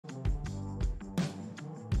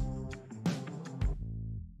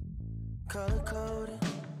Color coded,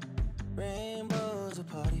 rainbows are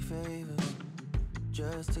party favors.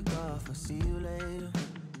 Just take off, I'll see you later.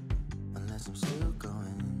 Unless I'm still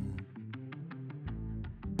going.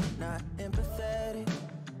 Not empathetic.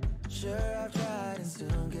 Sure, I've tried and still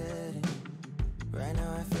don't get it. Right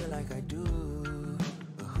now I feel like I do.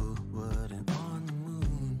 But who wouldn't on the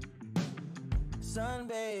moon?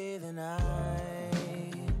 Sunbathing, I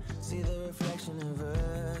see the reflection of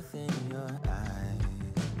Earth in your eyes.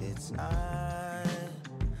 It's not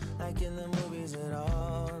like in the movies at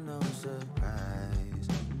all, no surprise.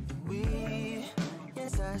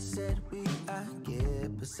 Yes, I said I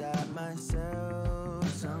get beside myself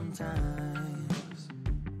sometimes.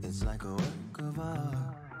 It's like a work of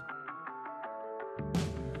art.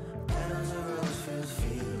 Petals of rose fields,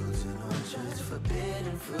 fields and orchards,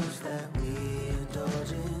 forbidden fruits that we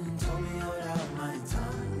indulge in. Told me hold out my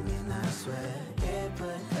tongue and I swear it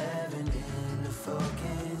put heaven into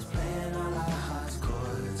focus. Playing all our hearts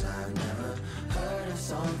chords. I've never heard a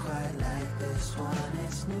song quite like this one.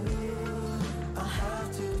 It's new. I'll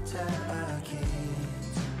have to tell our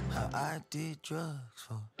kids how I did drugs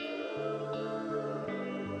for.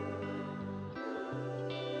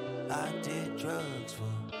 I did drugs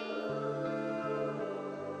for.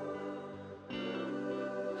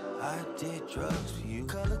 I did drugs for you.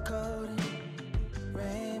 Color coded,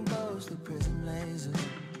 rainbows, the prism lasers.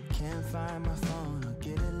 Can't find my phone, I'll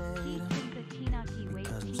get it later.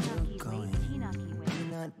 Because I'm still going.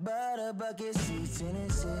 Peanut butter bucket seats in a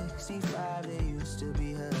 65. They used to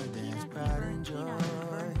be her dance, pride and joy.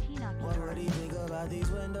 What would he think about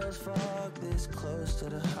these windows fogged this close to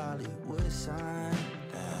the Hollywood sign?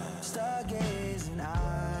 Stargazing,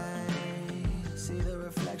 I see the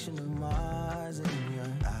reflection of Mars in your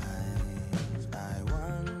eyes. I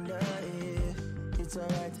wonder if it's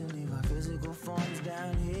alright to leave our physical forms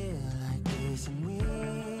down here like this.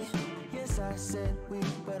 And yes, I said we,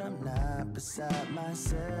 but I'm not beside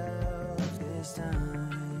myself this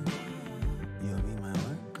time. You'll be my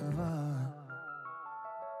work of art.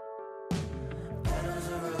 Petals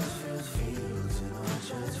of rose fields, fields and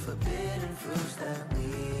orchards, forbidden fruits that we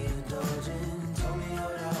indulge in. Told me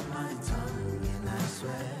hold out my tongue and I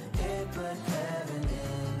swear it put heaven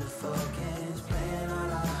into focus. Playing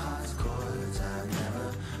all our hearts chords. I've never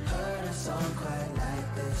heard a song quite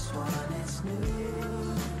like this one. It's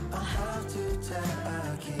new. I'll have to tell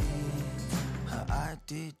our kids how I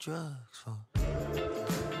did drugs for.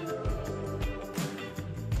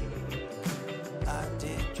 I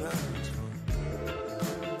did drugs for.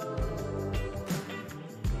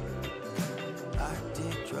 I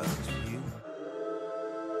did drugs for you.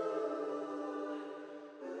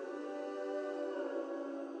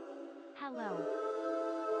 Hello.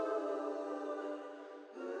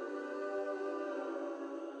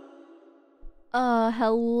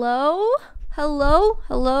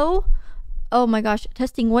 Hello? Oh my gosh,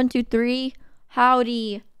 testing 1 2 3.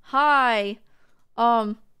 Howdy. Hi.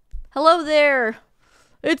 Hello there.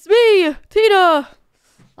 It's me, Tina.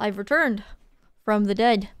 I've returned from the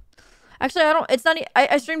dead. Actually,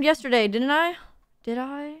 I streamed yesterday, didn't I? Did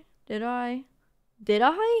I? I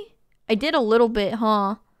did a little bit,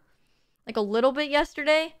 huh? Like a little bit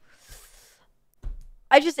yesterday.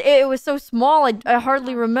 It was so small, I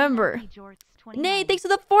hardly remember. Nay, thanks for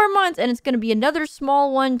the 4 months, and it's gonna be another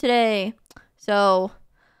small one today. So,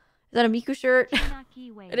 is that a Miku shirt?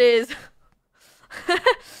 It is.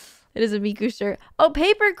 It is a Miku shirt. Oh,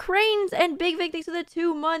 Paper Cranes and Big Vic, thanks for the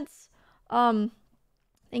 2 months.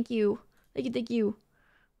 Thank you.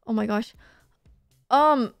 Oh my gosh.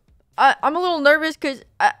 I'm a little nervous because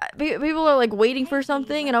people are like waiting for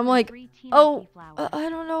something, and I'm like, oh, I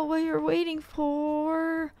don't know what you're waiting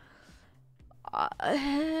for.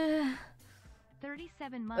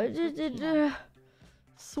 37 months.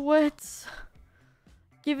 Sweats.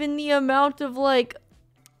 Given the amount of like,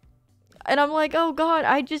 and I'm like, oh god,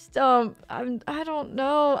 I don't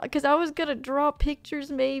know, because I was gonna draw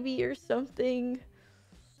pictures maybe or something,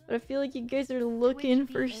 but I feel like you guys are looking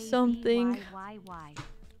for something.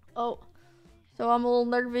 Oh, so I'm a little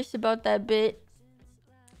nervous about that bit.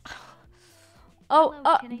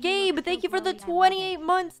 Oh, Gabe, thank you for the 28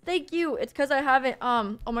 months. Thank you. It's because I haven't,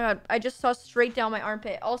 oh my god, I just saw straight down my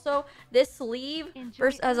armpit. Also, this sleeve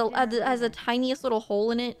first has a tiniest little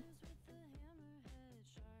hole in it.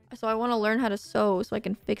 So I want to learn how to sew so I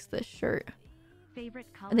can fix this shirt. I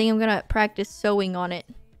think I'm gonna practice sewing on it.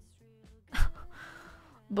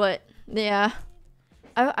 But, yeah.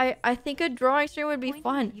 I think a drawing stream would be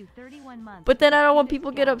fun. But then I don't want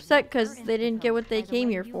people to get upset because they didn't get what they came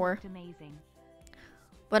here for.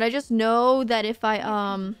 But I just know that if I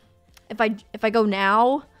go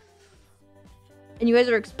now, and you guys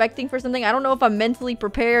are expecting for something, I don't know if I'm mentally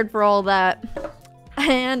prepared for all that.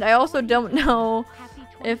 And I also don't know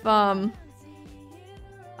if I'm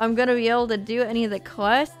gonna be able to do any of the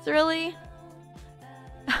quests, really.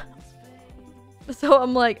 So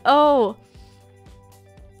I'm like, oh,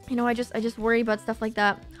 you know, I just worry about stuff like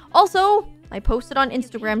that. Also, I posted on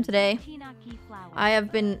Instagram today. I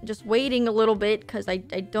have been just waiting a little bit because I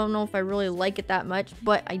don't know if I really like it that much,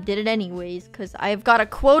 but I did it anyways because I've got a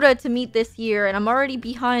quota to meet this year and I'm already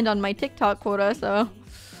behind on my TikTok quota, so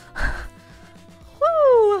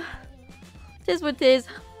woo! Tis what tis.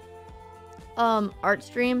 Art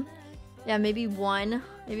stream. Yeah, maybe one,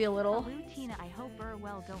 maybe a little.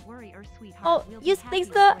 Oh, yes, thanks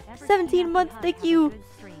to 17 months, thank you.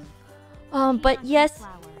 But yes,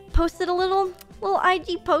 posted a little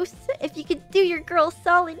IG post. If you could do your girl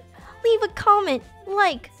solid, leave a comment,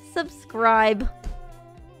 like, subscribe.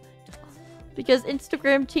 Because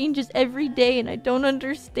Instagram changes every day and I don't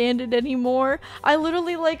understand it anymore. I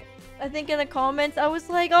literally, like, I think in the comments, I was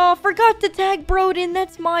like, oh, forgot to tag Broden,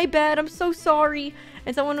 that's my bad, I'm so sorry.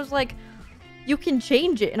 And someone was like, you can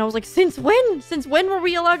change it. And I was like, since when? Since when were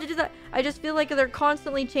we allowed to do that? I just feel like they're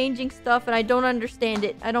constantly changing stuff and I don't understand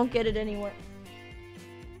it. I don't get it anywhere.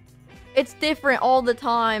 It's different all the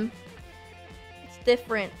time. It's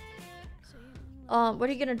different. What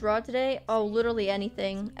are you gonna draw today? Oh, literally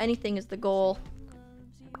anything. Anything is the goal.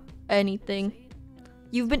 Anything.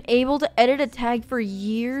 You've been able to edit a tag for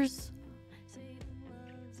years?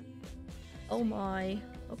 Oh my.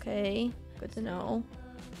 Okay. Good to know.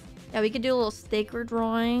 Yeah, we could do a little sticker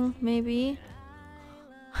drawing, maybe.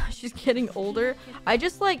 She's getting older. I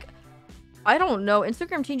just like, I don't know.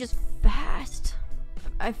 Instagram changes fast.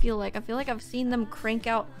 I feel like I've seen them crank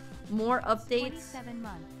out more updates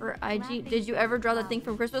for IG. Did you ever draw that thing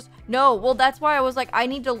from Christmas? No. Well, that's why I was like, I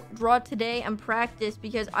need to draw today and practice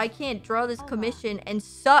because I can't draw this commission and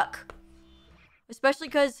suck. Especially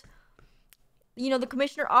because, you know, the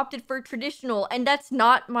commissioner opted for traditional and that's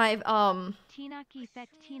not my,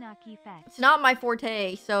 it's not my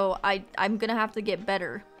forte, so I'm gonna have to get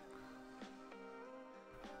better.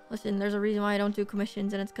 Listen, there's a reason why I don't do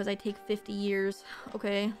commissions, and it's because I take 50 years,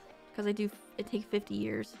 okay? Because it takes 50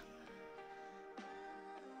 years.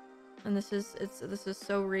 And this is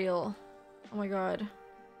so real. Oh my god.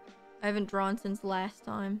 I haven't drawn since last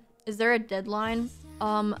time. Is there a deadline?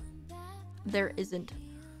 There isn't,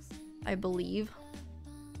 I believe.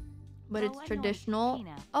 But it's traditional.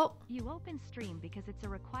 Tina, oh. You open stream because it's a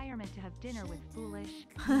requirement to have dinner with Foolish,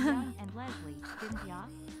 Mia, and Leslie, didn't ya?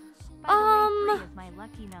 By the way, 3 is my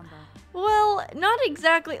lucky number. Well, not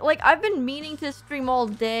exactly. Like, I've been meaning to stream all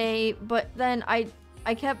day, but then I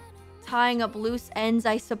kept tying up loose ends,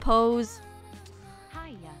 I suppose.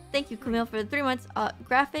 Hiya. Thank you, Camille, for the 3 months.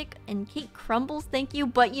 Graphic and Kate Crumbles, thank you.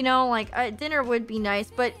 But, you know, like, dinner would be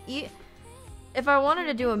nice, but... If I wanted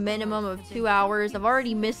to do a minimum of 2 hours, I've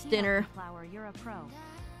already missed dinner.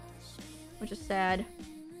 Which is sad.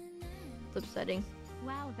 It's upsetting.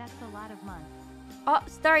 Wow, that's a lot of months. Oh,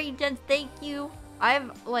 Starry Gents, thank you.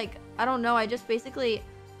 I've, like, I don't know, I just basically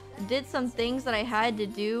did some things that I had to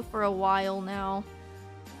do for a while now.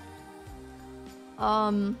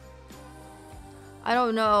 I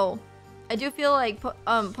don't know. I do feel like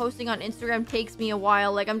posting on Instagram takes me a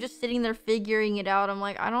while. Like, I'm just sitting there figuring it out. I'm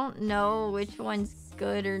like, I don't know which one's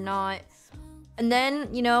good or not. And then,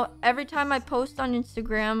 you know, every time I post on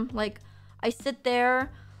Instagram, like, I sit there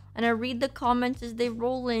and I read the comments as they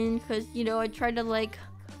roll in. Because, you know, I try to, like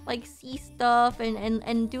see stuff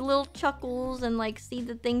and do little chuckles and, like, see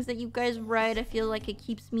the things that you guys write. I feel like it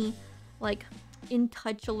keeps me, like, in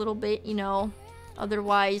touch a little bit, you know.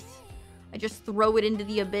 Otherwise, I just throw it into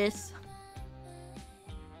the abyss.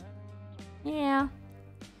 Yeah.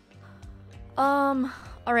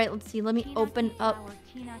 Alright, let's see. Let me open up.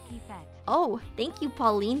 Oh, thank you,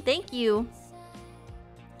 Pauline. Thank you.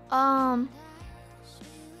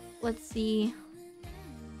 Let's see.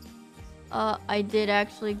 I did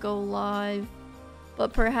actually go live.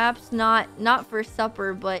 But perhaps not for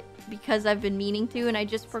supper, but because I've been meaning to and I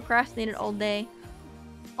just procrastinated all day.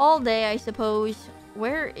 All day, I suppose.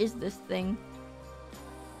 Where is this thing?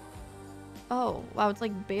 Oh, wow, it's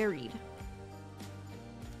like buried.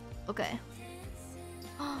 Okay.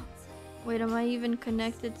 Wait, am I even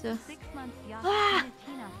connected to... 6 months, ah!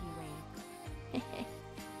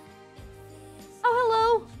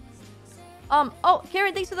 Oh, hello! Oh,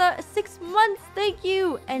 Karen, thanks for the 6 months, thank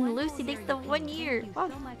you! And Lucy, thanks for the 1 year. Wow,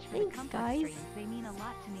 thanks, guys. They mean a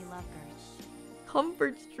lot to me, lovers.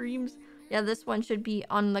 Comfort streams. Yeah, this one should be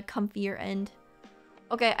on the comfier end.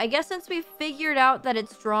 Okay, I guess since we figured out that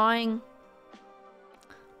it's drawing...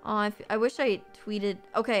 I wish I tweeted...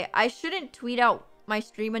 Okay, I shouldn't tweet out my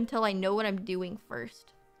stream until I know what I'm doing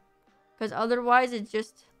first. Because otherwise it's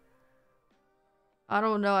just... I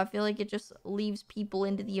don't know. I feel like it just leaves people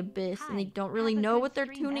into the abyss and they don't really know what they're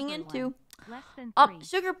tuning into.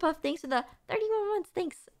 Sugar Puff, thanks for the 31 months.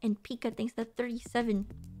 Thanks. And Pika, thanks for the 37.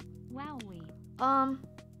 Wowee.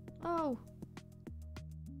 Oh.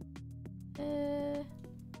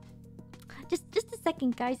 Just a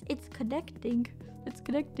second, guys. It's connecting. It's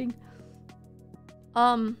connecting.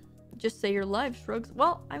 Just say your live, Shrugs.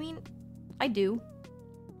 Well, I mean, I do.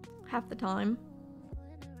 Half the time.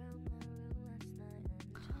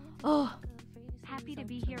 Oh. Happy to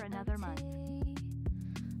be here another month.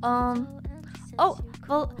 Oh,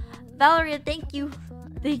 well, Valeria, thank you.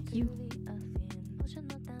 Thank you.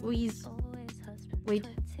 Please. Wait.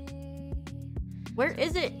 Where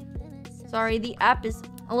is it? Sorry, the app is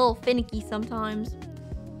a little finicky sometimes.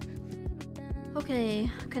 Okay,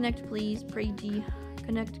 connect please, pray G.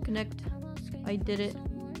 Connect. I did it.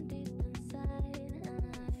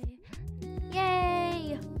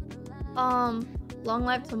 Yay! Long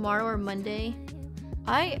live tomorrow or Monday.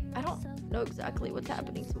 I don't know exactly what's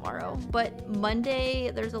happening tomorrow, but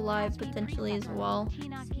Monday there's a live potentially as well.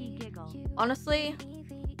 Honestly,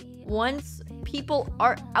 once people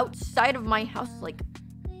are outside of my house, like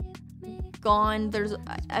gone,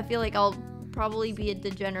 I feel like I'll probably be a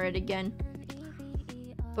degenerate again.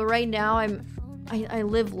 But right now I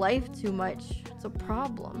live life too much. It's a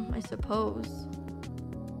problem, I suppose.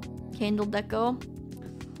 Candle deco.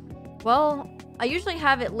 Well, I usually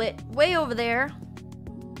have it lit way over there,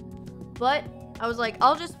 but I was like,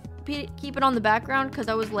 I'll just keep it on the background because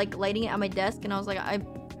I was like lighting it at my desk and I was like, I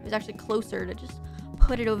was actually closer to just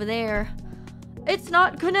put it over there. It's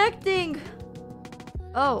not connecting.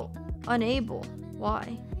 Oh, unable.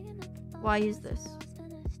 Why? Why is this?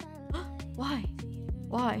 Why?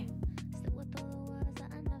 Why?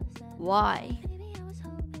 Why?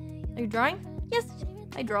 Are you drawing? Yes,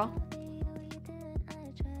 I draw.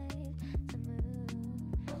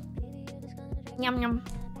 Yum yum.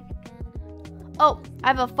 Oh, I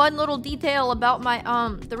have a fun little detail about my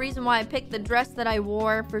the reason why I picked the dress that I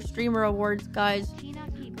wore for streamer awards, guys.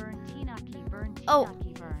 Oh,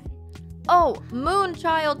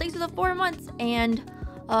 Moonchild, thanks for the 4 months, and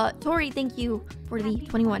Tori, thank you for the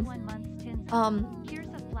 21. Here's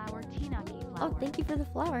a flower, Oh, thank you for the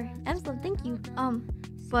flower. Emsla, thank you.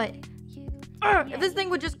 But if this thing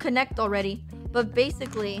would just connect already. But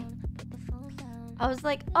basically, I was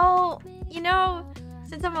like, oh, you know,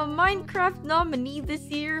 since I'm a Minecraft nominee this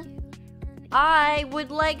year, I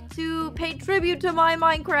would like to pay tribute to my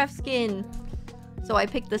Minecraft skin. So I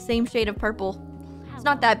picked the same shade of purple. It's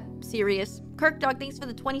not that serious. Kirkdog, thanks for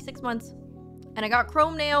the 26 months. And I got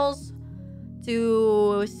chrome nails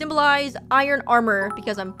to symbolize iron armor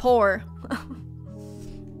because I'm poor.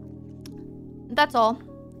 That's all.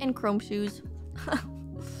 And chrome shoes.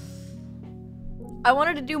 I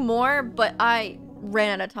wanted to do more, but I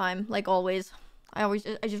ran out of time, like always. I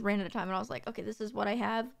just ran out of time and I was like, okay, this is what I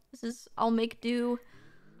have. I'll make do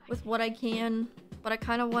with what I can. But I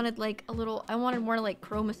kind of wanted like I wanted more like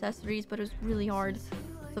chrome accessories, but it was really hard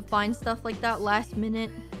to find stuff like that last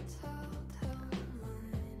minute.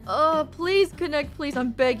 Oh, please connect, please.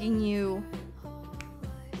 I'm begging you.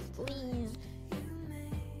 Please.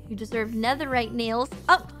 You deserve netherite nails.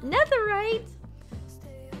 Oh, netherite!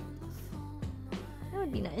 That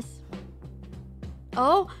would be nice.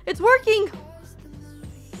 Oh, it's working!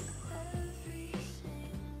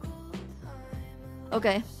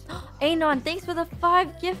 Okay. Anon, thanks for the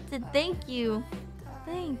 5 gifted. Thank you.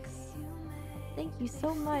 Thanks. Thank you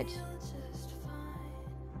so much.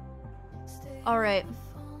 Alright.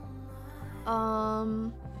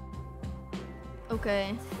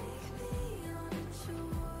 Okay.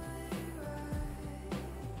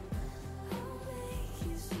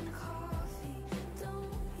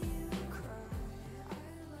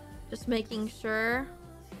 Just making sure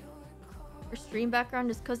your stream background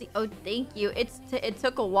is cozy. Oh, thank you. It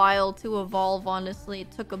took a while to evolve, honestly.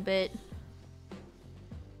 It took a bit.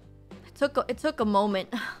 It took a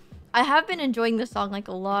moment. I have been enjoying this song like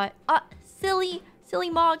a lot. Silly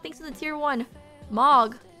Mog, thanks for the tier 1.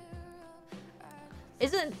 Mog.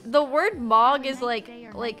 Isn't the word Mog is like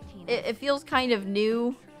it feels kind of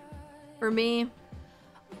new for me.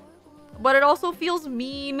 But it also feels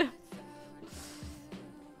mean.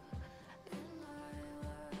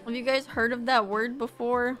 Have you guys heard of that word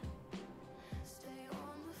before?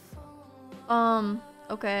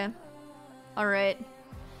 Okay. Alright.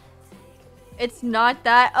 It's not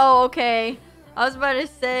that. Oh, okay. I was about to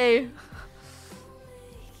say.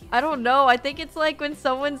 I don't know. I think it's like when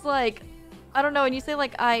someone's like, I don't know, when you say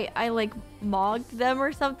like I like mogged them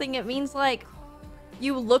or something, it means like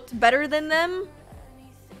you looked better than them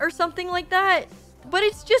or something like that. But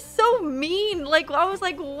it's just so mean. Like, I was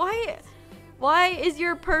like, why is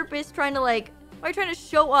your purpose trying to, like, why are you trying to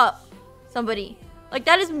show up somebody? Like,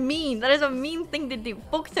 that is mean. That is a mean thing to do.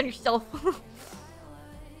 Focus on yourself.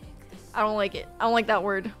 I don't like it. I don't like that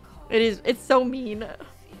word. It's so mean.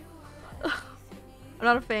 I'm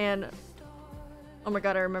not a fan. Oh my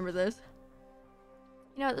god, I remember this.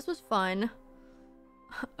 You know, this was fun.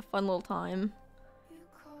 A fun little time.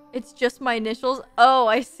 It's just my initials. Oh,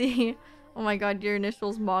 I see. Oh my god, your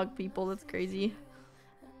initials mog people. That's crazy.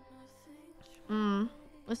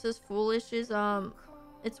 This is Foolish's,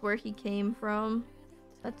 it's where he came from.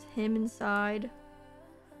 That's him inside.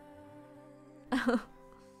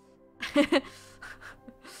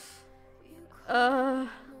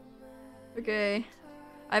 Okay.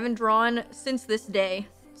 I haven't drawn since this day,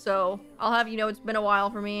 so I'll have you know it's been a while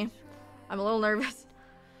for me. I'm a little nervous.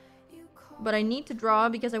 But I need to draw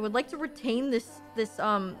because I would like to retain this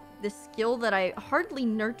skill that I hardly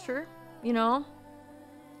nurture, you know?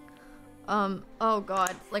 Oh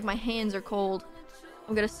god, like my hands are cold.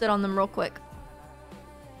 I'm gonna sit on them real quick.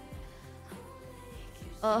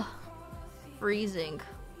 Freezing.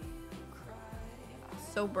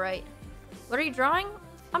 So bright. What are you drawing?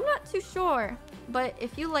 I'm not too sure, but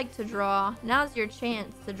if you like to draw, now's your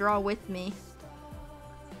chance to draw with me.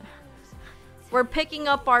 We're picking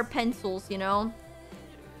up our pencils, you know?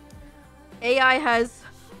 AI has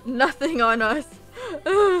nothing on us.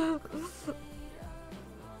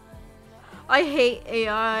 I hate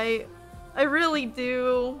AI. I really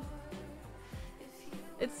do.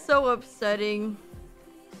 It's so upsetting.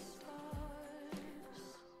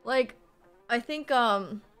 Like, I think,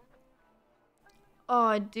 oh,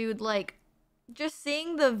 dude, like, just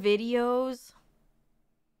seeing the videos,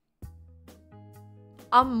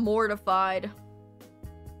 I'm mortified.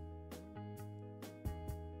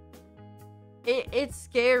 It's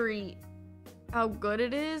scary how good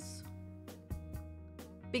it is.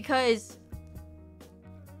 Because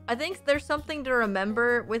I think there's something to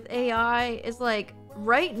remember with AI is like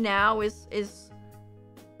right now is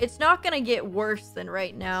it's not gonna get worse than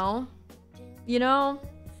right now, you know?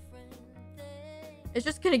 It's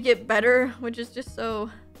just gonna get better, which is just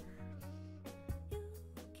so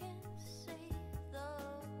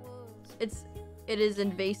it is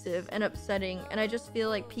invasive and upsetting, and I just feel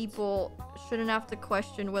like people shouldn't have to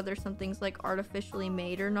question whether something's like artificially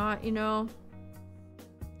made or not, you know?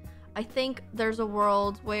 I think there's a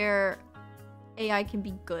world where AI can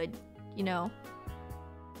be good, you know?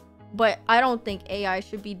 But I don't think AI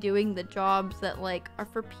should be doing the jobs that like are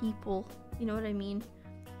for people, you know what I mean?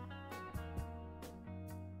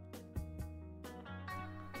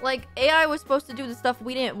 Like, AI was supposed to do the stuff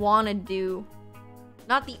we didn't want to do.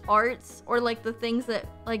 Not the arts or like the things that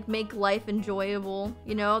like make life enjoyable,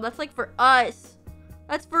 you know? That's like for us.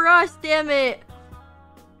 That's for us, damn it.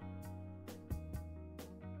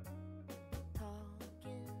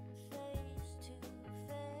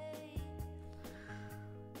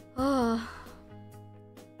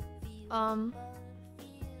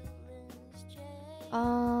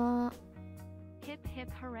 Hip hip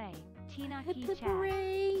hooray. Tina Hip hip chat.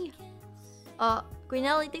 hooray.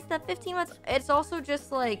 Greenelli thinks that 15 months. It's also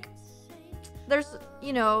just like there's,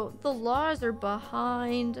 you know, the laws are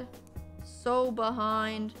behind, so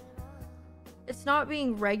behind. It's not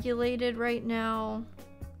being regulated right now.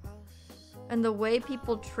 And the way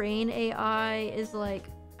people train AI is like,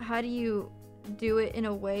 how do you do it in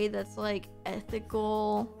a way that's like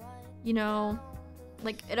ethical, you know?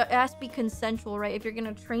 Like it has to be consensual, right? If you're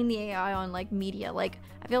gonna train the AI on like media, like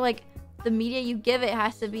I feel like the media you give it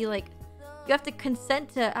has to be like, you have to consent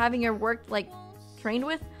to having your work like trained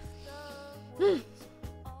with. I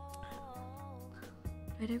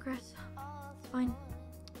digress. It's fine.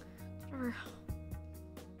 Whatever.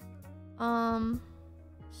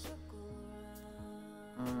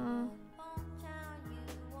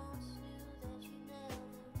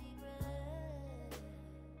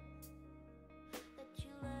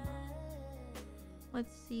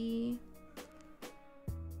 Let's see.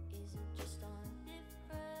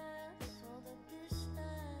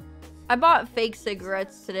 I bought fake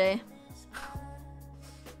cigarettes today.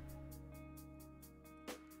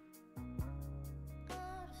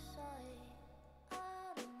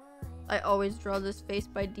 I always draw this face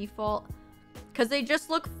by default because they just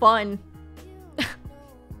look fun.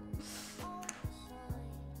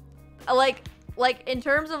 like in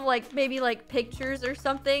terms of like maybe like pictures or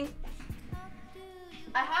something.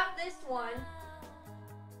 I have this one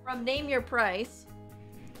from Name Your Price.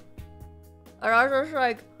 Or I was just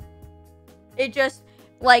like, it just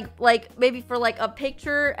like maybe for like a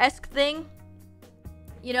picture-esque thing.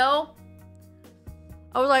 You know?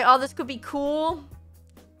 I was like, oh, this could be cool.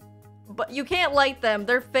 But you can't light them.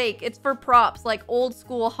 They're fake. It's for props, like old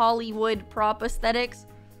school Hollywood prop aesthetics.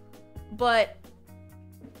 But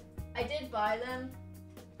I did buy them.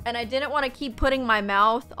 And I didn't want to keep putting my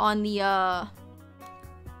mouth on the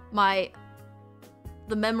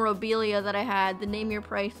memorabilia that I had, the Name Your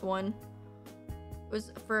Price one. It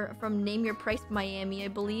was from Name Your Price Miami, I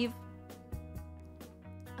believe.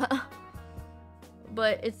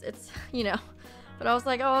 But it's you know. But I was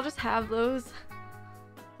like, oh, I'll just have those.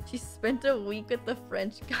 She spent a week with the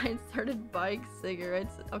French guy and started buying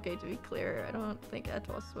cigarettes. Okay, to be clear, I don't think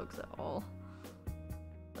Etoile smokes at all.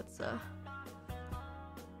 Let's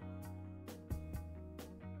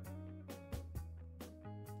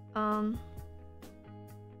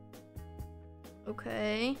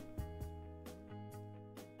okay.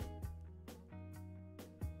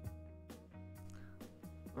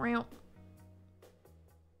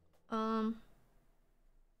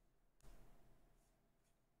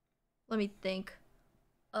 Let me think.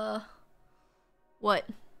 What?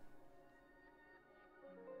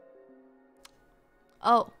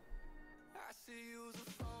 Oh.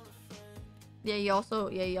 Yeah, he also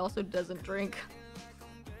doesn't drink.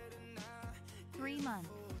 3 months.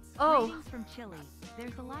 Oh. Greetings from Chile.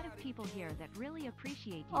 There's a lot of people here that really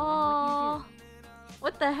appreciate you Oh. and what you do.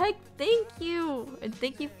 What the heck? Thank you. And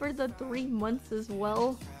thank you for the 3 months as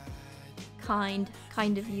well. Kind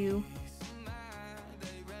of you.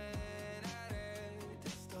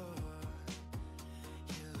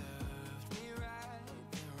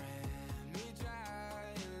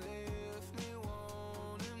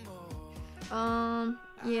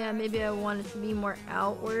 Yeah, maybe I want it to be more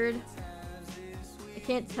outward. I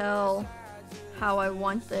can't tell how I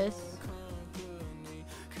want this.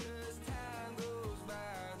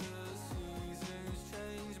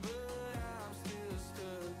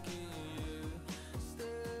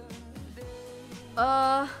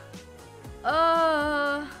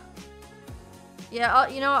 Yeah,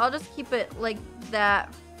 I'll just keep it like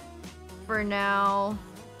that for now.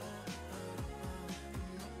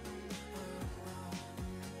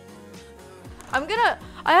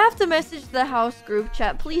 I have to message the house group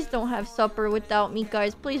chat. Please don't have supper without me,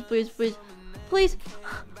 guys. Please, please, please, please,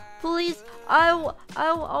 please. I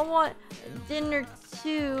want dinner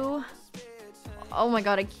too. Oh my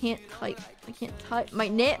god, I can't type. I can't type. My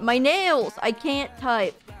nails. I can't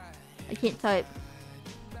type. I can't type.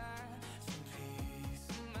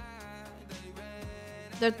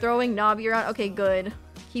 They're throwing Nobby around. Okay, good.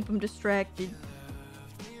 Keep him distracted.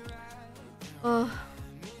 Ugh.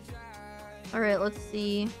 Alright, let's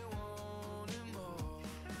see.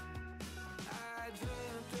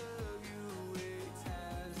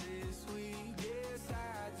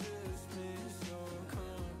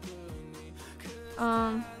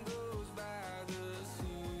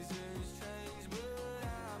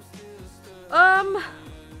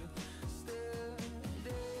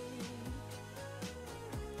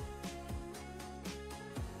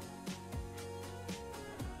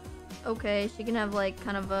 Okay, she can have like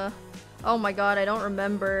kind of a... Oh my god, I don't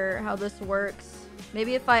remember how this works.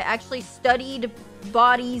 Maybe if I actually studied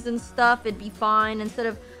bodies and stuff, it'd be fine instead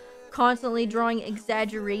of constantly drawing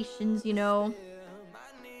exaggerations, you know?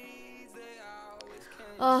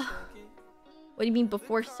 What do you mean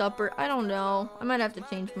before supper? I don't know. I might have to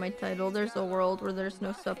change my title. There's a world where there's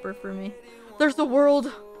no supper for me. There's a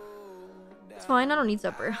world! It's fine, I don't need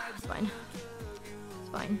supper. It's fine. It's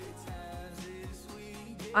fine.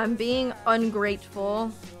 I'm being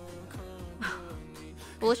ungrateful.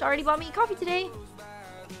 Bullish already bought me coffee today.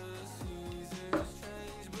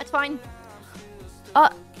 That's fine.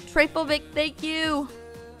 Traphobic, thank you.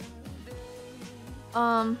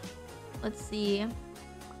 Let's see.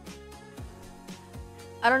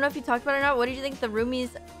 I don't know if you talked about it or not. What did you think the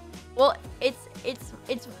roomies? Well,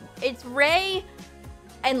 it's Ray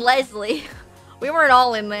and Leslie. We weren't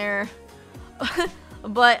all in there.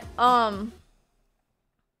 But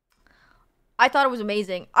I thought it was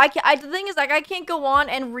amazing. The thing is, like, I can't go on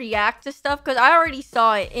and react to stuff because I already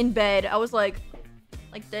saw it in bed. I was like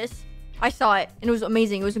this. I saw it and it was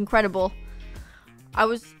amazing. It was incredible. I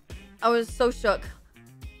was so shook.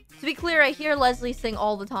 To be clear, I hear Leslie sing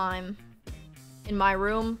all the time in my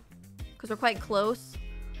room because we're quite close.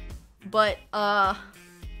 But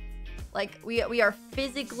like we are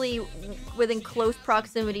physically within close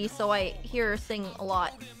proximity, so I hear her sing a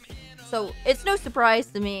lot. So it's no surprise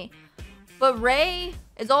to me. But Ray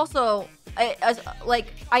is also,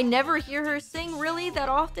 I never hear her sing really that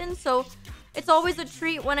often, so it's always a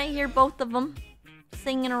treat when I hear both of them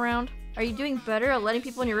singing around. Are you doing better at letting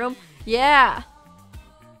people in your room? Yeah.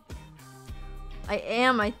 I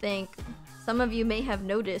am, I think. Some of you may have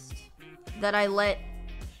noticed that I let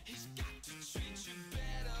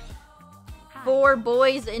 4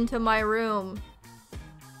 boys into my room.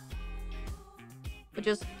 Which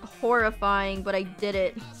is horrifying, but I did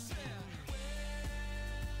it.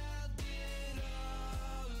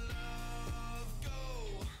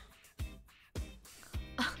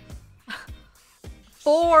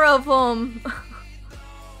 Four of them.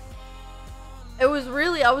 It was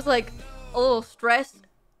really, I was like a little stressed.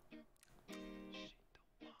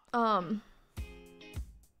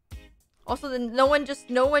 Also, then no one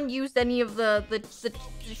used any of the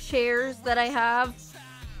chairs that I have.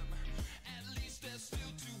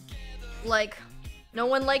 Like, no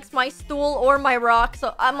one likes my stool or my rock,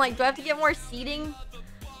 so I'm like, do I have to get more seating?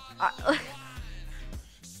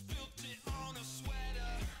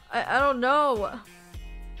 I don't know.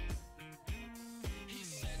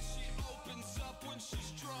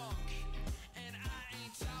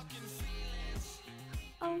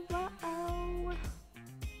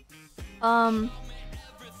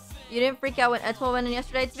 You didn't freak out when Etoile went in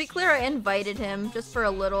yesterday? To be clear, I invited him just for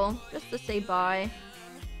a little, just to say bye.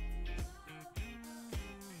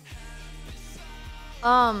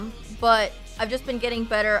 But I've just been getting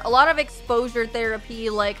better. A lot of exposure therapy,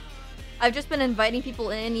 like, I've just been inviting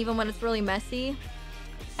people in even when it's really messy.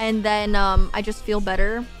 And then, I just feel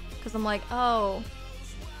better. Because I'm like, oh,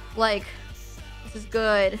 like, this is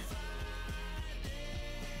good.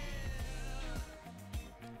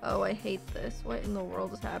 Oh, I hate this. What in the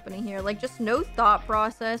world is happening here? Like, just no thought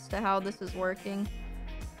process to how this is working.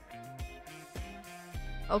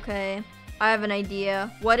 Okay, I have an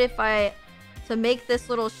idea. What if to make this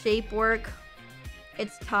little shape work,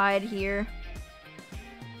 it's tied here.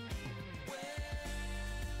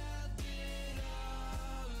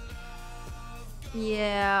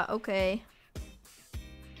 Yeah, okay.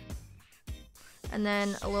 And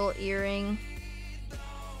then a little earring.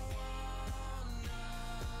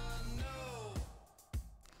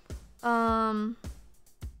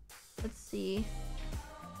 Let's see.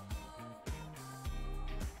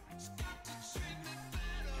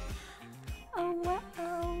 Oh,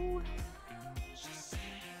 wow.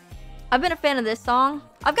 I've been a fan of this song.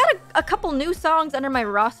 I've got a couple new songs under my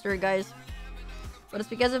roster, guys. But it's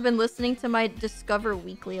because I've been listening to my Discover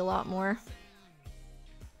Weekly a lot more.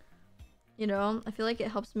 You know, I feel like it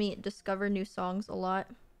helps me discover new songs a lot.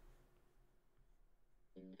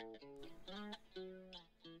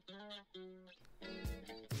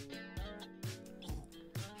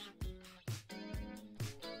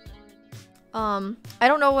 I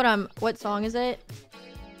don't know what song is it?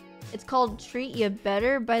 It's called Treat Ya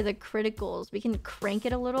Better by the Criticals. We can crank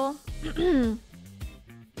it a little.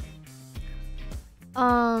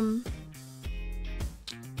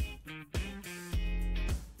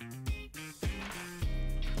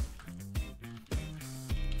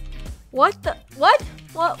 What the? What?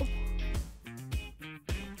 What?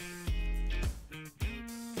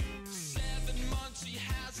 7 months he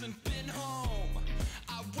hasn't been home.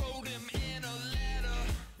 I wrote him in a letter.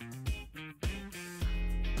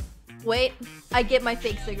 Wait, I get my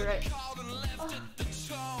fake cigarette.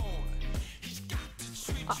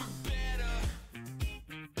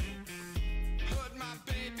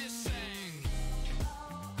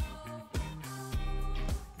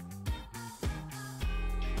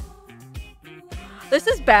 This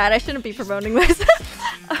is bad. I shouldn't be promoting this.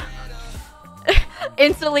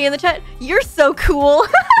 Instantly in the chat, you're so cool.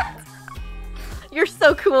 You're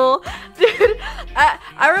so cool, dude.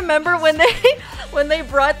 I remember when they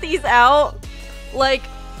brought these out, like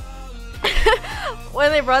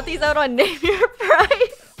when they brought these out on Name Your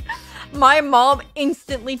Price. My mom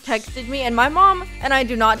instantly texted me, and my mom and I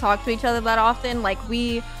do not talk to each other that often. Like,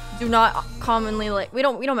 we do not commonly, like, we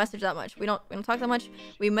don't message that much. We don't talk that much.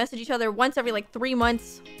 We message each other once every like 3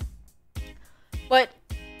 months. But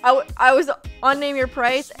I was on Name Your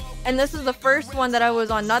Price, and this is the first one that I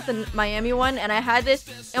was on, not the Miami one, and I had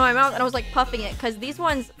this in my mouth and I was like puffing it, because these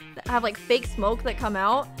ones have like fake smoke that come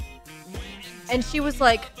out. And she was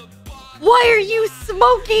like, why are you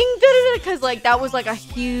smoking? Because like that was like a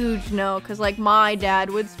huge no, because like my dad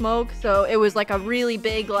would smoke, so it was like a really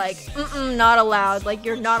big like not allowed, like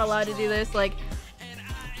you're not allowed to do this. Like,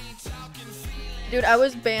 dude, I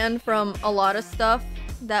was banned from a lot of stuff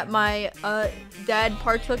that my dad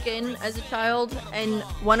partook in as a child, and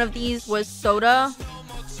one of these was soda.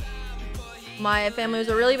 My family was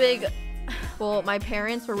a really big, well, my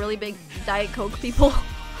parents were really big Diet Coke people.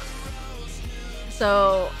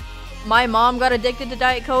 So my mom got addicted to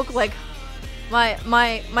Diet Coke, like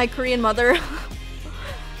my Korean mother.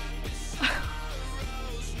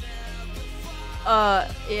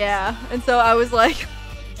 Yeah. And so I was like,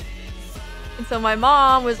 and so my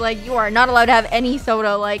mom was like, you are not allowed to have any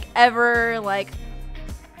soda, like, ever, like,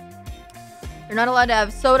 you're not allowed to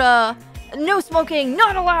have soda, no smoking,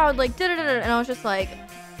 not allowed, like, da-da-da-da. And I was just like,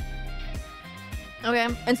 okay.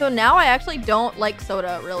 And so now I actually don't like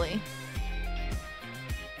soda, really.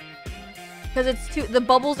 Because it's too, the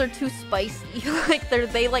bubbles are too spicy. Like,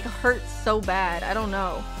 they like hurt so bad. I don't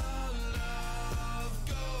know.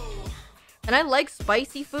 And I like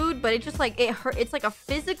spicy food, but it just like, it hurt. It's like a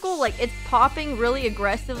physical, like it's popping really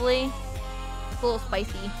aggressively. It's a little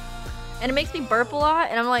spicy. And it makes me burp a lot.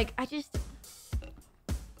 And I'm like,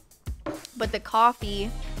 but the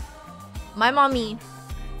coffee, my mommy,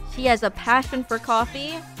 she has a passion for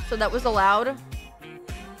coffee. So that was allowed.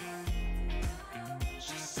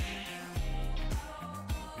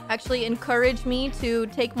 Actually encouraged me to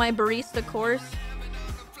take my barista course.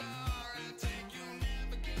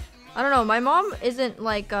 I don't know, my mom isn't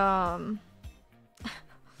like, my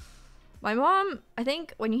mom, I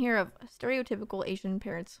think when you hear of stereotypical Asian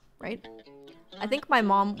parents, right? I think my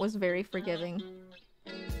mom was very forgiving.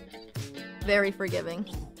 Very forgiving.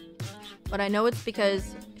 But I know it's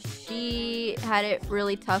because she had it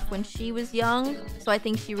really tough when she was young. So I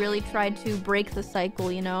think she really tried to break the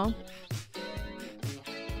cycle, you know?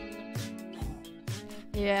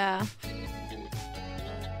 Yeah.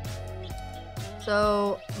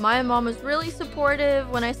 So my mom was really supportive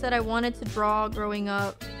when I said I wanted to draw growing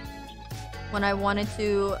up. When I wanted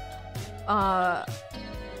to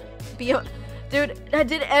be a dude,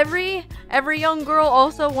 did every young girl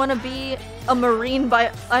also want to be a marine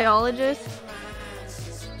biologist?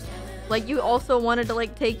 Like you also wanted to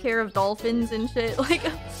like take care of dolphins and shit. Like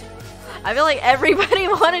I feel like everybody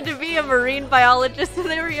wanted to be a marine biologist when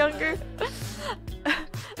they were younger.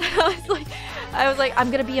 I was like,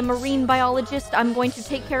 I'm gonna be a marine biologist. I'm going to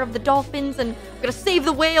take care of the dolphins and I'm gonna save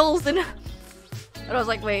the whales. And I was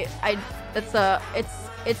like, wait,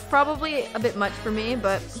 it's probably a bit much for me,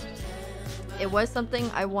 but it was something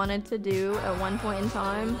I wanted to do at one point in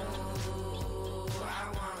time.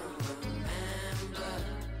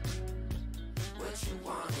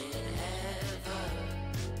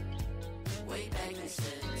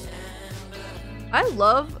 I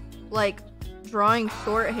love like drawing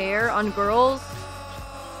short hair on girls,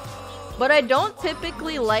 but I don't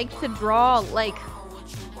typically like to draw like,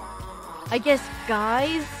 I guess,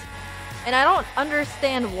 guys, and I don't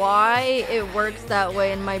understand why it works that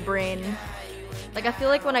way in my brain. Like I feel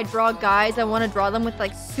like when I draw guys, I want to draw them with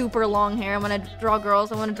like super long hair, and when I draw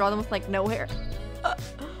girls, I want to draw them with like no hair.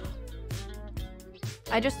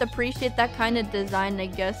 I just appreciate that kind of design, I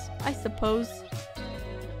guess, I suppose.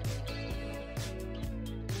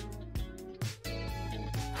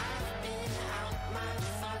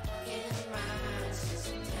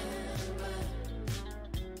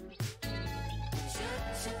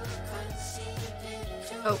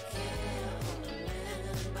 Oh.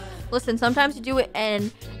 Listen, sometimes you do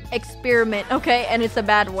an experiment, okay? And it's a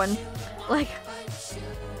bad one. Like,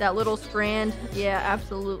 that little strand. Yeah,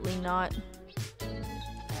 absolutely not.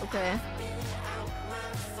 Okay.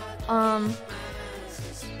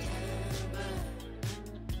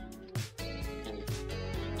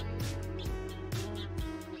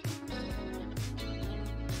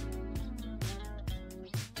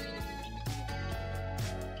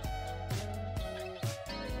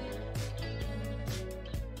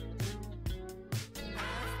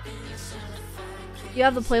 You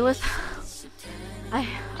have the playlist?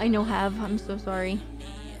 I know have. I'm so sorry.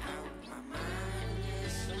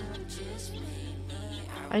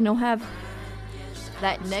 I know have.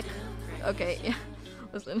 That neck? Okay, yeah.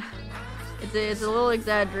 Listen. It's a little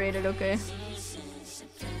exaggerated, okay?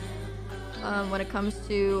 When it comes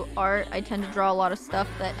to art, I tend to draw a lot of stuff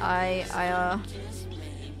that I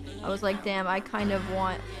was like, damn, I kind of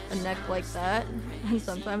want a neck like that. And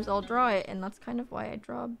sometimes I'll draw it, and that's kind of why I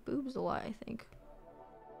draw boobs a lot, I think.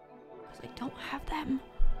 I don't have them.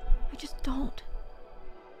 I just don't.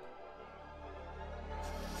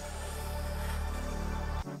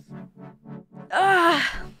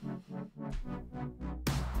 Ah.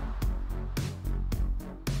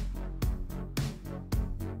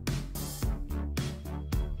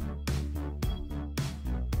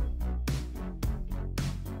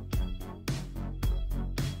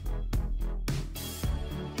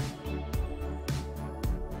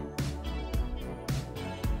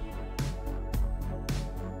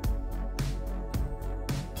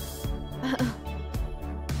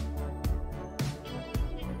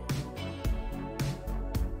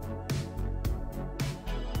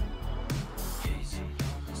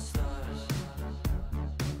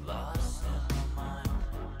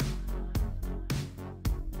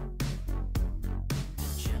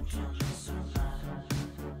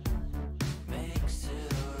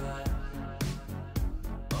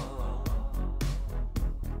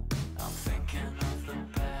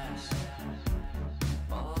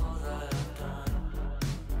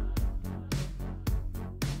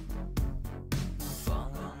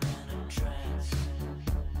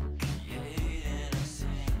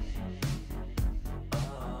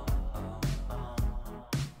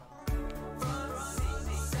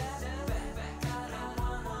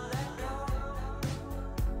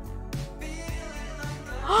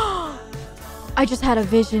 I just had a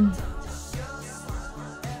vision.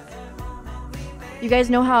 You guys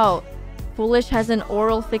know how Foolish has an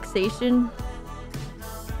oral fixation?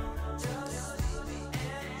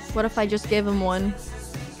 What if I just gave him one?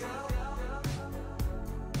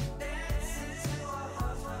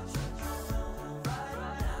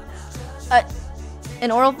 An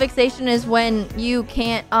oral fixation is when you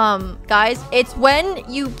can't, guys, it's when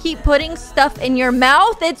you keep putting stuff in your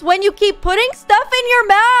mouth. It's when you keep putting stuff in your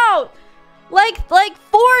mouth. Like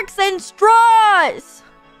forks and straws.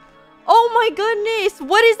 Oh my goodness.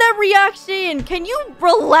 What is that reaction? Can you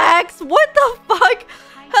relax? What the fuck?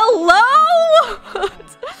 Hello?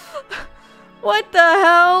 What the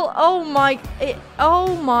hell? Oh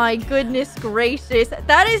my goodness gracious.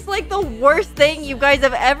 That is like the worst thing you guys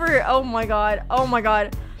have ever. Oh my god. Oh my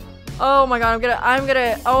god. Oh my god. I'm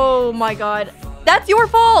gonna. Oh my god. That's your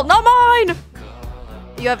fault, not mine.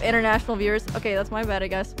 You have international viewers. Okay, that's my bad, I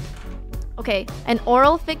guess. Okay, an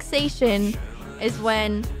oral fixation is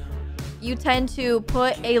when you tend to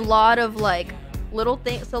put a lot of like little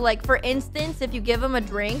things. So like for instance, if you give him a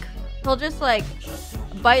drink, he'll just like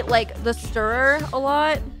bite like the stirrer a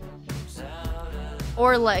lot.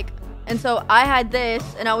 Or like, and so I had this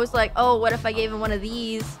and I was like, oh, what if I gave him one of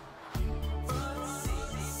these?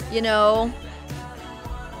 You know,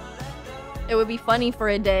 it would be funny for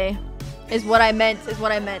a day. Is what I meant.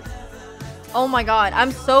 Oh my god,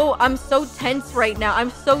 I'm so tense right now. I'm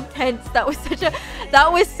so tense. That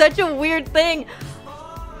was such a weird thing.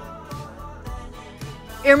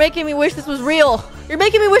 You're making me wish this was real. You're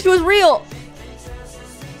making me wish it was real.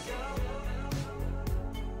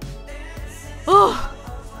 Oh.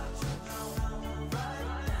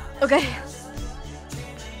 Okay.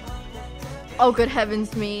 Oh, good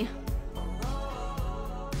heavens me.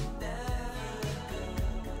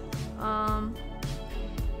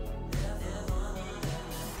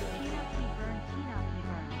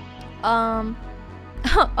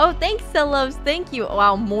 Oh, thanks, Cellos. Thank you.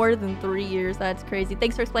 Wow, more than 3 years. That's crazy.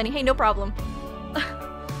 Thanks for explaining. Hey, no problem.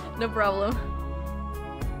 No problem.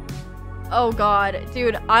 Oh god,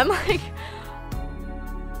 dude, I'm like,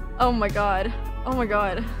 oh my god. Oh my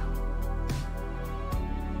god.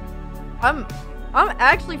 I'm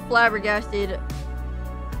actually flabbergasted.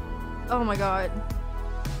 Oh my god.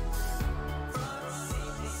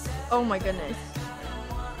 Oh my goodness.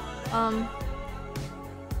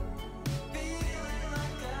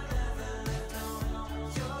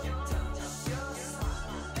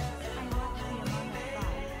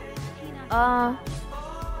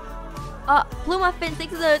 Blue Muffin,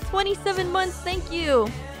 thanks for the 27 months. Thank you.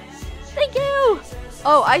 Thank you.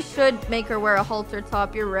 Oh, I should make her wear a halter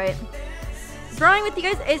top. You're right. Drawing with you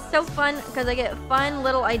guys is so fun because I get fun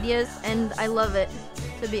little ideas and I love it,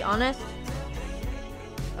 to be honest.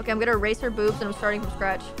 Okay, I'm gonna erase her boobs and I'm starting from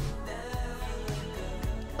scratch.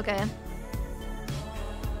 Okay.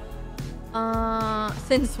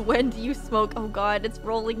 Since when do you smoke? Oh god, it's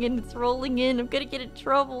rolling in. It's rolling in. I'm gonna get in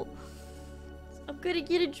trouble. I'm gonna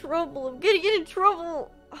get in trouble. I'm gonna get in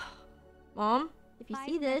trouble. Mom, if you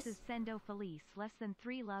see this. Sendo Felice, less than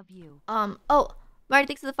 3 love you. Oh, Mari,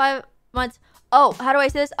 thanks for the 5 months. Oh, how do I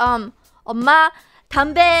say this? 엄마,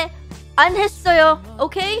 담배 안 했어요.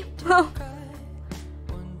 Okay?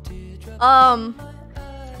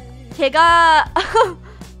 제가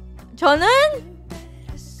저는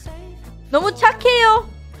너무 착해요.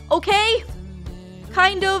 Okay?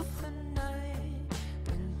 Kind of.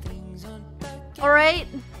 Alright.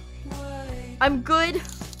 I'm good.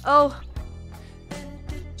 Oh.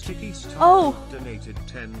 Sticky Star Oh. donated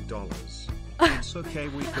 $10. It's okay,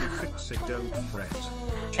 we can fix it, don't fret.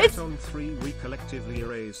 Chat on 3, we collectively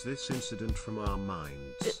erase this incident from our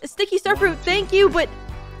minds. Sticky Starfruit, thank you, but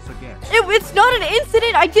Forget. it's not an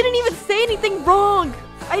incident. I didn't even say anything wrong.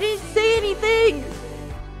 I didn't say anything.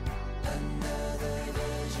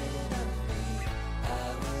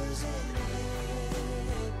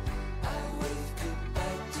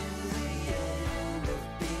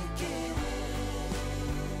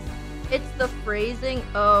 It's the phrasing.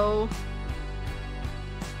 Oh.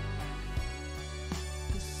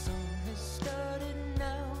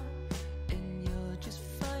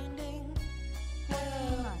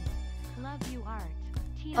 Love you, art.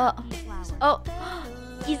 Oh.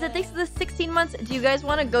 Isa, thanks for the 16 months. Do you guys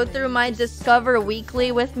want to go through my Discover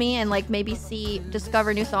Weekly with me and like maybe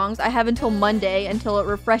discover new songs? I have until Monday until it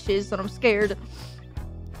refreshes, so I'm scared.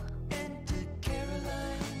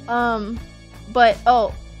 But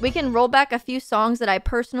oh, we can roll back a few songs that I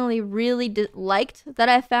personally really liked that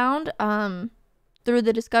I found through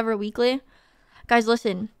the Discover Weekly. Guys,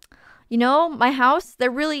 listen. you know, my house,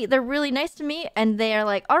 they're really nice to me, and they're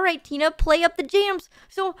like, all right, Tina, play up the jams.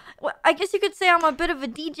 So I guess you could say I'm a bit of a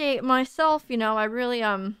DJ myself. You know, I really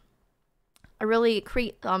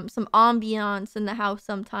create some ambiance in the house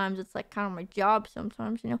sometimes. It's like kind of my job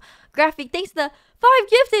sometimes, you know. Graphic, thanks the 5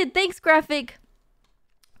 gifted. Thanks, Graphic.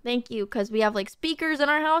 Thank you, because we have like speakers in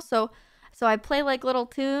our house, so I play like little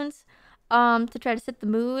tunes to try to set the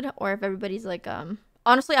mood, or if everybody's like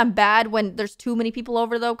honestly, I'm bad when there's too many people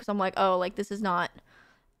over though, because I'm like, oh, like this is not,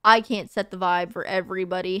 I can't set the vibe for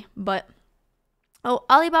everybody. But oh,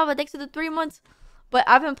 Alibaba, thanks for the 3 months. But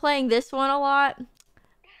I've been playing this one a lot.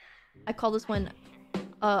 I call this one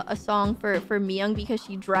a song for Myung, because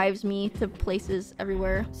she drives me to places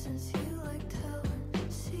everywhere.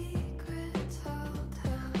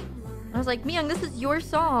 I was like, Myung, this is your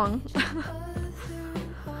song.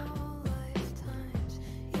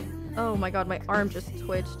 Oh my god, my arm just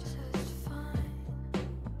twitched.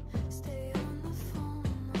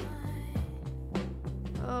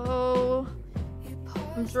 Oh,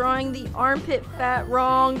 I'm drawing the armpit fat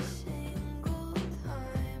wrong.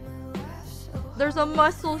 There's a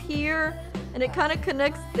muscle here, and it kind of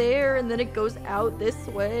connects there, and then it goes out this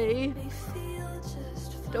way.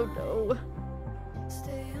 Don't know.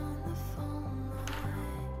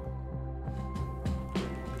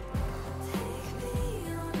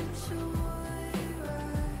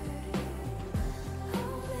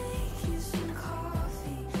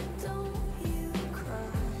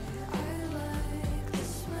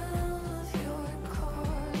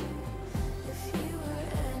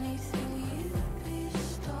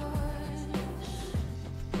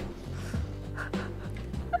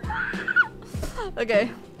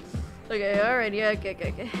 Okay. Okay, alright, yeah,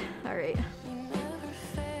 okay. Alright.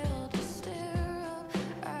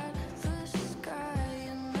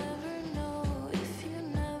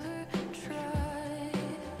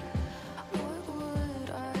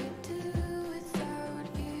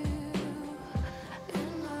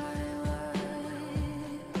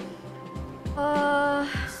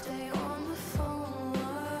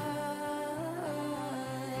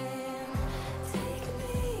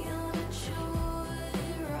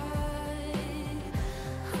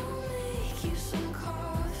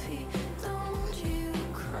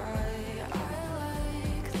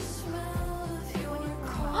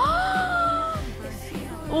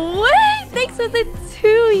 What? Thanks for the 2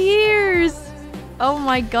 years. Oh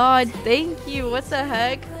my god, thank you. What the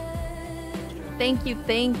heck? Thank you.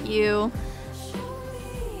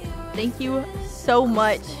 Thank you so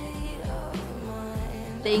much.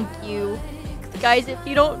 Thank you. Guys, if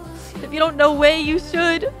you don't know Wei, you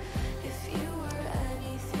should.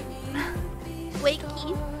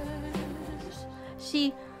 Wakey.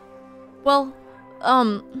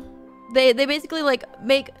 They basically like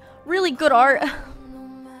make really good art.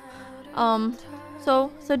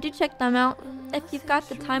 So do check them out if you've got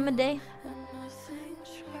the time of day.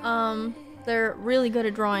 They're really good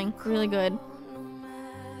at drawing. Really good.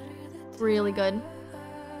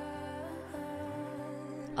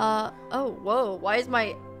 Oh, whoa. Why is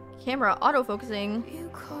my camera autofocusing?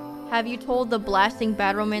 Have you told the blasting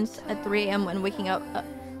bad romance at 3 a.m. when waking up?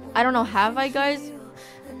 I don't know. Have I, guys?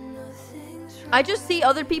 I just see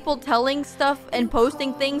other people telling stuff and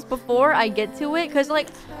posting things before I get to it. Because, like,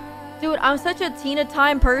 dude, I'm such a Tina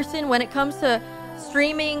time person when it comes to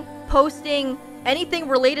streaming, posting, anything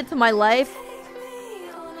related to my life.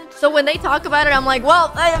 So when they talk about it, I'm like,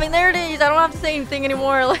 well, I mean, there it is. I don't have to say anything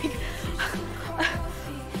anymore. Like,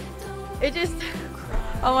 it just,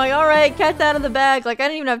 I'm like, all right, cat's out of the bag. Like, I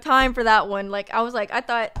didn't even have time for that one. Like, I was like, I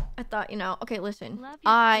thought, you know, okay, listen,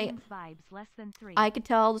 I could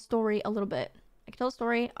tell the story a little bit. I could tell the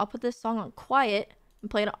story. I'll put this song on quiet and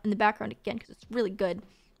play it in the background again because it's really good.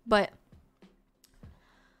 But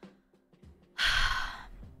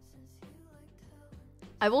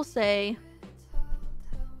I will say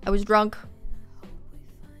I was drunk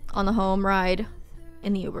on the home ride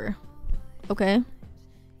in the Uber. Okay?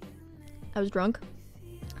 I was drunk.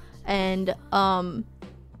 And I was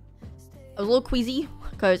a little queasy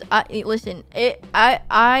because I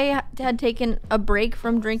had taken a break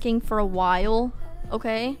from drinking for a while.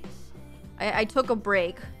 Okay? I took a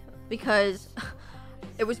break because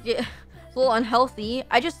it was a little unhealthy.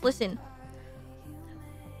 Listen.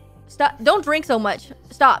 Stop. Don't drink so much.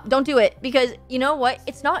 Stop. Don't do it. Because you know what?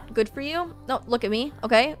 It's not good for you. No, look at me.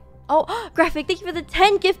 Okay? Oh, Graphic, thank you for the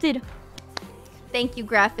 10 gifted. Thank you,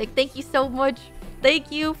 Graphic. Thank you so much. Thank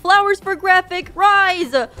you. Flowers for Graphic.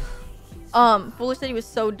 Rise. Foolish said he was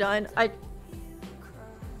so done.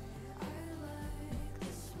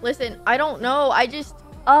 Listen, I don't know.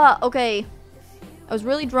 Okay. I was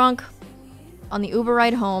really drunk on the Uber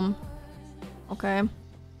ride home. okay? I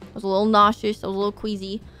was a little nauseous. I was a little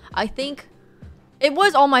queasy. I think it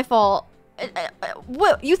was all my fault.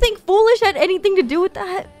 What? You think Foolish had anything to do with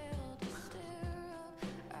that?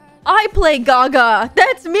 I play Gaga.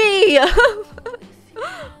 That's me.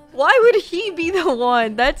 Why would he be the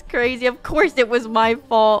one? That's crazy. Of course it was my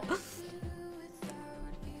fault.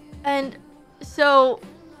 And so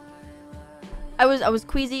I was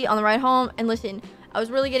queasy on the ride home, and listen, I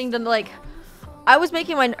was really getting to like, I was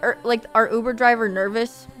making my like our Uber driver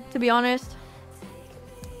nervous, to be honest.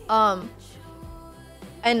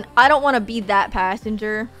 And I don't want to be that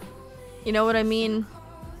passenger. You know what I mean?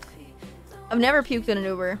 I've never puked in an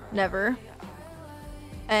Uber, never.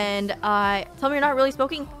 And tell me you're not really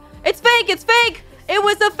smoking. It's fake. It's fake. It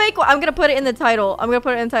was a fake one. I'm gonna put it in the title.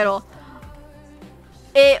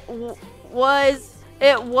 It was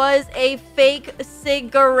a fake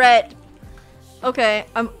cigarette. Okay,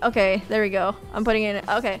 okay, there we go. I'm putting it in.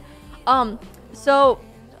 Okay. So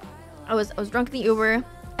I was drunk in the Uber,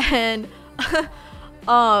 and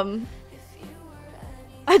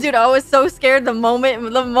dude, I was so scared the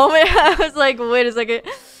moment I was like, wait a second.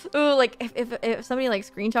 Ooh, like if somebody like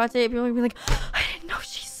screenshots it, people would be like, I didn't know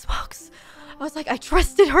she smokes. I was like, I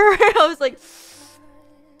trusted her. I was like,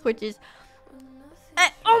 twitches.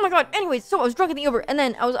 Oh my god. Anyways, so I was drunk in the Uber, and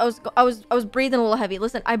then I was breathing a little heavy.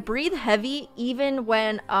 Listen, I breathe heavy even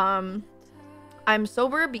when I'm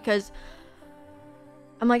sober, because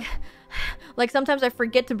I'm like sometimes I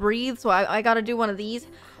forget to breathe, so I gotta do one of these,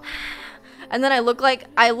 and then I look like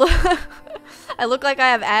I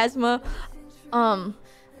have asthma, and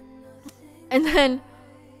then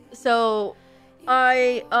so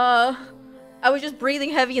I was just breathing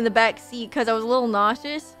heavy in the back seat because I was a little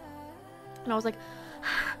nauseous, and I was like,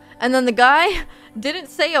 and then the guy didn't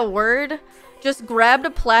say a word, just grabbed a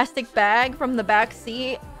plastic bag from the back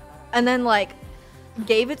seat and then like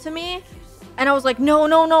gave it to me. And I was like,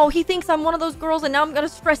 no, he thinks I'm one of those girls, and now I'm gonna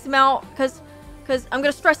stress him out because I'm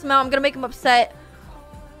gonna stress him out. I'm gonna make him upset.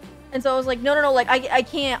 And so I was like, no, like I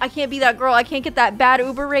can't be that girl. I can't get that bad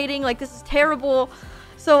Uber rating. Like, this is terrible.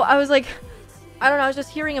 So I was like, I don't know. I was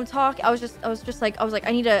just hearing him talk. I was like,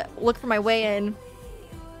 I need to look for my way in.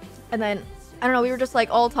 And then I don't know. We were just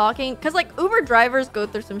like all talking, cause like Uber drivers go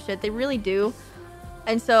through some shit. They really do.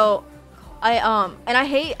 And so I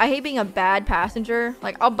hate being a bad passenger.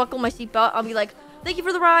 Like, I'll buckle my seatbelt. I'll be like, thank you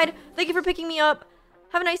for the ride. Thank you for picking me up.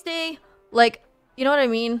 Have a nice day. Like, you know what I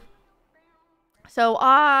mean? So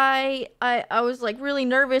I was like really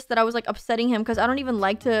nervous that I was like upsetting him, because I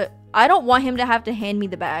don't want him to have to hand me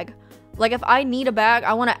the bag. Like, if I need a bag,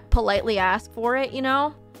 I want to politely ask for it, you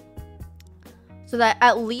know? So that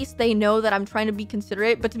at least they know that I'm trying to be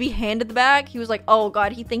considerate. But to be handed the bag, he was like, oh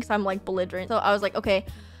god, he thinks I'm like belligerent. So I was like, okay.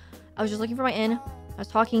 I was just looking for my in. I was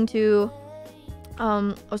talking to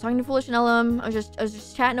Foolish and Ellum. I was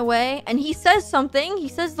just chatting away, and he says something. He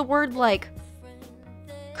says the word like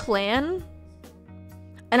clan.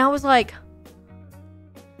 And I was like,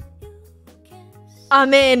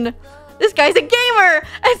 I'm in. This guy's a gamer.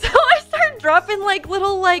 And so I started dropping like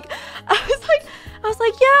little like I was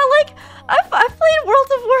like, yeah, like I played World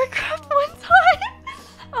of Warcraft one time.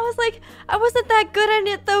 I was like, I wasn't that good at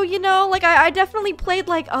it though, you know? Like, I definitely played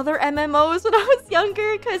like other MMOs when I was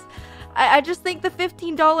younger, because I just think the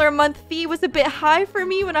 $15 a month fee was a bit high for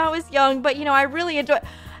me when I was young. But, you know, I really enjoy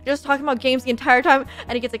just talking about games the entire time,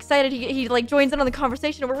 and he gets excited. He like joins in on the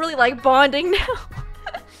conversation, and we're really like bonding now.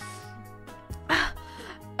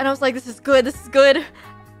 And I was like, this is good.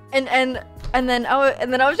 And then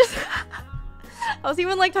I was just I was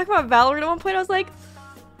even like talking about Valorant at one point. I was like,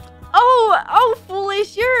 oh,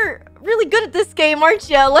 Foolish, you're really good at this game, aren't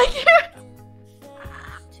you? Like,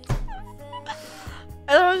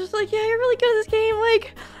 and I was just like, yeah, you're really good at this game.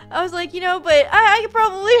 Like, I was like, you know, but I could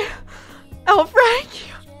probably outrank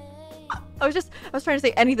you. I was trying to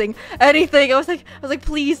say anything. I was like,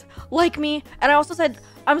 please like me. And I also said,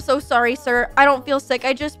 I'm so sorry, sir. I don't feel sick.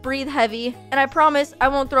 I just breathe heavy, and I promise I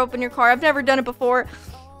won't throw up in your car. I've never done it before.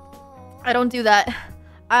 I don't do that.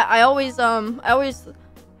 I always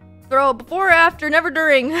throw up before or after, never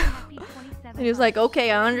during. And he was like,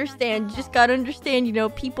 okay, I understand. You just gotta understand, you know,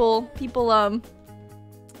 people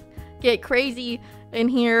get crazy in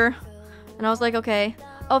here. And I was like, okay.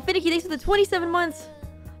 Oh, Finicky, thanks for the 27 months.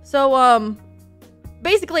 So,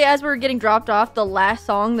 basically, as we were getting dropped off, the last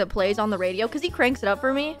song that plays on the radio, because he cranks it up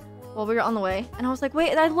for me while we were on the way. And I was like,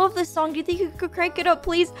 wait, I love this song. Do you think you could crank it up,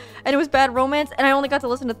 please? And it was Bad Romance, and I only got to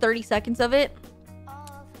listen to 30 seconds of it.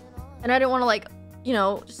 And I didn't want to, like, you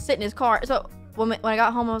know, just sit in his car. So when I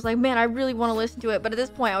got home, I was like, man, I really want to listen to it. But at this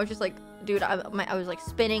point, I was just like, dude, I was like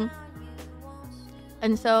spinning.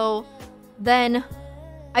 And so then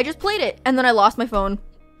I just played it, and then I lost my phone.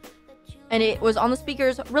 And it was on the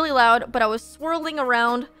speakers really loud, but I was swirling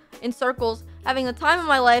around in circles, having the time of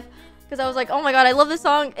my life, because I was like, oh my god, I love this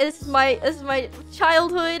song. This is my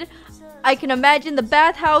childhood. I can imagine the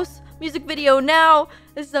bathhouse music video now.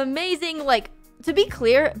 This is amazing. Like, to be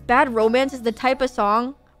clear, Bad Romance is the type of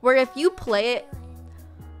song where if you play it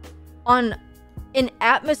in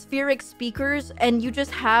atmospheric speakers and you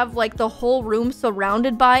just have like the whole room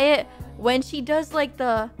surrounded by it, when she does like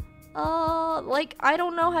the like, I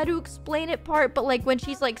don't know how to explain it part, but like when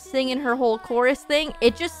she's like singing her whole chorus thing,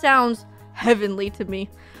 it just sounds heavenly to me.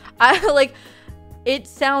 It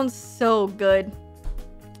sounds so good.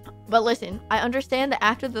 But listen, I understand that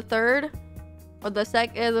after the third or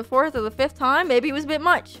the fourth or the fifth time, maybe it was a bit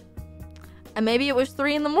much, and maybe it was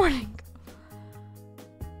 3 in the morning.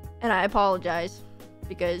 And I apologize,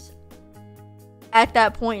 because at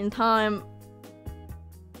that point in time,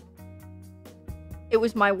 it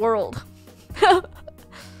was my world.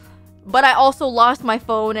 But I also lost my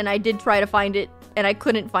phone, and I did try to find it, and I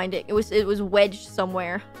couldn't find it. It was wedged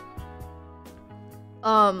somewhere.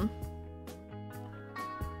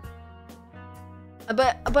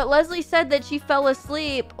 But Leslie said that she fell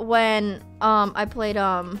asleep when I played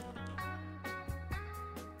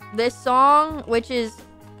this song, which is,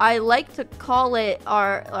 I like to call it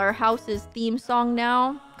our house's theme song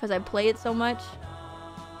now, because I play it so much.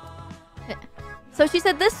 So she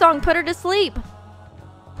said this song put her to sleep.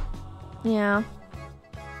 Yeah.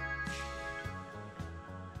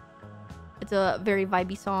 It's a very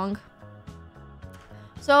vibey song.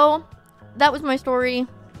 So that was my story,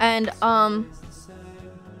 and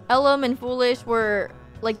Ellum and Foolish were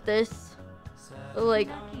like this. Like,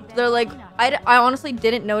 they're like, I honestly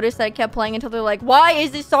didn't notice that it kept playing until they're like, why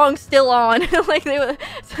is this song still on? Like,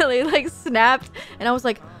 so they like snapped, and I was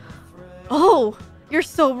like, oh, you're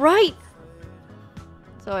so right.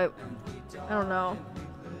 So I don't know.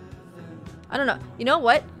 I don't know. You know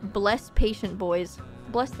what? Bless patient boys.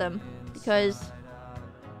 Bless them, because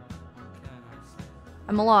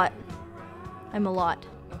I'm a lot. I'm a lot.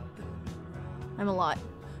 I'm a lot.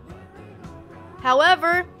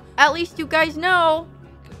 However, at least you guys know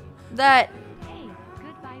that... Hey,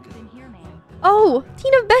 good vibes in here, man. Oh,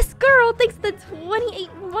 Tina, best girl. Thanks for the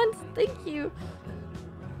 28 months. Thank you.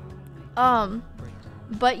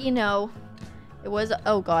 But you know, it was...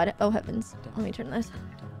 Oh god. Oh heavens. Let me turn this.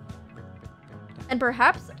 And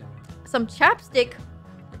perhaps some chapstick.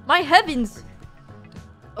 My heavens.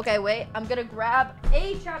 Okay, wait. I'm gonna grab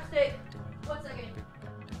a chapstick. 1 second.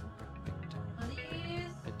 Please.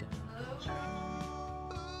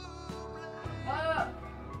 Well,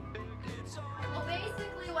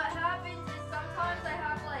 basically what happens is sometimes I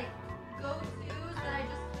have like go-tos that I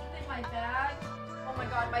just keep in my bag. Oh my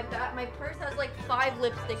god, my purse has like 5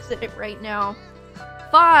 lipsticks in it right now.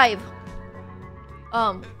 5.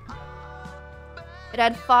 It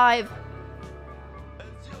had 5.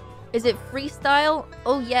 Is it freestyle?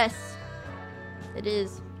 Oh yes, it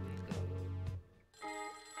is.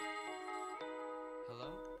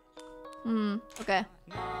 Okay.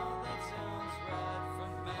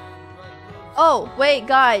 Oh, wait,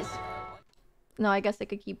 guys. No, I guess I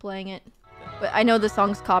could keep playing it. But I know the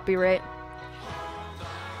song's copyright.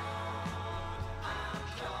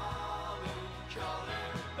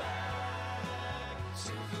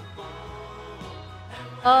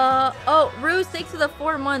 Oh, Rue, 6 of the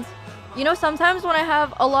 4 months. You know, sometimes when I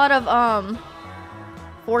have a lot of,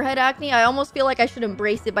 forehead acne, I almost feel like I should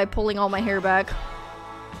embrace it by pulling all my hair back.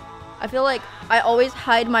 I feel like I always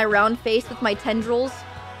hide my round face with my tendrils.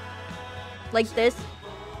 Like this.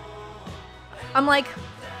 I'm like,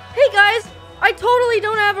 hey guys, I totally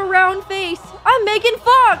don't have a round face. I'm Megan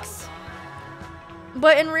Fox.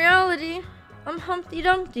 But in reality, I'm Humpty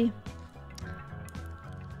Dumpty.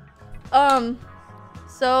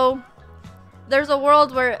 So there's a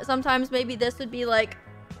world where sometimes maybe this would be like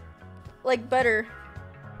better.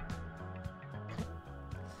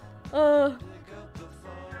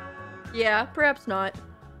 Yeah, perhaps not.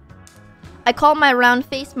 I call my round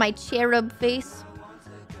face my cherub face.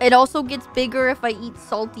 It also gets bigger if I eat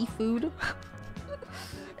salty food.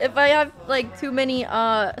 If I have like too many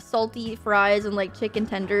salty fries and like chicken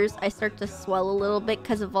tenders, I start to swell a little bit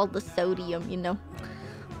because of all the sodium, you know.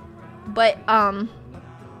 But I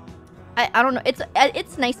don't know.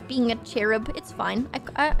 It's nice being a cherub. It's fine.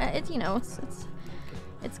 It's, you know,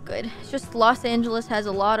 it's good. It's just Los Angeles has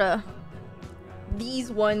a lot of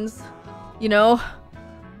these ones, you know.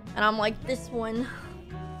 And I'm like this one.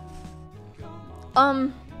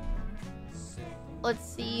 Let's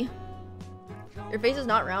see. Your face is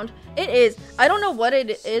not round. It is. I don't know what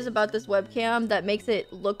it is about this webcam that makes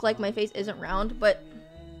it look like my face isn't round, but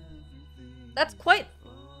That's quite...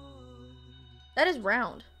 That is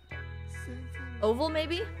round. Oval,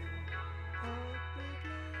 maybe?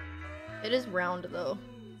 It is round, though.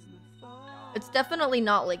 It's definitely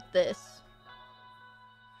not like this.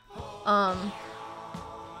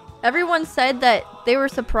 Everyone said that they were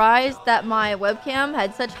surprised that my webcam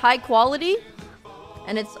had such high quality.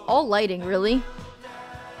 And it's all lighting, really.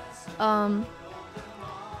 What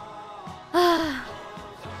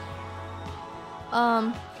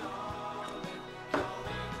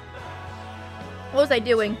was I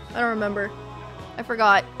doing? I don't remember. I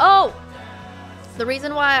forgot. Oh! The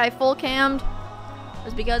reason why I full cammed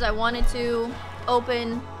was because I wanted to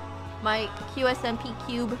open my qsmp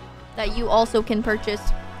cube that you also can purchase.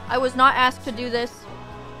 I was not asked to do this.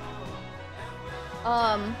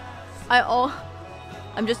 I'm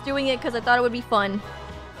just doing it because I thought it would be fun.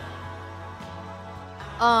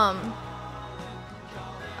 I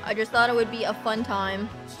just thought it would be a fun time.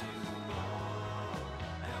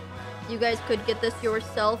 You guys could get this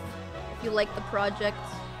yourself if you like the project.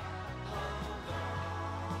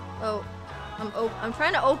 Oh, I'm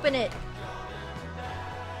trying to open it.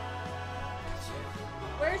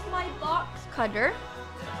 Where's my box cutter?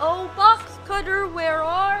 Oh, box cutter, where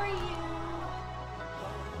are you?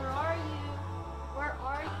 Where are you? Where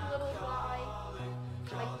are you, little guy?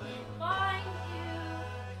 I can't find you.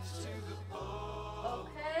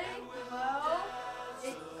 Okay, well,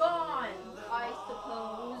 it's gone, I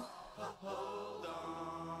suppose.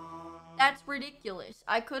 That's ridiculous.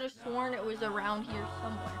 I could have sworn it was around here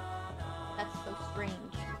somewhere. That's so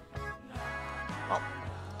strange. Well,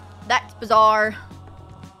 that's bizarre.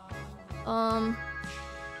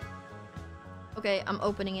 Okay, I'm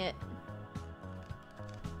opening it.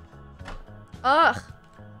 Ugh!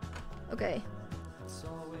 Okay.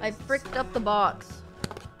 I fricked up the box.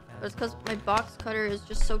 But it's because my box cutter is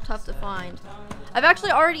just so tough to find. I've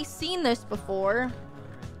actually already seen this before.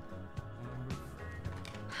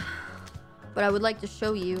 But I would like to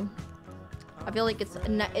show you. I feel like it's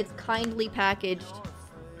kindly packaged.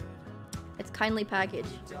 It's kindly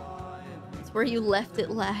packaged. It's where you left it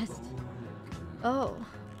last. Oh.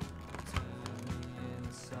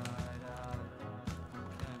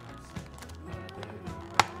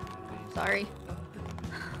 Sorry.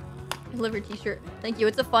 Liver t-shirt. Thank you.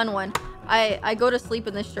 It's a fun one. I go to sleep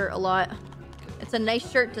in this shirt a lot. It's a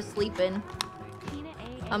nice shirt to sleep in.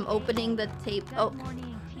 I'm opening the tape. Oh.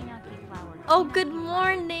 Oh, good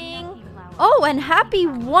morning. Oh, and happy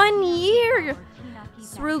 1 year,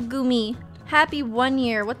 Srugumi. Happy 1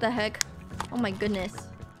 year. What the heck? Oh my goodness.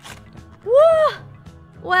 Woo!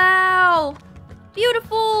 Wow.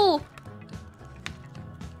 Beautiful.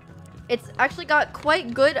 It's actually got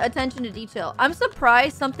quite good attention to detail. I'm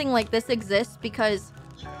surprised something like this exists because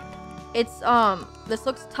it's, this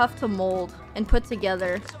looks tough to mold and put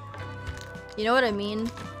together. You know what I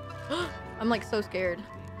mean? I'm like so scared.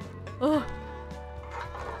 Oh.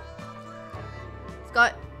 It's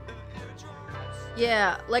got...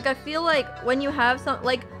 Yeah, like I feel like when you have some,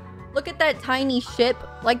 like, look at that tiny ship.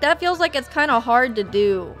 Like that feels like it's kind of hard to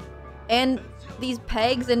do. And these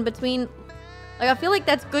pegs in between, like I feel like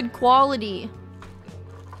that's good quality.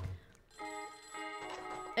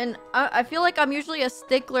 And I feel like I'm usually a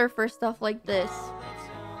stickler for stuff like this.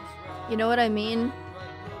 You know what I mean?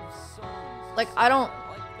 Like I don't...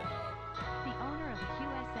 The owner of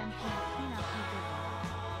qsmp,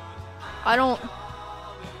 I don't...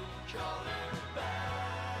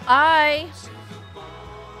 I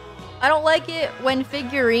don't like it when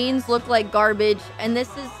figurines look like garbage, and this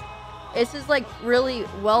is like really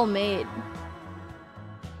well made.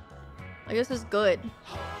 Like this is good.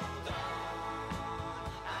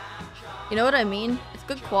 You know what I mean? It's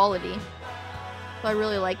good quality. So I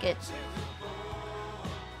really like it.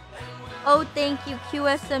 Oh, thank you,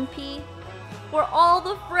 qsmp, for all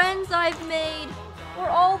the friends I've made. For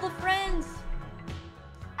all the friends.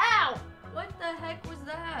 Ow! What the heck was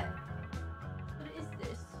that? What is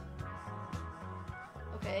this?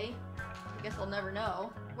 Okay. I guess I'll never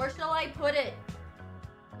know. Where shall I put it?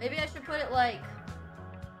 Maybe I should put it like...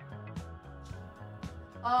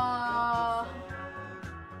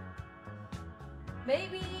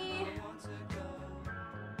 Maybe...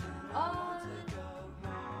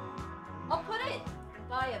 I'll put it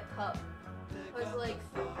by a cup. Because, like,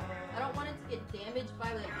 I don't want it to get damaged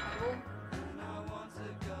by, like, pebble.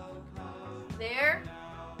 There.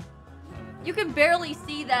 You can barely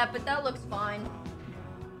see that, but that looks fine.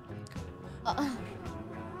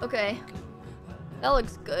 Okay. That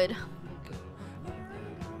looks good.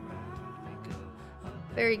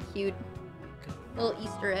 Very cute. Little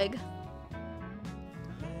Easter egg.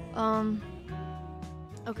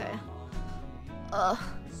 Okay.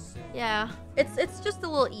 Yeah. It's just a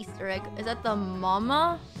little Easter egg. Is that the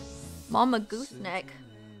mama gooseneck?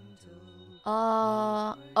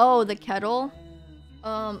 Oh, the kettle.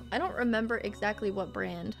 I don't remember exactly what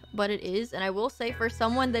brand, but it is, and I will say for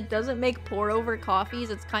someone that doesn't make pour-over coffees,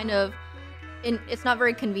 it's kind of it's not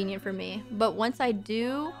very convenient for me. But once I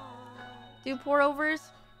do pour-overs,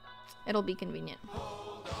 it'll be convenient.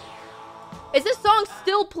 Is this song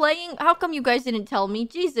still playing? How come you guys didn't tell me?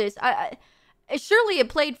 Jesus, surely it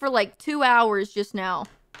played for like 2 hours just now.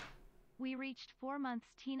 We reached 4 months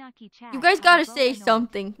TinaKitten chat. You guys gotta say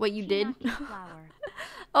something. What you did.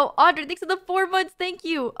 Oh, Audrey, thanks for the 4 months. Thank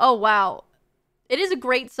you. Oh, wow. It is a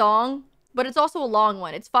great song, but it's also a long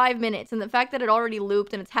one. It's 5 minutes, and the fact that it already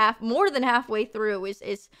looped and it's more than halfway through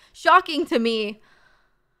is shocking to me.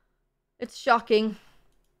 It's shocking.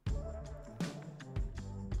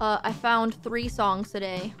 I found 3 songs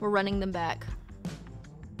today. We're running them back.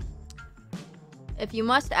 If you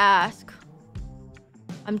must ask,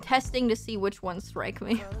 I'm testing to see which ones strike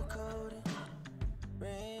me.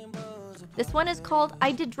 This one is called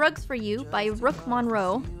I Did Drugs For You by Rook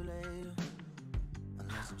Monroe.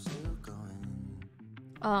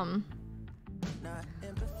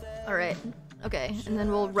 Alright. Okay, and then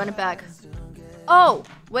we'll run it back. Oh!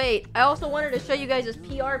 Wait, I also wanted to show you guys this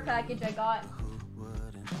PR package I got.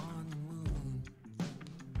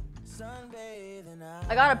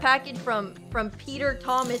 I got a package from Peter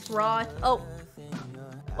Thomas Roth. Oh.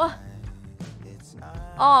 What?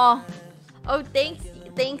 Aw. Oh, thanks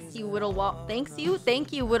you, Whittle Waffle.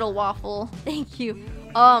 Thank you, Whittle Waffle. Thank you.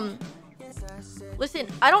 Listen,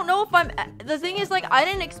 I don't know if I'm... The thing is, like, I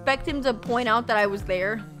didn't expect him to point out that I was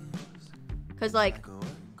there. Because, like,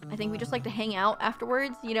 I think we just like to hang out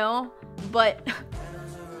afterwards, you know? But...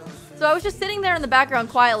 So I was just sitting there in the background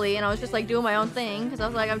quietly, and I was just, like, doing my own thing. Because I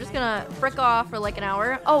was like, I'm just gonna frick off for, like, an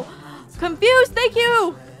hour. Oh! Confused! Thank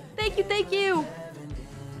you! Thank you!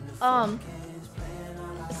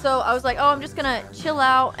 So I was like, oh, I'm just gonna chill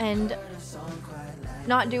out and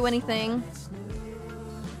not do anything.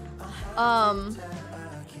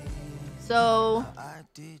 So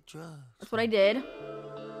that's what I did.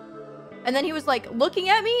 And then he was like looking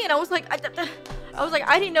at me, and I was like, I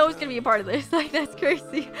didn't know it was gonna be a part of this. Like, that's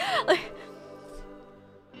crazy. Like,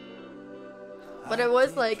 but it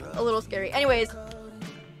was like a little scary. Anyways,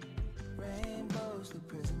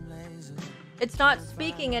 it's not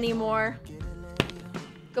speaking anymore.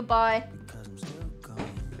 Goodbye.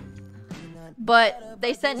 But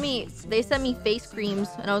they sent me face creams,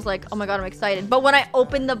 and I was like, oh my god, I'm excited. But when I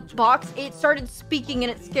opened the box, it started speaking,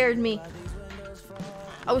 and it scared me.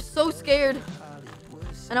 I was so scared.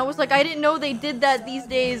 And I was like, I didn't know they did that these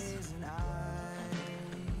days.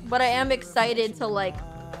 But I am excited to, like,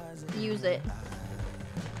 use it.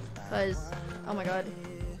 Because, oh my god.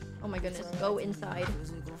 Oh my goodness. Go inside.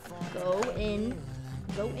 Go in.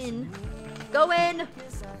 Go in. Go in!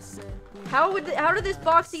 How did this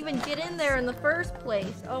box even get in there in the first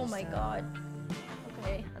place? Oh my god.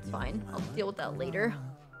 Okay, that's fine. I'll deal with that later.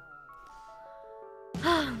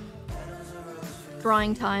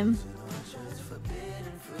 Drawing time.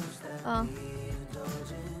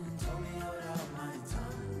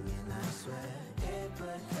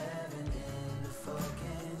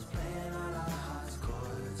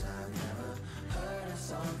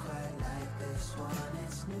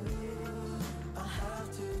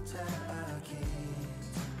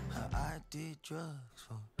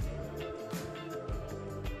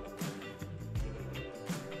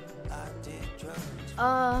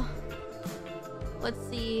 Oh. Let's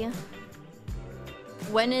see.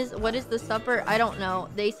 What is the supper? I don't know.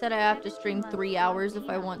 They said I have to stream 3 hours if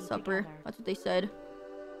I want supper. That's what they said.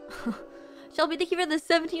 Shelby, thank you for the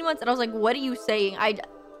 17 months. And I was like, what are you saying?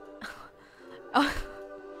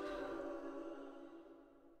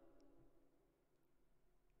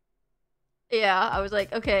 Yeah, I was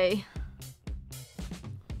like, okay.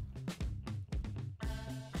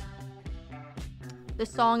 This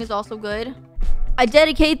song is also good. I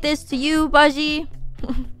dedicate this to you, Bagi.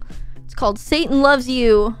 It's called Satan Loves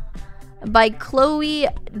You by Chloe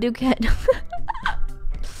Duquette.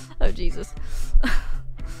 Oh, Jesus.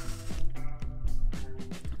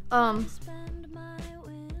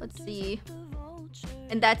 Let's see.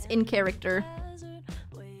 And that's in character.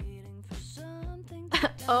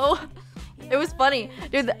 Oh, it was funny.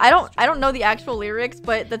 Dude, I don't know the actual lyrics,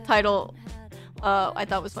 but the title I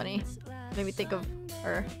thought was funny. Made me think of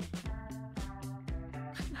her.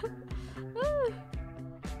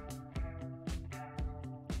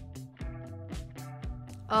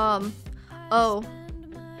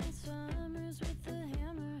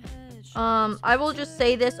 I will just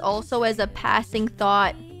say this also as a passing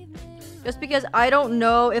thought. just because I don't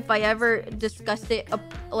know if I ever discussed it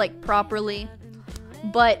like properly.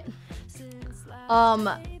 But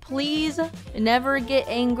please never get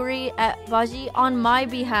angry at Bagi on my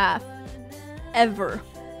behalf. Ever.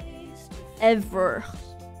 Ever.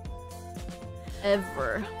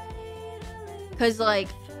 Ever. Cause like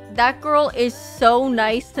that girl is so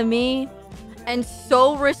nice to me and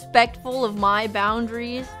so respectful of my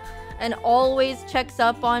boundaries and always checks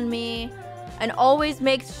up on me and always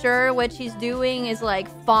makes sure what she's doing is like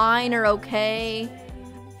fine or okay.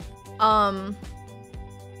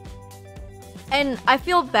 And I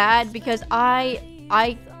feel bad because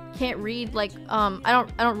I can't read like I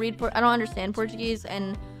don't understand Portuguese,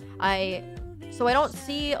 and so I don't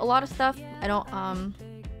see a lot of stuff. I don't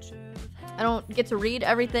get to read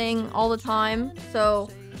everything all the time. So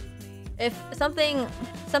if something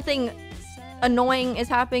annoying is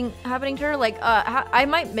happening to her, like I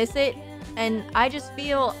might miss it, and I just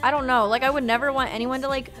feel, I don't know, like I would never want anyone to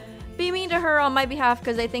like be mean to her on my behalf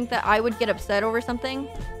because I think that I would get upset over something,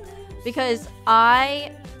 because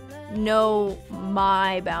I know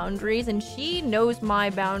my boundaries and she knows my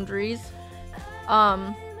boundaries.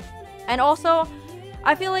 And also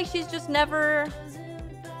I feel like she's just never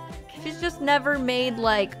made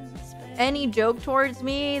like any joke towards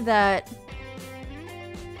me that,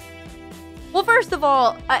 well, first of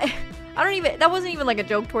all, I don't even, that wasn't even like a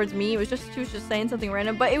joke towards me. It was just, she was just saying something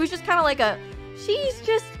random, but it was just kind of like she's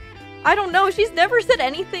just, I don't know, she's never said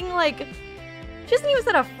anything like, she hasn't even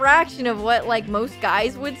said a fraction of what like most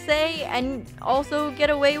guys would say and also get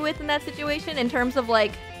away with in that situation in terms of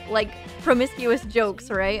like promiscuous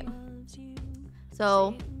jokes, right?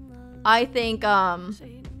 So I think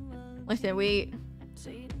listen, we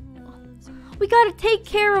gotta take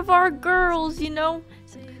care of our girls, you know?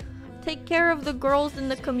 Take care of the girls in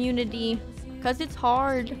the community, because it's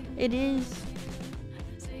hard. It is.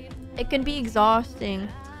 It can be exhausting,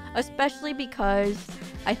 especially because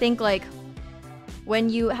I think like when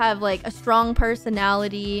you have like a strong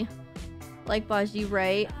personality like Bagi,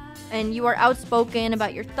 right? And you are outspoken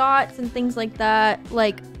about your thoughts and things like that,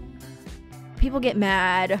 like people get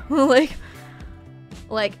mad. like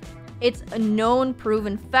it's a known,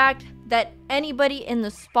 proven fact that anybody in the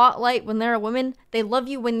spotlight, when they're a woman, they love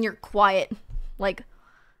you when you're quiet. Like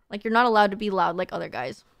you're not allowed to be loud like other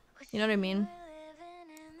guys. You know what I mean?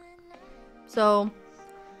 So,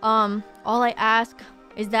 all I ask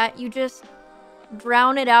is that you just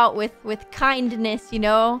drown it out with kindness, you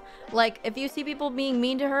know? Like, if you see people being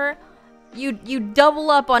mean to her, you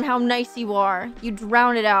double up on how nice you are. You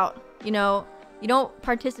drown it out, you know? You don't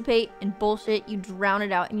participate in bullshit, you drown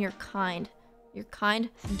it out, and you're kind. You're kind,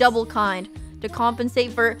 double kind, to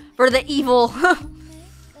compensate for the evil.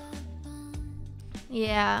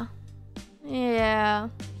 Yeah.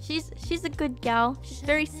 She's a good gal. She's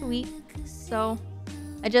very sweet. So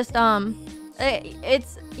I just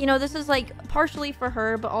it's, you know, this is like partially for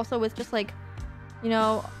her, but also with just like, you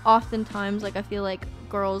know, oftentimes like I feel like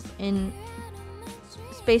girls in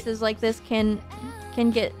spaces like this can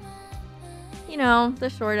get, you know, the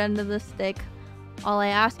short end of the stick. All I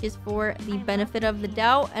ask is for the benefit of the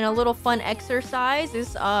doubt, and a little fun exercise is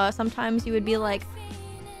sometimes you would be like,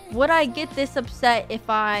 would I get this upset if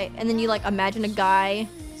I, and then you like imagine a guy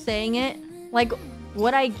saying it, like,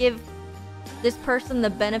 would I give this person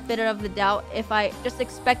the benefit of the doubt if I just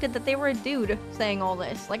expected that they were a dude saying all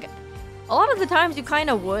this? Like, a lot of the times you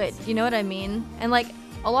kind of would, you know what I mean? And like,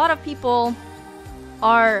 a lot of people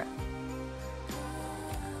are,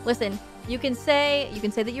 listen, you can say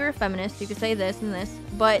that you're a feminist, you can say this and this,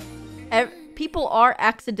 but people are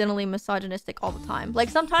accidentally misogynistic all the time. Like,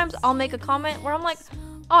 sometimes I'll make a comment where I'm like,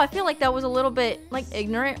 oh, I feel like that was a little bit like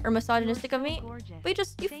ignorant or misogynistic of me, but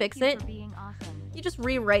you fix it. You just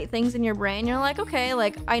rewrite things in your brain. You're like, okay,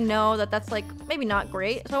 like, I know that that's like maybe not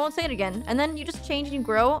great, so I won't say it again. And then you just change and you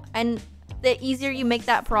grow, and the easier you make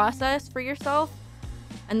that process for yourself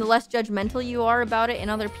and the less judgmental you are about it in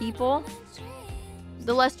other people,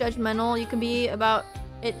 the less judgmental you can be about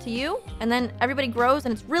it to you, and then everybody grows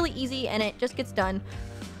and it's really easy and it just gets done.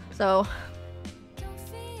 So,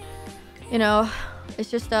 you know, it's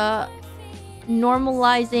just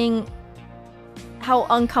normalizing how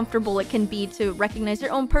uncomfortable it can be to recognize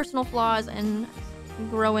your own personal flaws and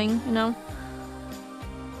growing, you know.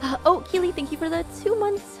 Oh, Keely, thank you for the 2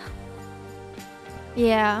 months.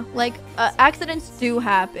 Yeah, like accidents do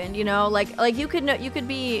happen, you know. Like you could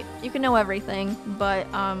know everything, but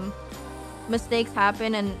mistakes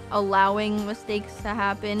happen, and allowing mistakes to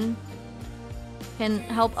happen can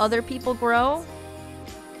help other people grow,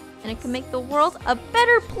 and it can make the world a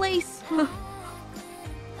better place.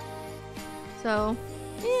 So,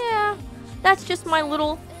 yeah, that's just my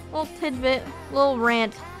little little tidbit, little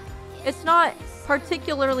rant. It's not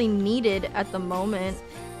particularly needed at the moment,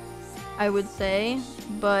 I would say,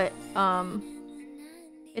 but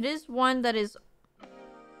it is one that is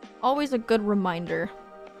always a good reminder,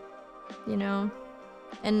 you know.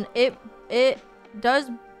 And it does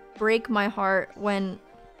break my heart when,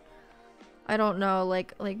 I don't know,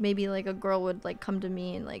 like maybe like a girl would like come to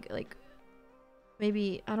me and like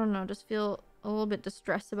maybe, I don't know, just feel a little bit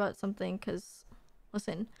distressed about something. Because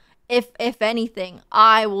listen, if anything,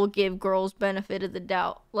 I will give girls benefit of the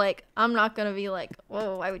doubt. Like, I'm not gonna be like,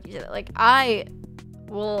 whoa, why would you say that? Like, I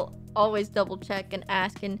will always double check and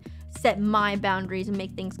ask and set my boundaries and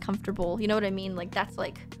make things comfortable, you know what I mean? Like, that's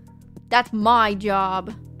my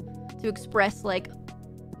job, to express like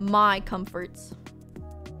my comforts,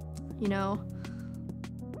 you know.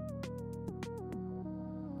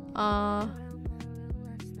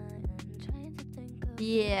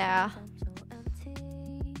 Yeah.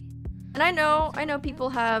 And I know people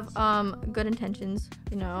have good intentions,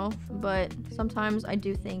 you know, but sometimes I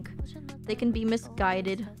do think they can be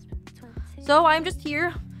misguided. So I'm just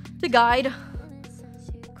here to guide,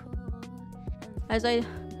 as I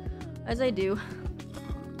do.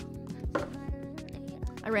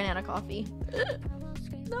 I ran out of coffee.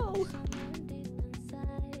 No.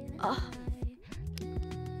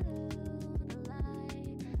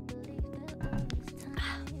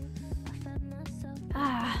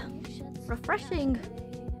 Refreshing.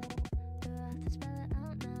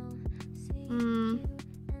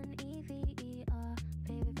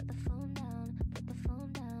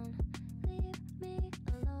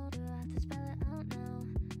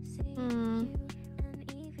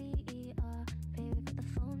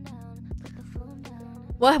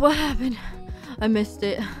 What happened? I missed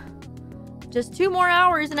it. Just 2 more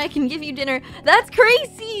hours and I can give you dinner. That's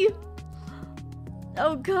crazy!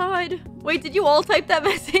 Oh god. Wait, did you all type that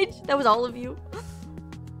message? That was all of you?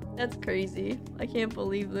 That's crazy. I can't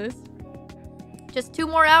believe this. Just 2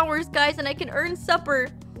 more hours, guys, and I can earn supper.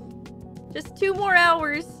 Just 2 more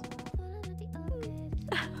hours.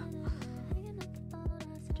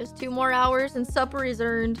 Just 2 more hours and supper is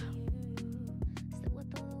earned.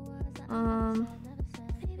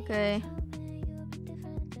 Okay.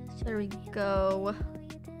 There we go.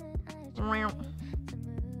 You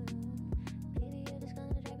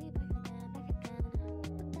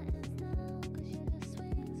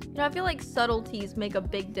know, I feel like subtleties make a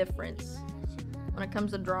big difference when it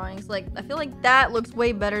comes to drawings. Like, I feel like that looks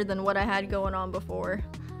way better than what I had going on before.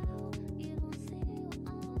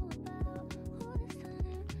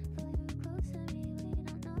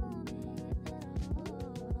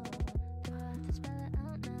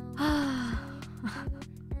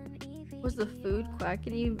 Was the food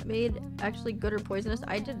Quackity made actually good or poisonous?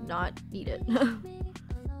 I did not eat it.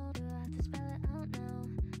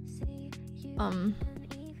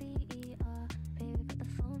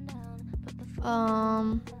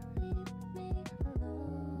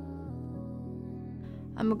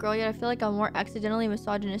 I'm a girl, yet I feel like I'm more accidentally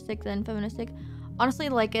misogynistic than feministic. Honestly,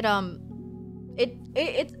 like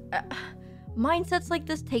mindsets like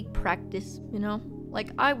this take practice, you know?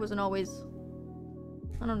 Like, I wasn't always,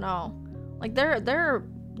 I don't know. Like, there are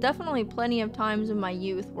definitely plenty of times in my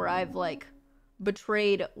youth where I've like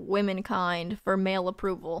betrayed womankind for male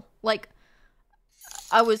approval. Like,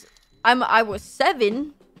 I was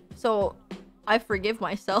 7, so I forgive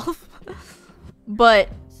myself. But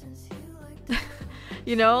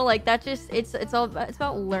you know, like, that just, it's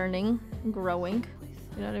about learning and growing.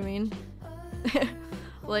 You know what I mean?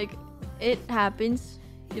 Like, it happens.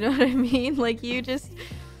 You know what I mean? Like, it's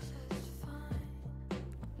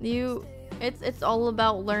all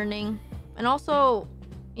about learning. And also,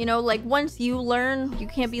 you know, like, once you learn, you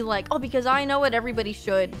can't be like, oh, because I know it, everybody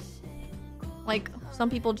should. Like, some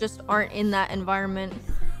people just aren't in that environment.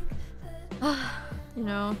 You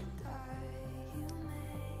know?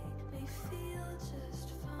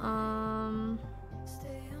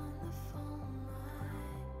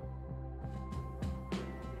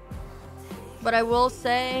 But I will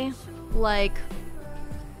say, like,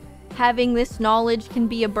 having this knowledge can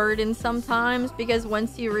be a burden sometimes, because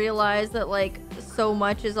once you realize that, like, so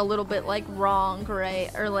much is a little bit, like, wrong,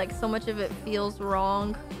 right? Or, like, so much of it feels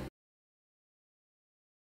wrong,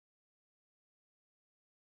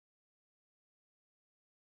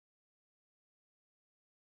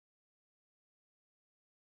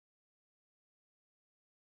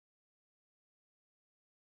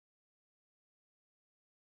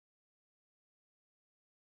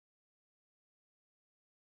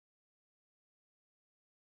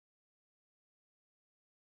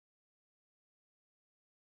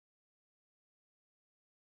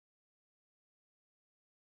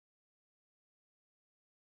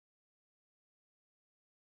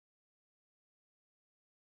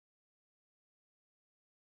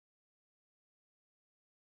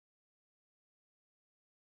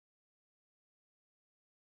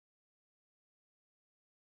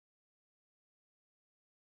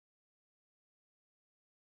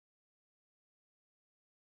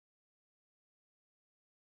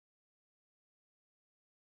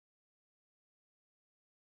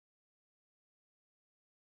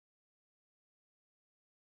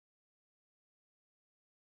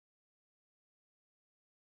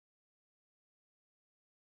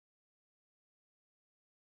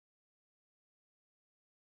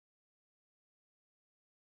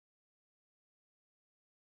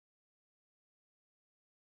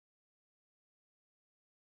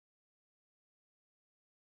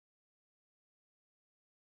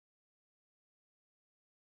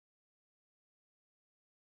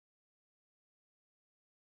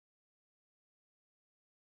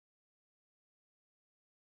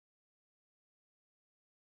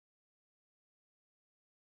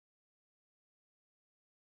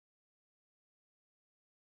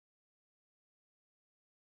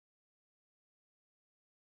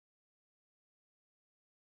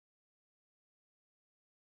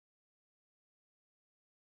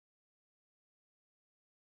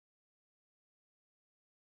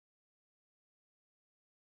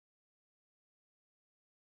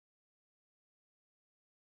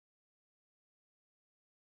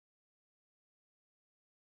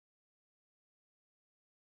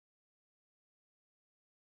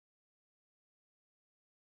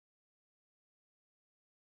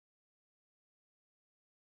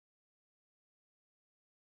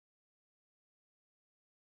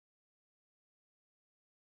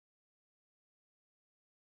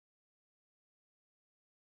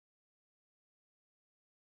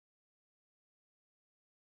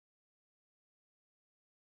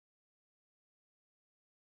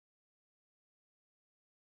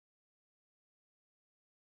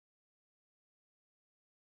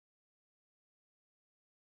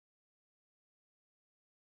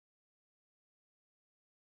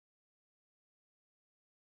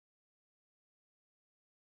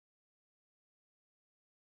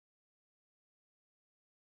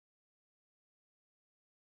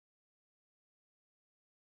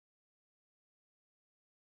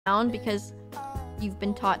 down because you've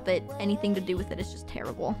been taught that anything to do with it is just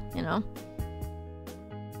terrible, you know?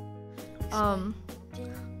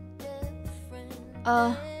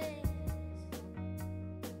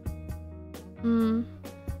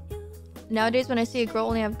 Nowadays, when I see a girl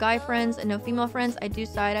only have guy friends and no female friends, I do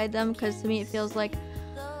side-eye them because to me it feels like...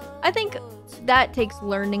 I think that takes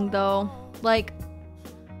learning, though. Like,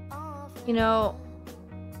 you know...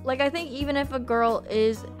 Like, I think even if a girl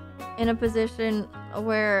is in a position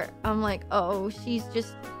where I'm like, oh, she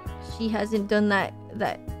hasn't done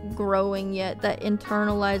that growing yet, that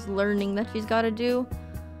internalized learning that she's got to do.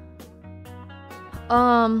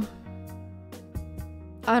 I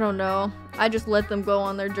don't know. I just let them go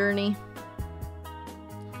on their journey.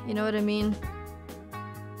 You know what I mean?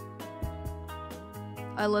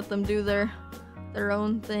 I let them do their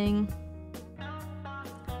own thing.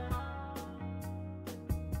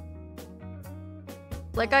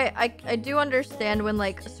 Like, I do understand when,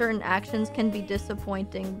 like, certain actions can be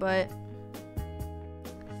disappointing, but...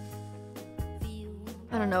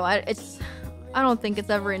 I don't know, I don't think it's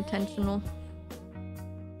ever intentional.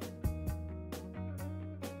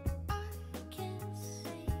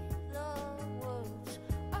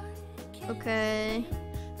 Okay.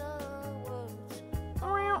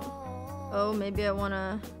 Oh, maybe I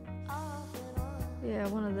wanna... Yeah,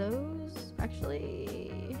 one of those, actually...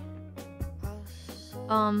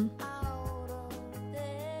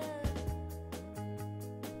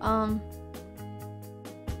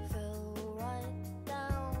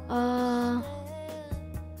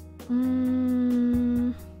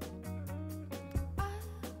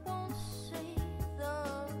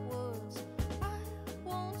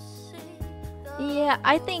 Yeah,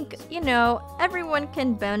 I think, you know, everyone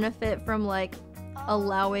can benefit from, like,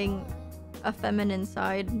 allowing a feminine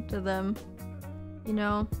side to them, you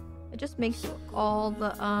know? It just makes all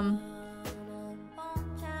the,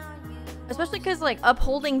 especially because, like,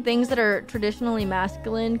 upholding things that are traditionally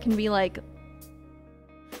masculine can be, like,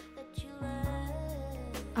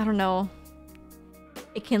 I don't know,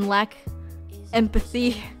 it can lack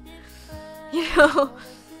empathy, you know?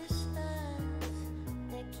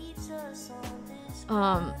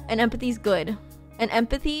 And empathy's good. And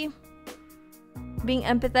empathy, being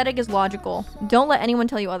empathetic is logical. Don't let anyone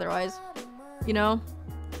tell you otherwise, you know?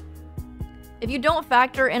 If you don't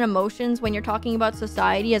factor in emotions when you're talking about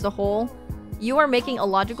society as a whole, you are making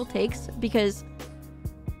illogical takes because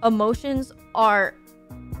emotions are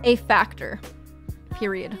a factor,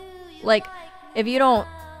 period. Like, if you don't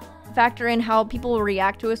factor in how people will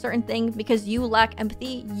react to a certain thing because you lack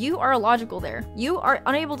empathy, you are illogical there. You are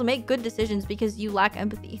unable to make good decisions because you lack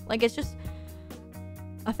empathy. Like, it's just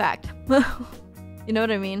a fact. You know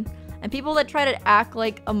what I mean? And people that try to act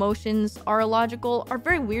like emotions are illogical are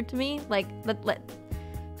very weird to me. Like,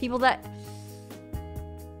 people that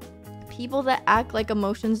act like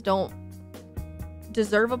emotions don't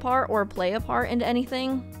deserve a part or play a part into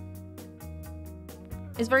anything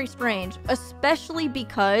is very strange. Especially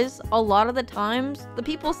because a lot of the times, the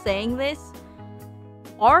people saying this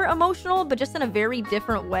are emotional, but just in a very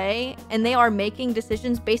different way. And they are making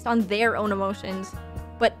decisions based on their own emotions.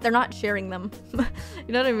 But they're not sharing them.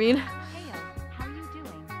 You know what I mean? Heyo, how you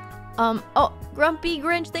doing? Oh, Grumpy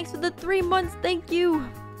Grinch, thanks for the 3 months. Thank you.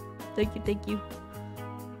 Thank you, thank you.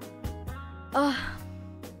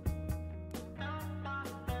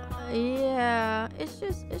 Yeah, it's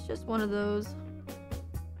just one of those.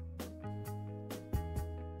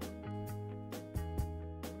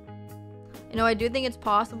 You know, I do think it's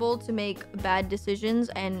possible to make bad decisions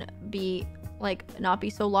and be, like, not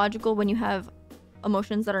be so logical when you have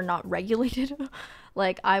emotions that are not regulated.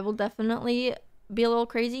 Like, I will definitely be a little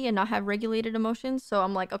crazy and not have regulated emotions, so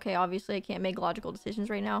I'm like, okay, obviously I can't make logical decisions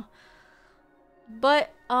right now.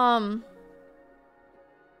 But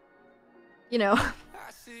you know,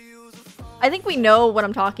 I think we know what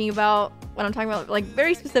I'm talking about when I'm talking about, like,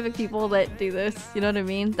 very specific people that do this, you know what I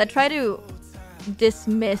mean, that try to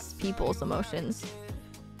dismiss people's emotions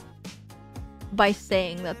by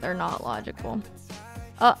saying that they're not logical.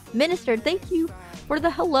 Minister, thank you for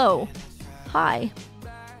the hello. Hi.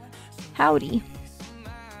 Howdy.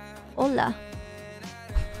 Hola.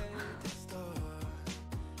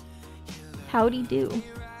 Howdy do.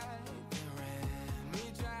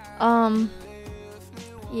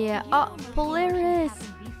 Yeah. Oh, Polaris.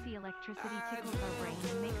 VC electricity tickles our brain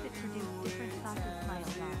and makes it produce different sauces smile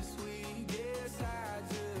dots.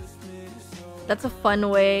 That's a fun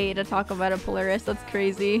way to talk about a Polaris. That's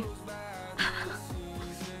crazy.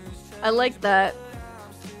 I like that.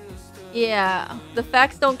 Yeah, the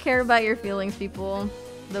facts don't care about your feelings, people.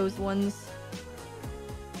 Those ones.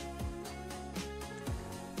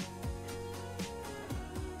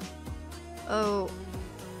 Oh.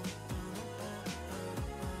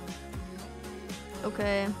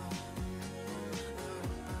 Okay.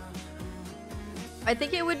 I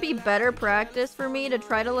think it would be better practice for me to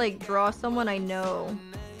try to like draw someone I know.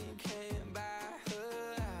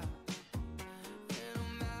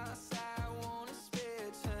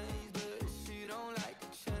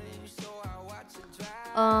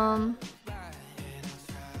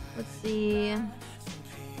 Let's see.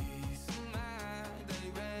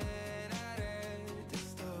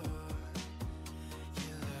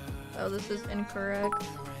 Oh, this is incorrect.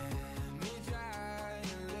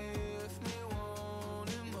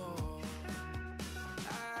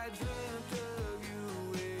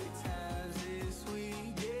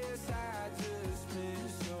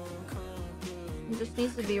 It just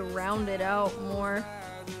needs to be rounded out more.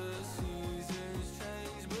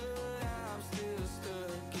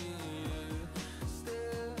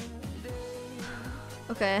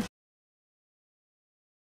 Okay.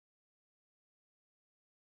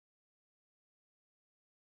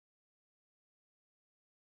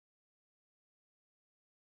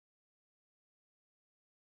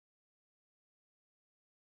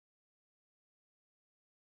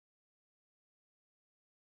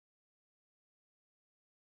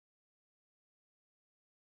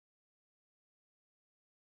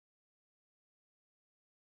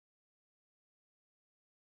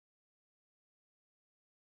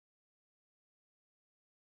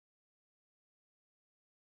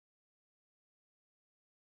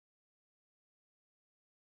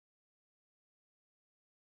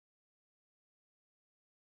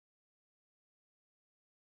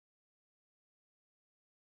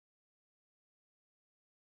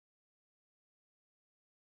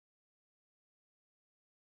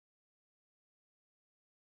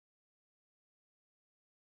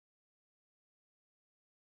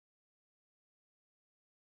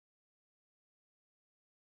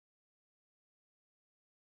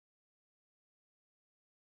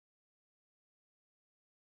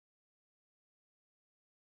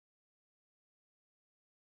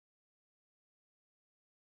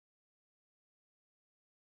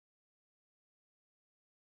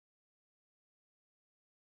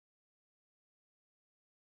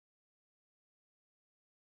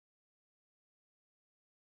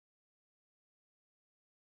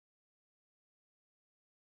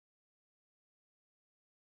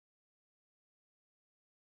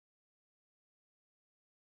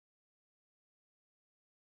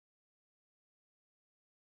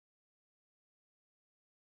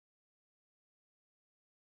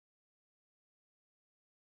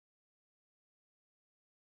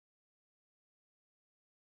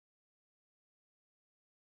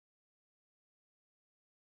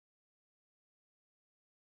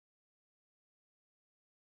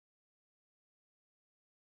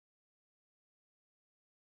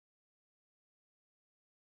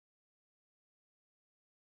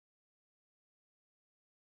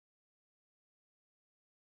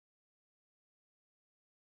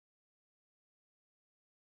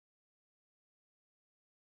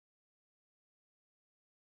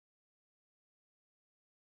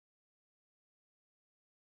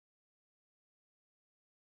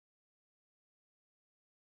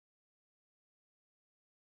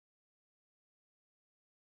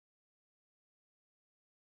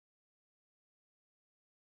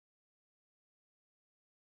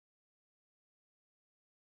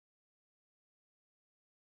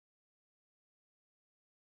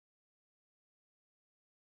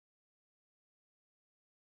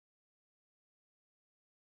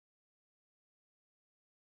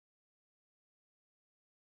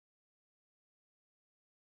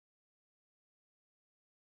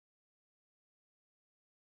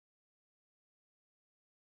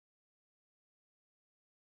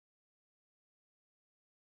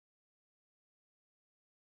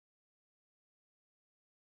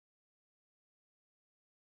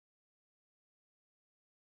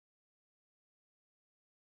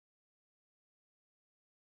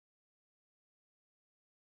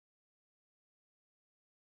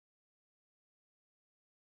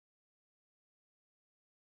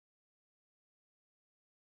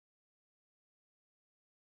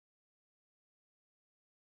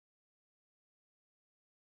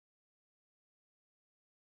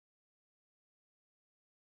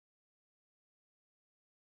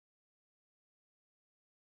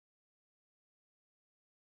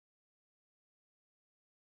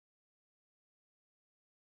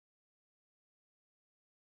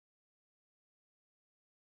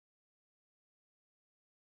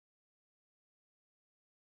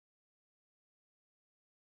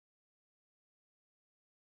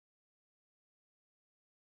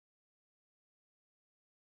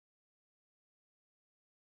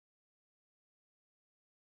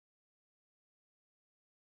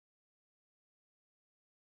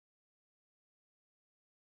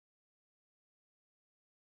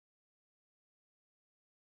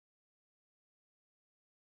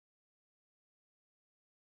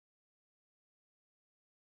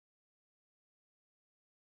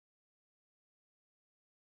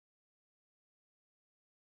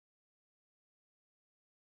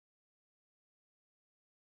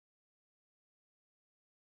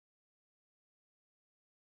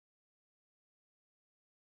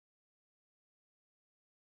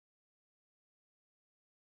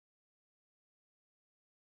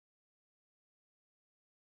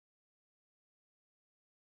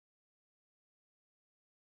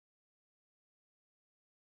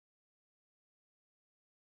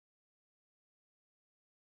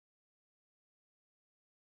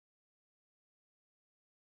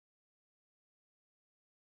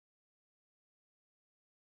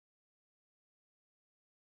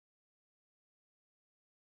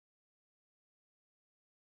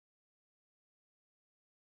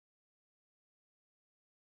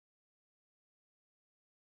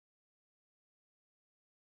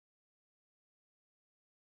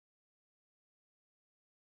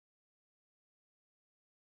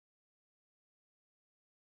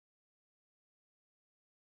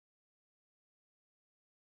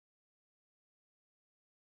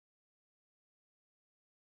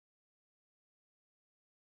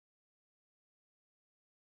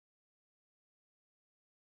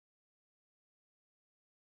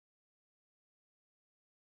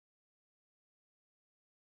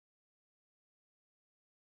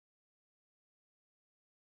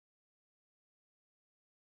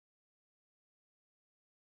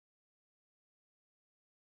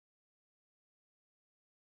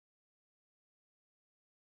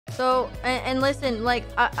 So, and listen, like,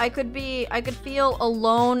 I could feel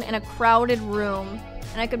alone in a crowded room,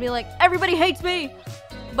 and I could be like, everybody hates me!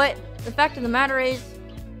 But the fact of the matter is,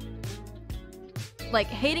 like,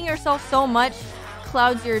 hating yourself so much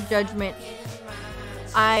clouds your judgment.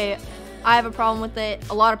 I have a problem with it.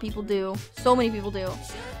 A lot of people do. So many people do.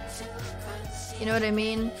 You know what I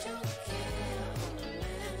mean?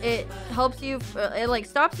 It helps you, it like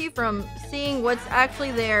stops you from seeing what's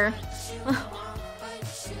actually there.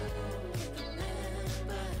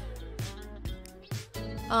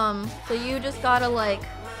 So you just gotta like,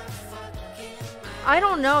 I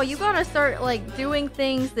don't know, you gotta start like doing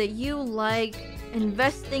things that you like,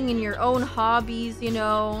 investing in your own hobbies, you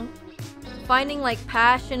know, finding like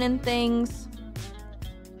passion in things.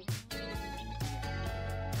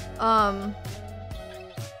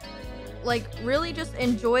 Like really just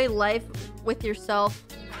enjoy life with yourself.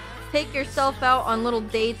 Take yourself out on little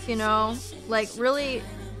dates, you know, like really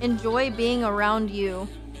enjoy being around you.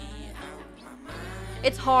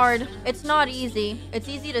 It's hard. It's not easy. It's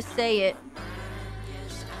easy to say it.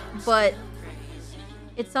 But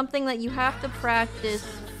it's something that you have to practice.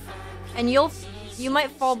 And you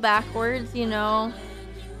might fall backwards, you know.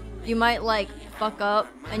 You might like fuck up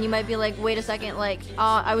and you might be like, wait a second, like,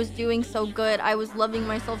 I was doing so good. I was loving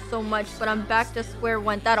myself so much, but I'm back to square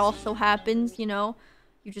one. That also happens, you know.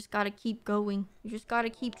 You just gotta keep going. You just gotta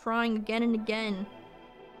keep trying again and again.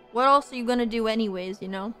 What else are you gonna do anyways, you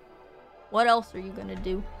know? What else are you gonna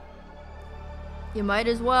do? You might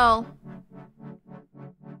as well.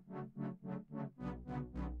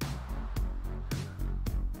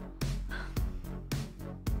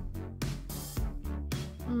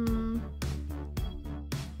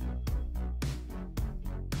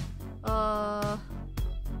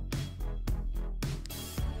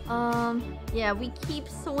 Yeah, we keep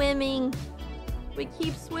swimming. We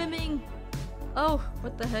keep swimming. Oh,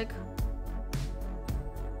 what the heck?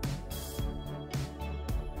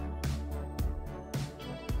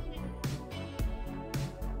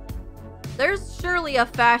 There's surely a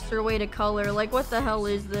faster way to color. Like, what the hell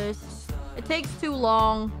is this? It takes too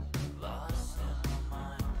long.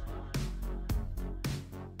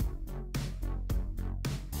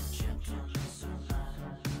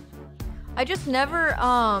 I just never,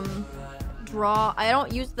 draw. I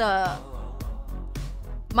don't use the...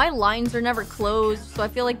 My lines are never closed, so I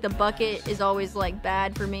feel like the bucket is always, like,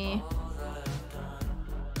 bad for me.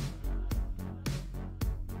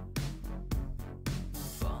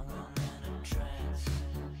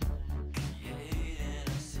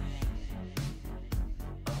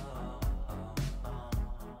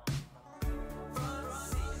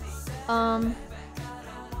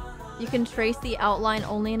 You can trace the outline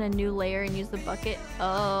only in a new layer and use the bucket.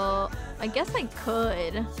 Oh, I guess I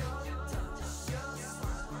could.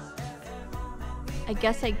 I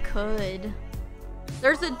guess I could.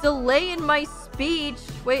 There's a delay in my speech.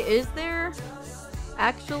 Wait, is there?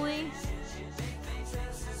 Actually?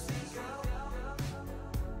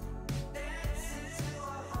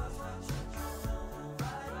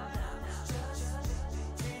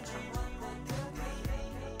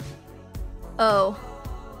 Oh.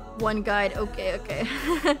 One guide. Okay, okay.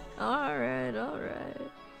 Alright, alright.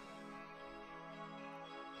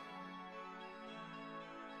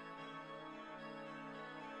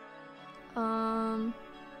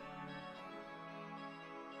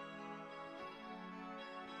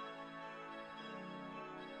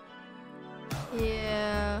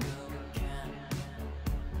 Yeah.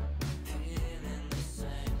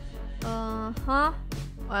 Uh-huh.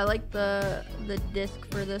 I like the disc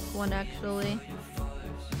for this one actually.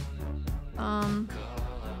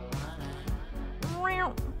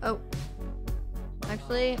 Oh.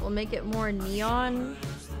 Actually, we'll make it more neon.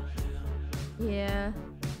 Yeah.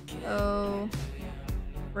 Oh.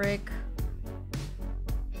 Frick.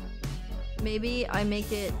 Maybe I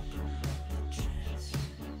make it...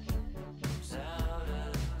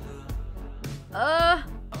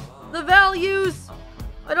 The values!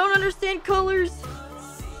 I don't understand colors!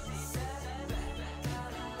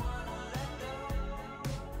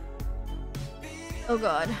 Oh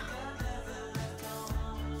god.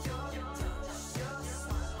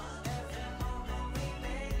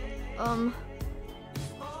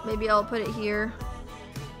 Maybe I'll put it here.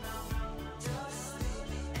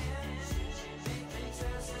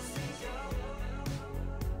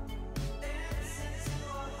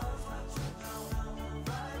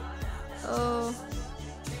 Oh.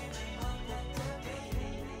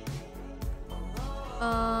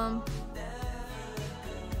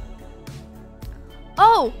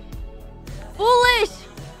 Oh! Foolish!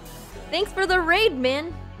 Thanks for the raid,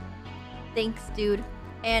 man. Thanks, dude.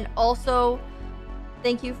 And also,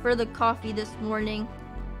 Thank you for the coffee this morning.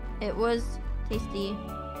 It was tasty.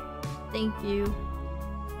 Thank you.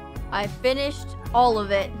 I finished all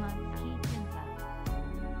of it.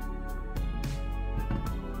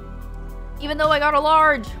 Even though I got a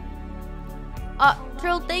large.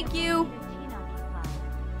 Trill, thank you.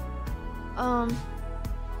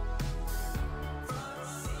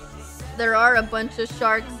 There are a bunch of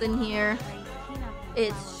sharks in here.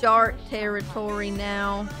 It's shark territory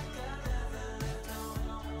now.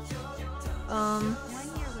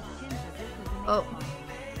 Oh.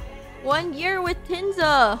 1 year with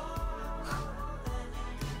Tinza.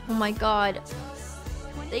 Oh my god.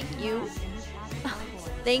 Thank you.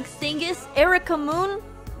 Thanks, Singus. Erica Moon.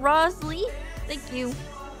 Rosley. Thank you.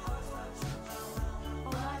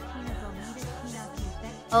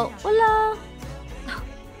 Oh, hola.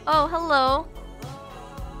 Oh, hello.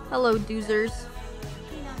 Hello, doozers.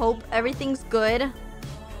 Hope everything's good.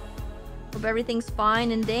 Hope everything's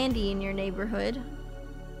fine and dandy in your neighborhood.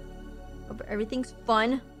 Hope everything's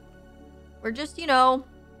fun. We're just, you know,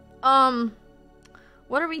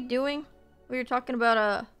 what are we doing? We were talking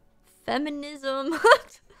about, feminism.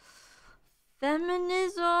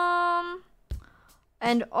 Feminism.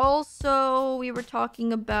 And also, we were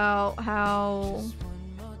talking about how,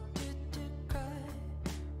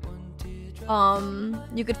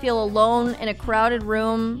 you could feel alone in a crowded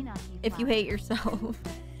room if you hate yourself.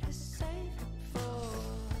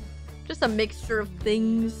 Just a mixture of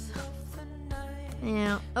things.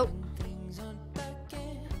 Yeah. Oh.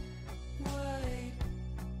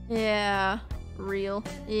 Yeah. Real.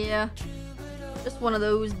 Yeah. Just one of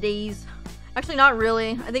those days. Actually, not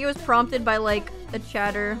really. I think it was prompted by, like, a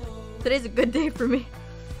chatter. Today's a good day for me.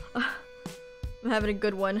 I'm having a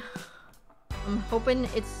good one. I'm hoping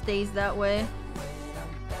it stays that way.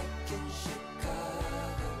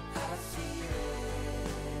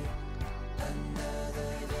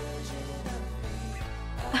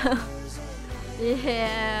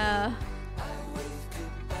 Yeah.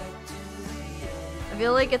 I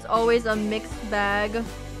feel like it's always a mixed bag.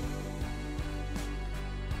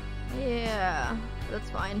 Yeah, that's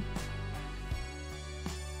fine.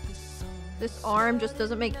 This arm just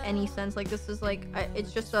doesn't make any sense. Like, this is like,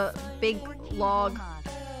 it's just a big log.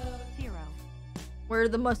 Where are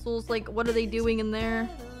the muscles? Like, what are they doing in there?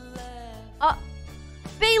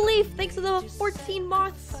 Bayleaf! Thanks for the 14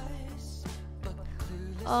 moths!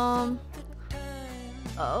 Oh.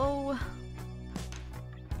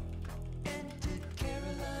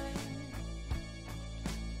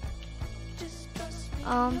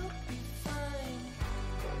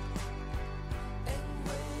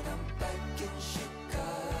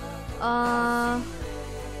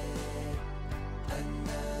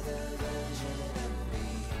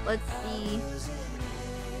 Let's see.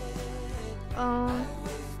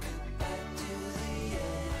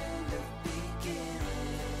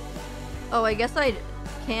 Oh, I guess I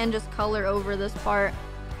can just color over this part.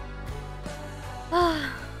 I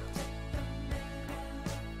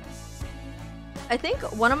think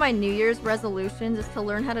one of my New Year's resolutions is to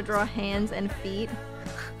learn how to draw hands and feet.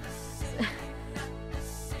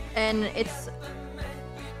 And it's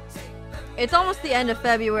almost the end of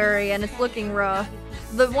February and it's looking rough.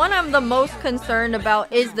 The one I'm the most concerned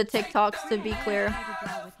about is the TikToks, to be clear.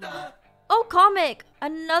 Oh, Comic!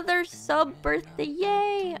 Another sub birthday,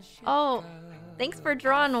 yay! Oh, thanks for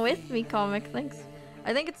drawing with me, Comic, thanks.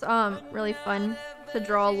 I think it's really fun to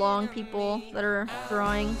draw along people that are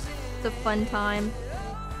drawing. It's a fun time.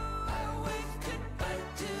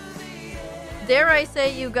 Dare I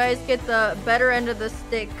say you guys get the better end of the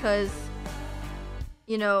stick, cause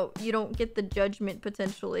you know, you don't get the judgment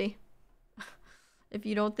potentially. If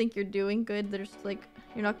you don't think you're doing good, there's like,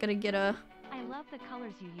 you're not gonna get a... I love the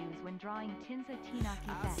colors you use when drawing Tinza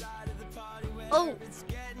TinaKitten. Oh!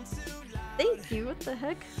 Thank you, what the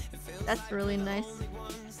heck? That's really nice.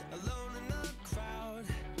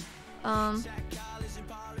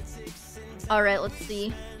 Alright, let's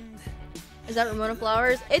see. Is that Ramona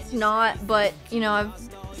Flowers? It's not, but, you know, I've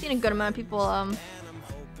seen a good amount of people,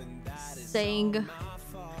 saying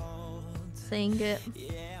it.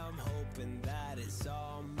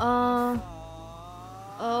 Oh.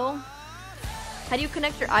 How do you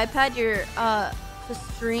connect your iPad, to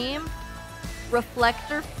stream?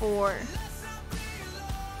 Reflector 4.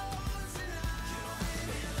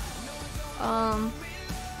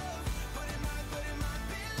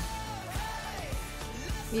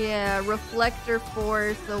 Yeah, Reflector 4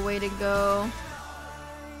 is the way to go.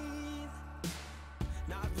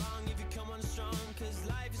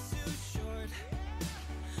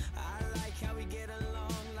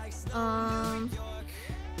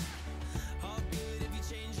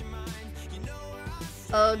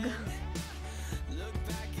 Ugh.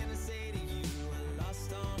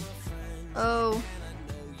 Oh.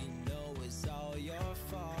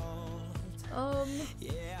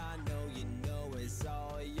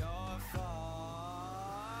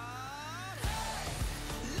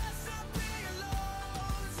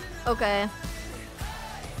 Okay.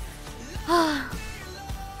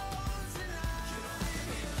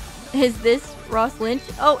 Is this Ross Lynch?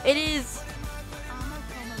 Oh, it is.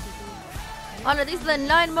 Oh no, these are the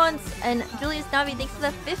 9 months, and Julius Navi thanks for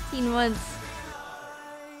the 15 months.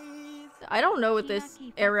 I don't know what this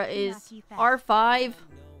era is. R5.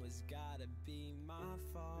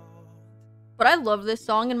 But I love this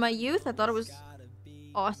song in my youth. I thought it was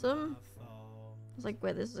awesome. I was like,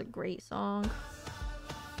 wait, this is a great song.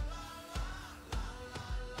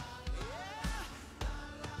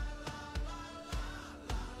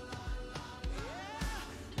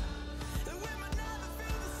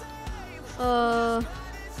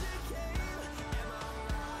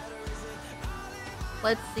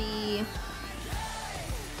 Let's see.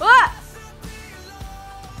 Ah!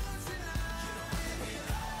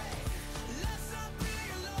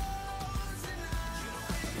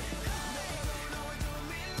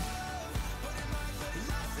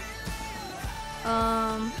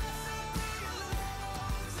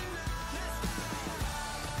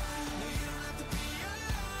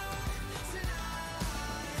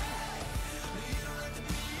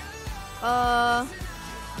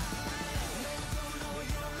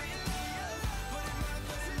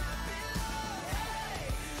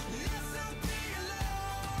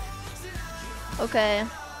 Okay.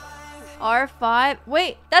 R5.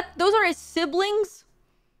 Wait, those are his siblings?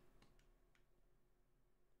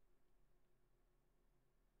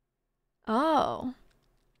 Oh.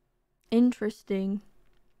 Interesting.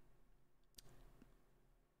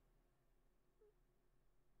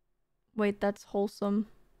 Wait, that's wholesome.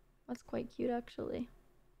 That's quite cute, actually.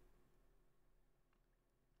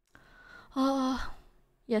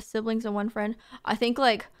 Yes, siblings and one friend. I think,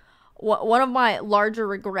 like, one of my larger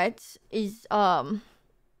regrets is, like,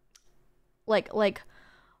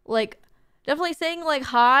 definitely saying, like,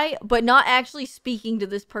 hi, but not actually speaking to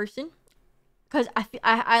this person. Because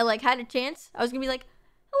I like, had a chance. I was gonna be like,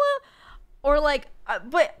 hello. Or, like,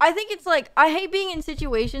 but I think it's, like, I hate being in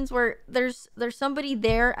situations where there's somebody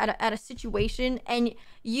there at a situation, and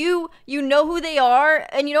you know who they are,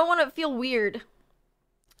 and you don't want to feel weird.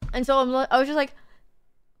 And so I was just like,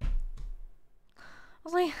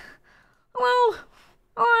 hello,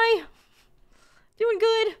 hi, doing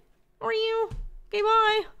good, how are you, okay,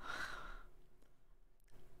 bye.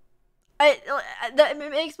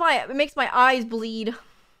 It makes my eyes bleed. It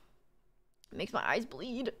makes my eyes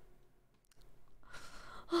bleed.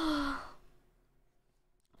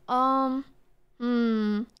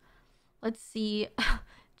 Let's see.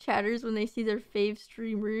 Chatters when they see their fave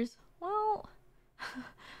streamers. Well,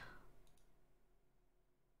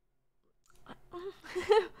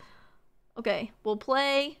 okay, we'll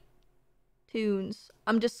play tunes.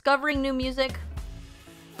 I'm discovering new music.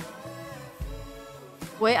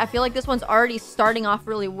 Wait, I feel like this one's already starting off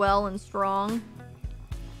really well and strong.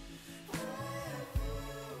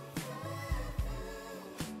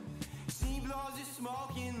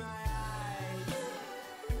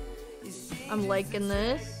 I'm liking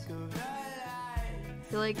this. I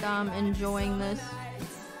feel like I'm enjoying this.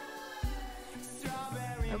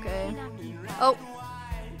 Okay. Oh.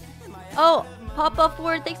 Oh, Papa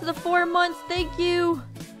Ford, thanks for the 4 months. Thank you.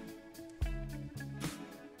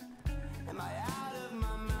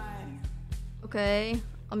 Okay.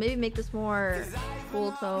 I'll maybe make this more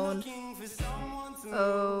cool toned.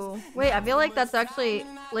 Oh. Wait, I feel like that's actually,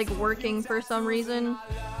 like, working for some reason.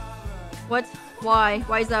 What? Why?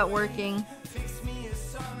 Why is that working?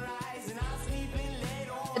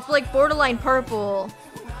 It's like borderline purple.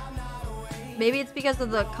 Maybe it's because of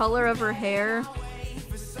the color of her hair.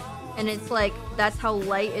 And it's like, that's how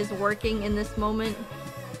light is working in this moment.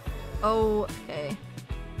 Oh, okay.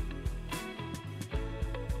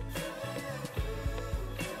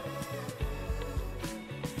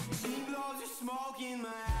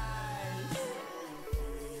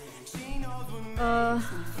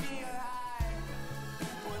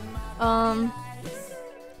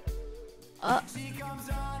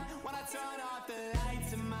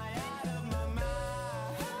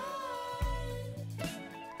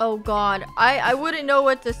 Oh god, I wouldn't know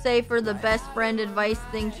what to say for the best friend advice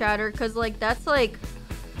thing, chatter, cause like that's like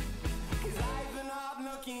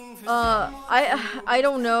I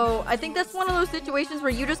don't know. I think that's one of those situations where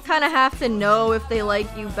you just kind of have to know if they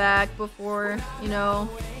like you back before, you know.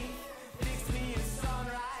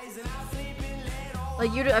 Like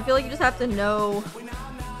I feel like you just have to know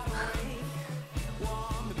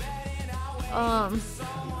I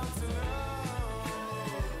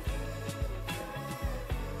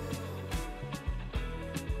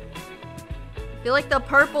feel like the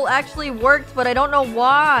purple actually worked, but I don't know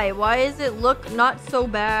why. Why does it look not so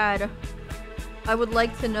bad? I would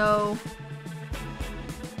like to know.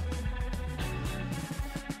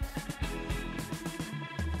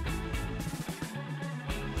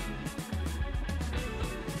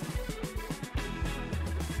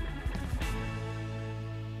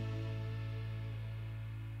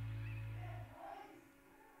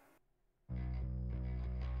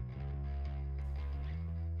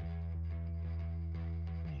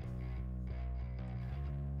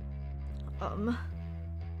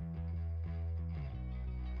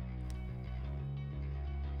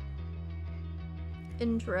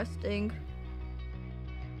 Interesting.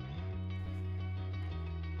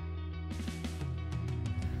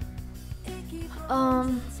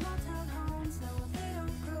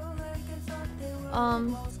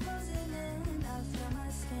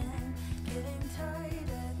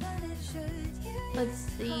 Let's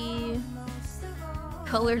see.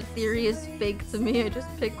 Color theory is fake to me. I just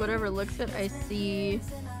pick whatever looks that I see.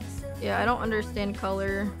 Yeah, I don't understand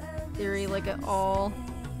color theory like at all.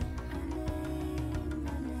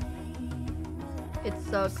 It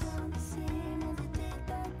sucks.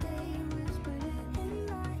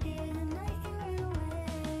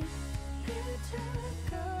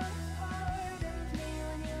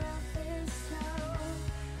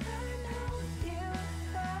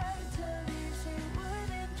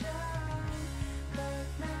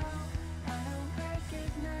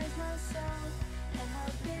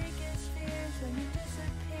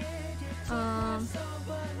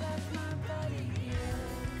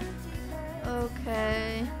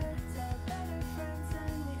 Okay.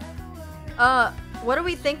 What do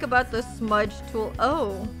we think about the smudge tool?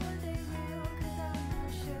 Oh.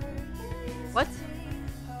 What?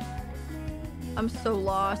 I'm so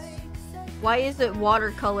lost. Why is it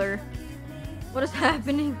watercolor? What is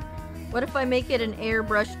happening? What if I make it an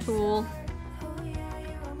airbrush tool?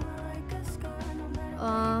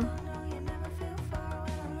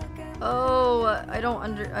 Oh, I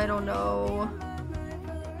don't know.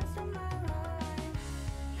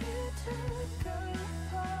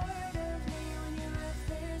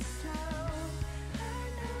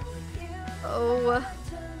 Oh,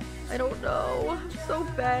 I don't know. I'm so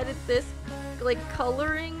bad at this. Like,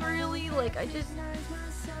 coloring, really? Like, I just...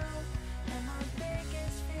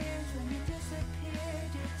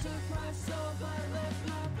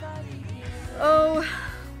 Oh.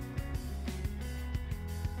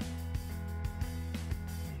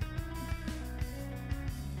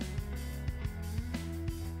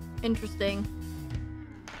 Interesting.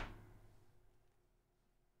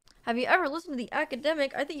 Have you ever listened to The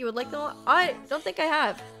Academic? I think you would like them. I don't think I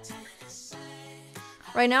have.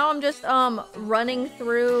 Right now I'm just running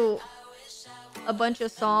through a bunch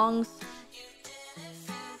of songs.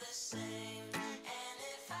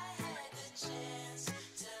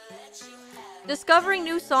 Discovering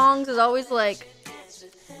new songs is always like,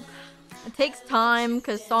 it takes time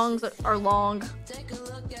because songs are long.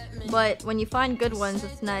 But when you find good ones,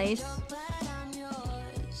 it's nice.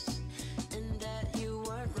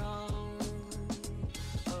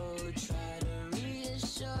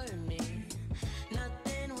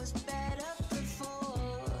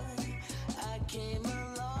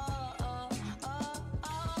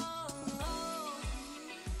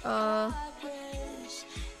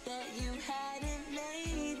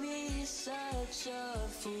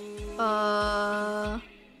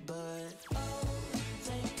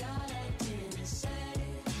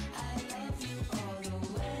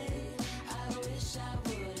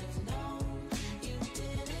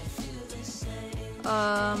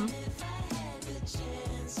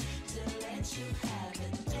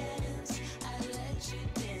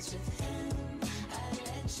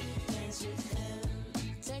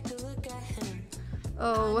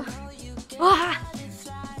 Oh. Ah!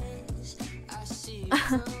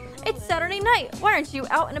 It's Saturday night. Why aren't you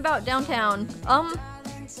out and about downtown? I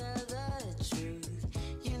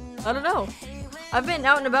don't know. I've been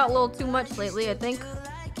out and about a little too much lately, I think.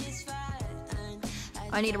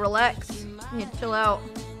 I need to relax. I need to chill out.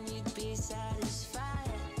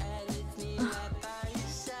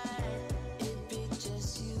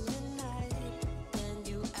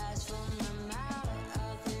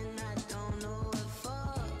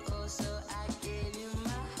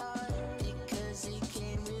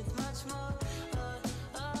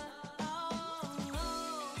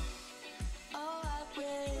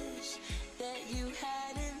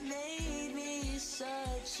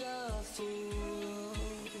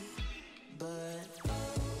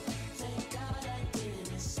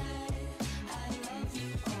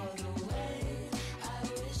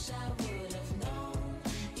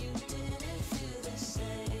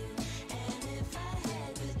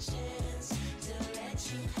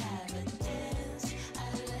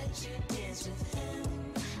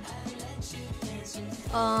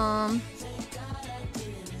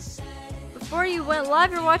 Before you went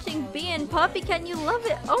live, you're watching Bee and Puppy. Can you love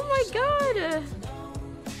it? Oh my god!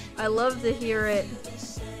 I love to hear it.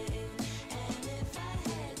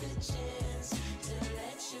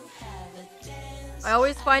 I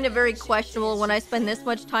always find it very questionable when I spend this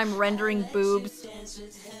much time rendering boobs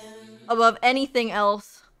above anything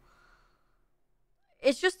else.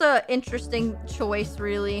 It's just a interesting choice,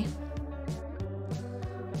 really.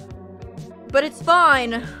 But it's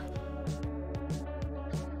fine.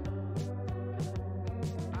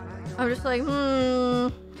 I'm just like,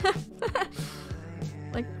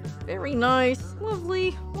 like, very nice,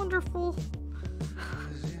 lovely, wonderful.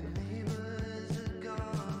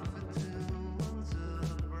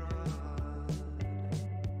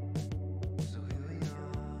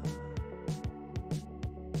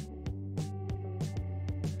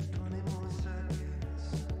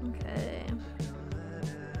 Okay.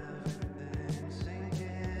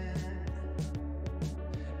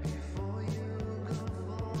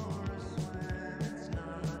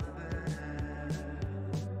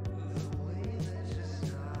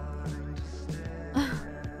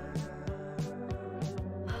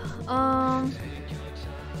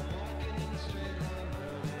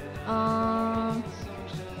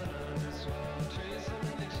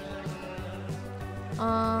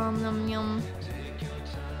 Yum yum.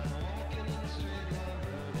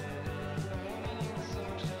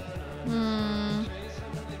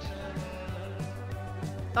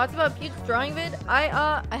 Thoughts about Pute's drawing vid?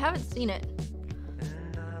 I haven't seen it.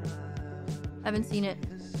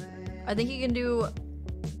 I think he can do.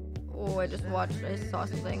 Oh, I saw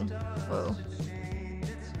something. Whoa.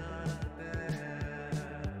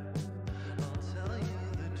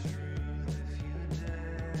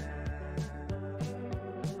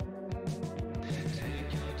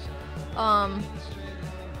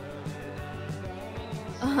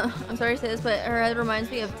 I'm sorry to say this, but her head reminds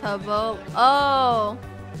me of Tubbo. Oh!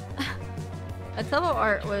 That Tubbo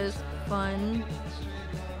art was fun.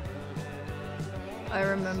 I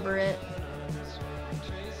remember it.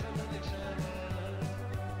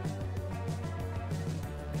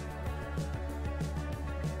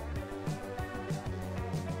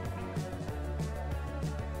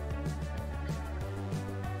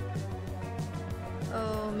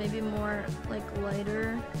 Oh, maybe more like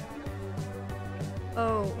lighter.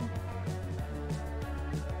 Oh.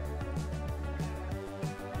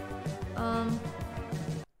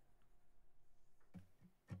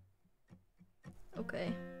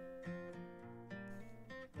 Okay.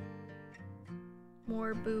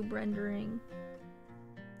 More boob rendering.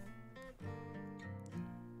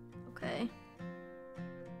 Okay.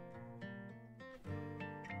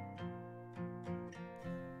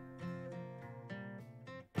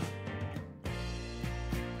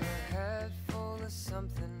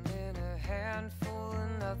 Something in a handful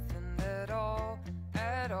of nothing at all.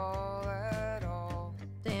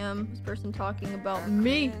 Damn, this person talking about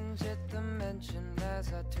me.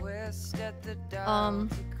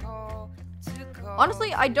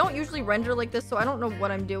 Honestly, I don't usually render like this, so I don't know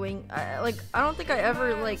what I'm doing. I don't think I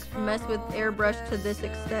ever like mess with airbrush to this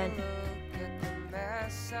extent.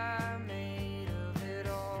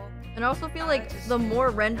 And I also feel like the more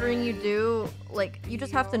rendering you do, like, you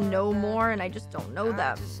just have to know more, and I just don't know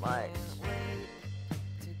that much.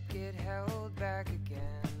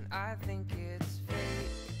 I think it's fate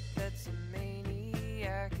that's a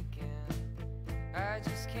maniac again. I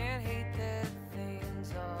just can't hate that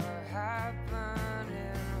things are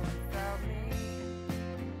happening without me.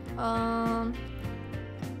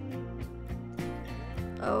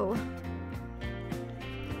 Oh.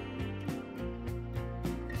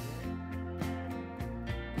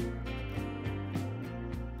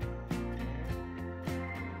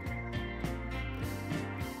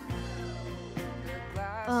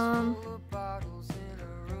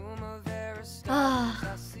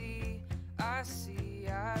 I see.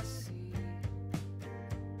 I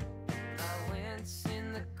wince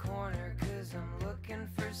in the corner 'cause I'm looking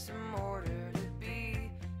for some order to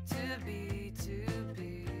be.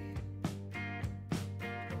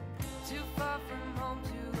 Too far from home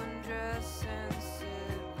to undress and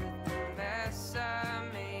sit with the mess I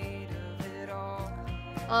made of it all.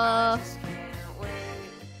 I just can't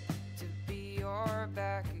wait to be your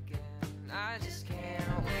back again. I just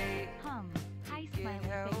can't wait to get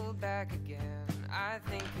held back again. I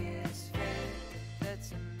think it's fate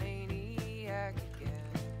that's a maniac again.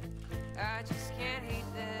 I just can't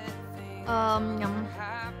hate that things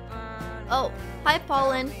Oh, hi,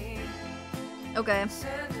 Paulin. Okay.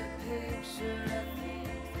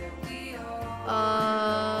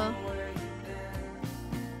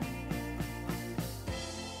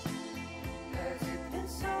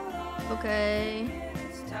 Okay.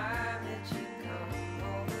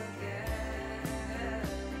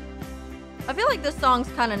 I feel like this song's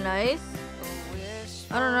kind of nice.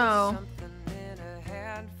 I don't know.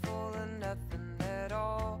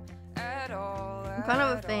 I'm kind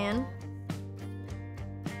of a fan.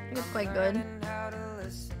 I think it's quite good.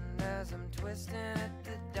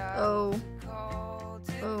 Oh.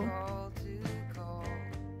 Oh.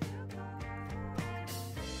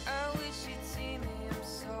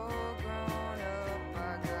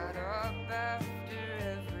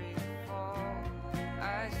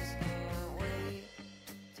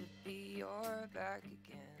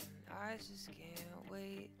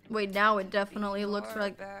 Wait, now it definitely looks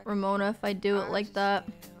like Ramona if I do it like that.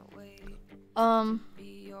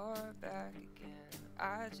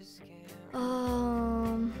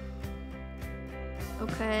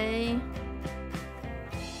 Okay.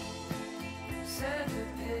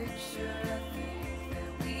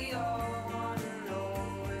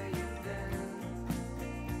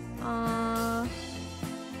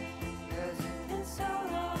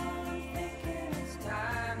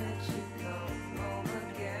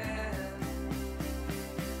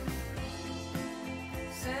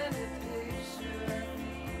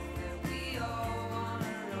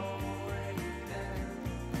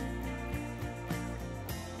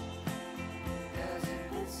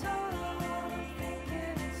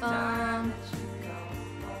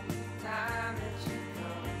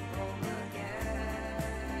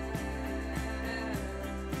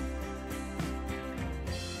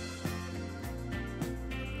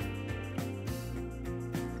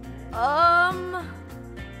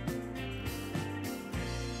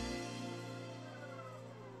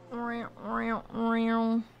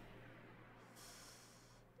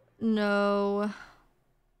 No.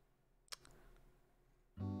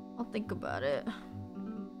 I'll think about it.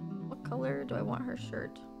 What color do I want her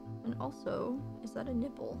shirt? And also, is that a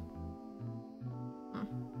nipple?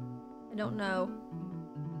 I don't know.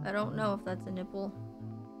 I don't know if that's a nipple.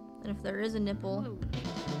 And if there is a nipple,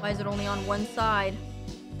 why is it only on one side?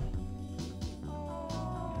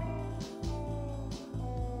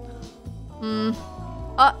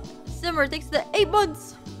 Simmer, thanks to the 8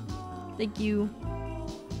 months! Thank you.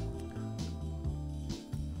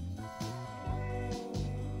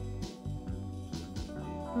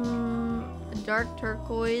 A dark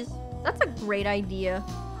turquoise. That's a great idea.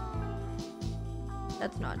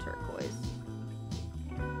 That's not turquoise.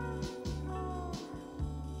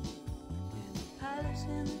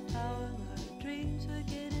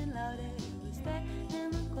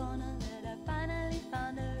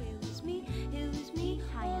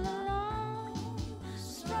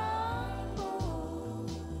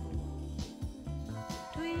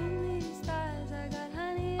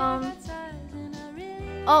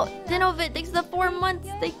 Oh, Dinovit, thanks for the 4 months.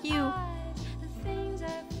 Thank you.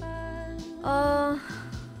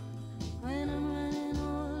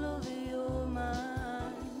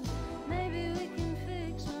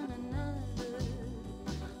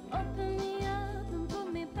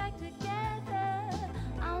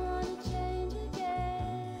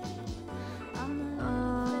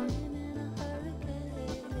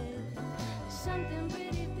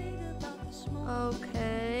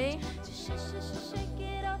 Okay.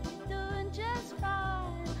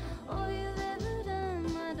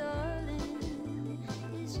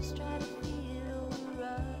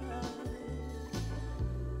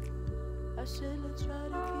 I said let's try to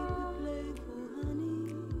keep it playful, honey.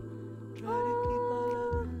 Try to keep our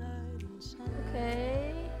love and light inside.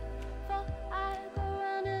 Okay. For I go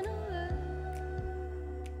running away.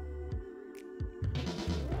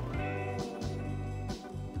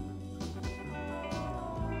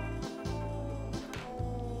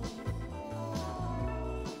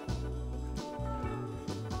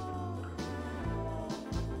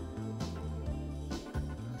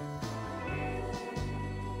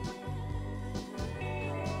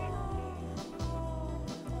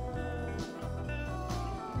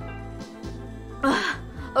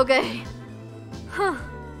 Okay. Huh.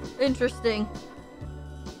 Interesting.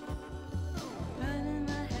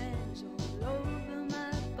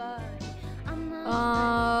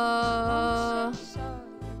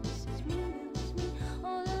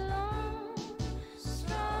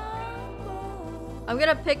 I'm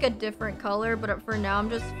gonna pick a different color, but for now I'm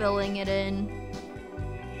just filling it in.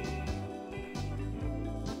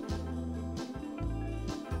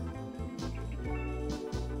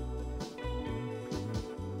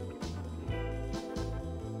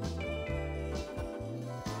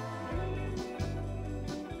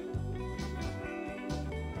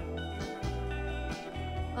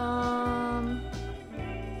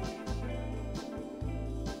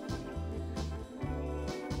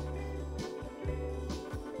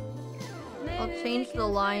 change the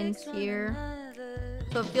lines here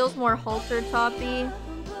so it feels more halter toppy.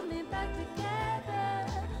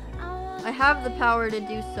 I have the power to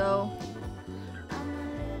do so.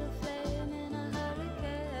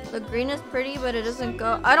 The green is pretty, but it doesn't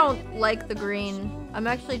go. I don't like the green. I'm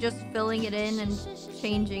actually just filling it in and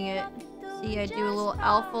changing it. See, I do a little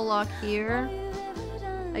alpha lock here.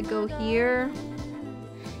 I go here.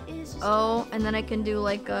 Oh, and then I can do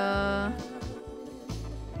like a...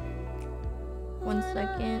 1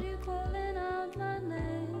 second.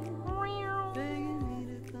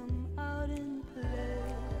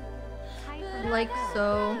 Like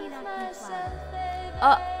so.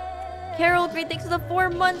 Carol, great, thanks for the 4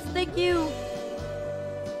 months, thank you!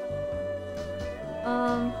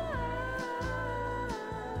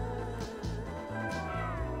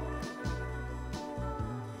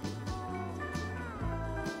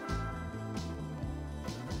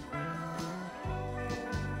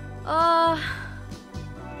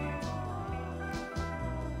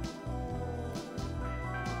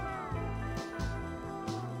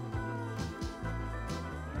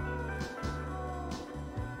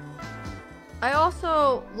 I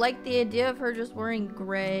also like the idea of her just wearing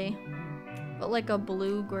gray, but like a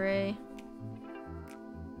blue gray.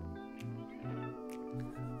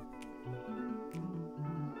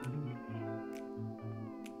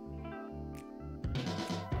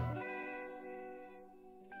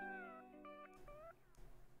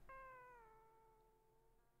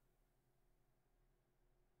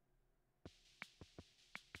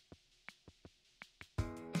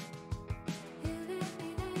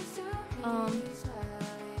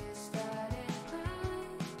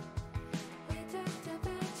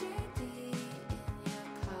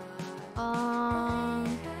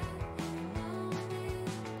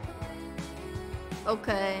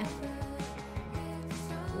 Okay.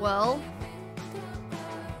 Well.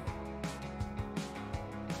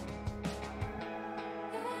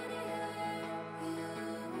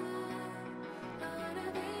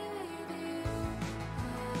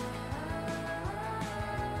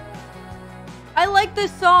 I like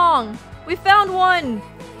this song. We found one.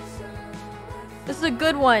 This is a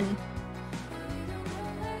good one.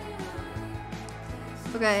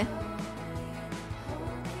 Okay.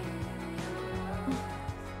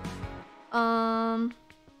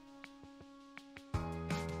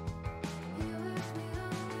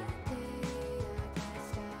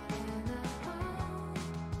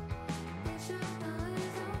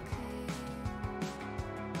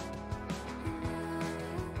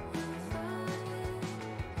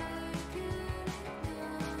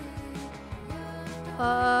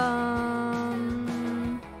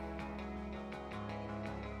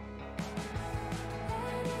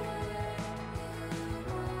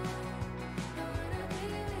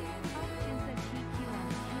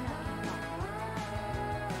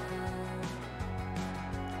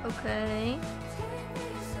 Okay.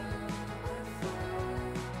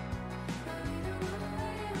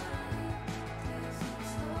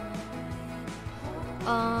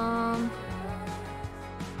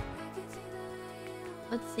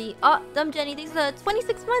 Let's see. Oh, Dumb Jenny, thanks for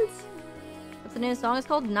 26 months. What's the name of the song? It's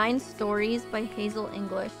called 9 Stories by Hazel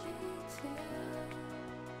English.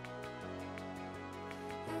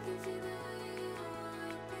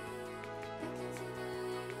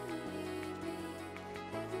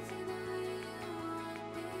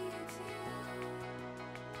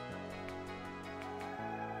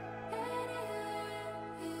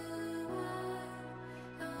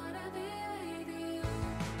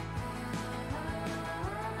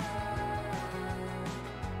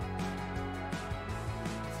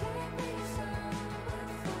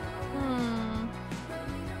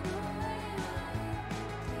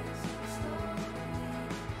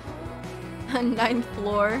 Ninth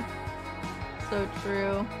floor. So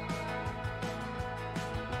true.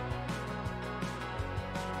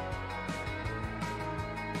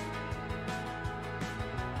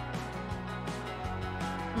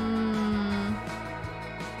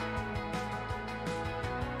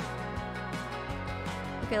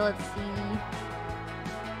 Okay, let's see.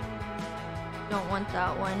 Don't want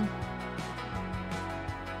that one.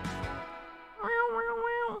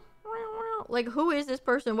 Like, who is this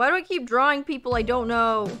person? Why do I keep drawing people I don't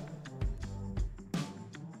know?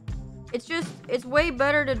 It's just, it's way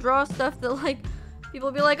better to draw stuff that, like,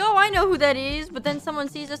 people be like, oh, I know who that is. But then someone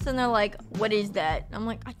sees this and they're like, what is that? I'm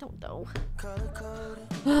like, I don't know.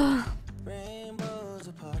 Rainbows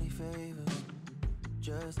are party favors.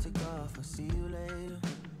 Just take off, I'll see you later.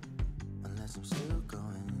 Unless I'm still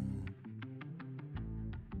going.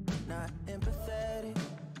 Not empathetic.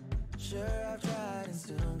 Sure, I've tried and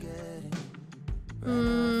still don't get it.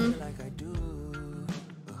 Like I do,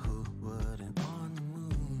 but who wouldn't on the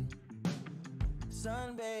moon?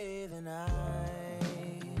 Sunbathe and I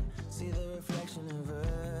see the reflection of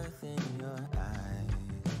Earth in your eyes.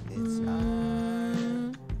 It's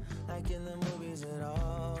not like in the movies at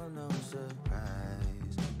all, no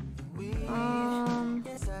surprise.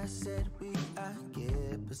 Yes, I said I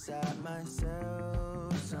get beside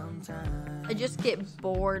myself sometimes. I just get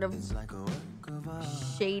bored of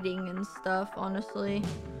shading and stuff, honestly.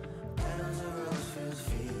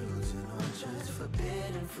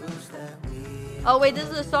 Oh wait, this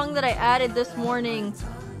is a song that I added this morning.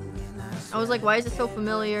 I was like, why is it so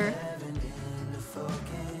familiar?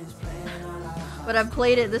 But I've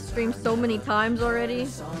played it this stream so many times already.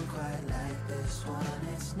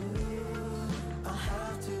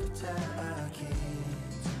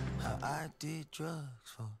 I did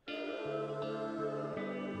drugs for.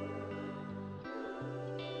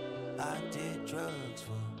 I did drugs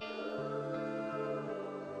for.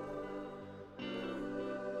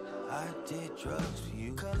 I did drugs for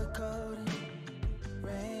you. Color coded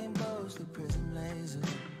rainbows, the prism laser.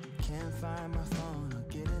 Can't find my phone, I'll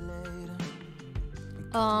get it later.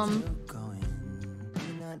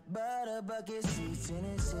 Peanut butter bucket seats in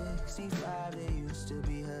a 65. They used to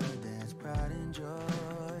be her dad's pride and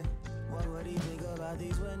joy. What would he think about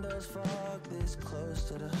these windows fogged this close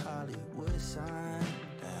to the Hollywood sign?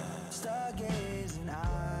 Stargazing,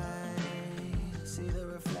 I see the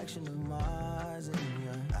reflection of Mars in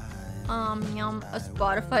your eyes. A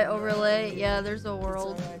Spotify overlay. Yeah, there's a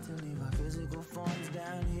world.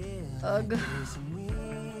 Ugh.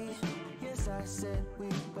 Yes, I said we,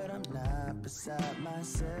 but I'm not beside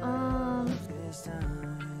myself this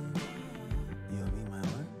time. You'll be my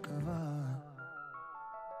work of art.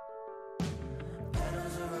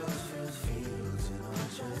 Petals of rose fields, fields and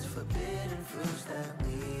orchards, forbidden fruits that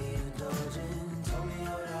we indulge in. Told me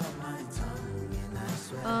hold out my tongue and I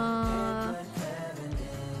swear heaven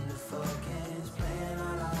in the focus, playing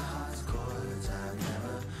all our hearts chords. I've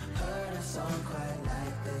never heard a song quite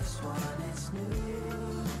like this one. It's new.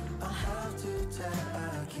 I have to tell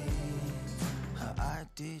our kids how I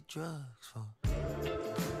did drugs for.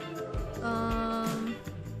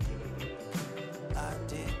 I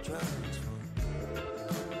did drugs for.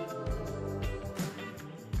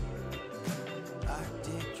 I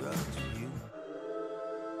did drugs for you.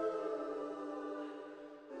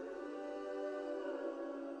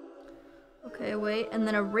 Okay, wait, and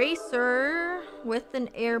then eraser with an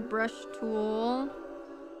airbrush tool.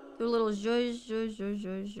 Do a little zhuzh, zhuzh, zhuzh,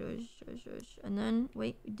 zhuzh, zhuzh, zhuzh, zhuzh. And then,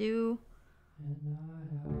 wait, we do,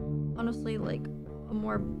 honestly, like, a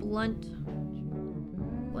more blunt,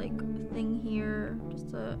 like, thing here,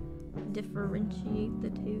 just to differentiate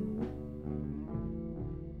the two.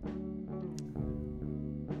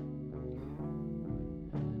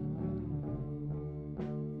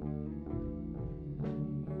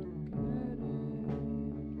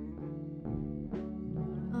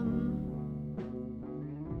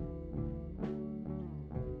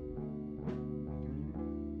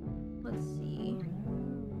 Let's see.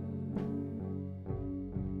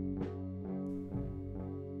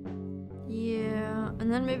 Yeah,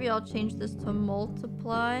 and then maybe I'll change this to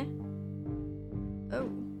multiply. Oh.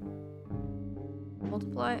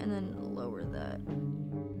 Multiply and then lower that.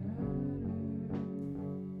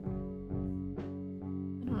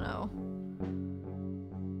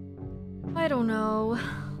 I don't know.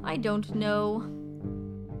 I don't know.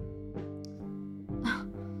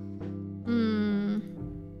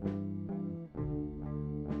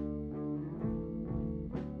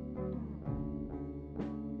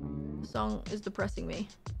 The song is depressing me.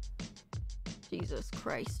 Jesus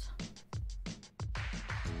Christ.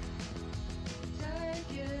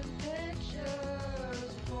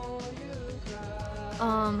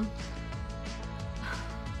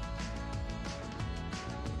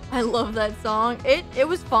 I love that song. It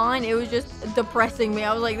was fine. It was just depressing me.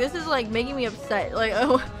 I was like, this is like making me upset. Like,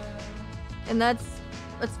 oh, and that's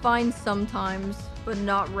fine sometimes, but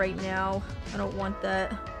not right now. I don't want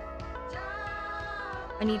that.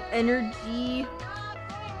 I need energy.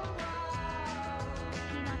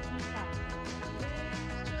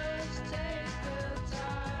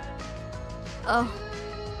 Oh,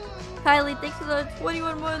 Kylie, thanks for the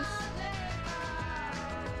 21 months.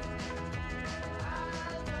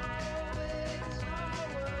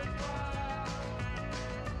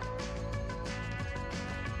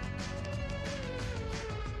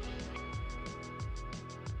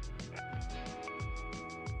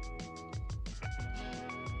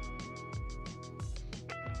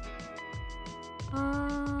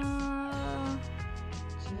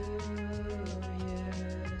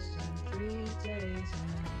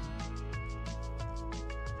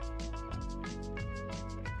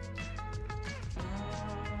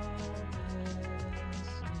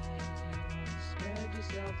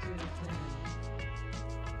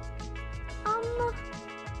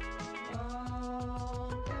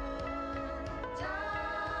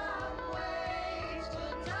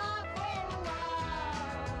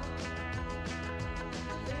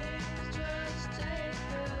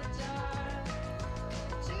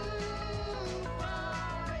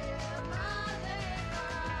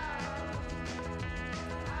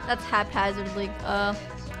 That's haphazardly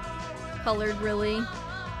colored, really.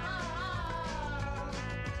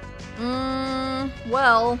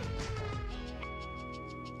 Well,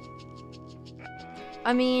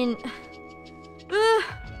 I mean,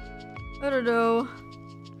 I don't know.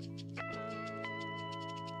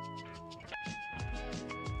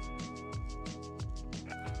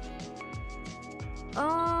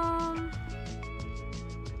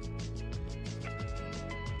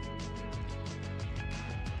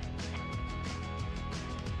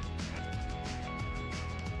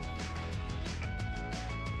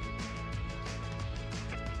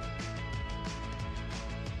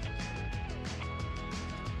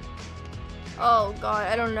 Oh god,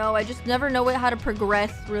 I don't know. I just never know how to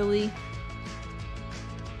progress, really.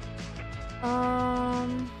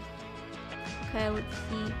 Okay, let's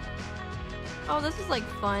see. Oh, this is like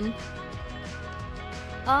fun.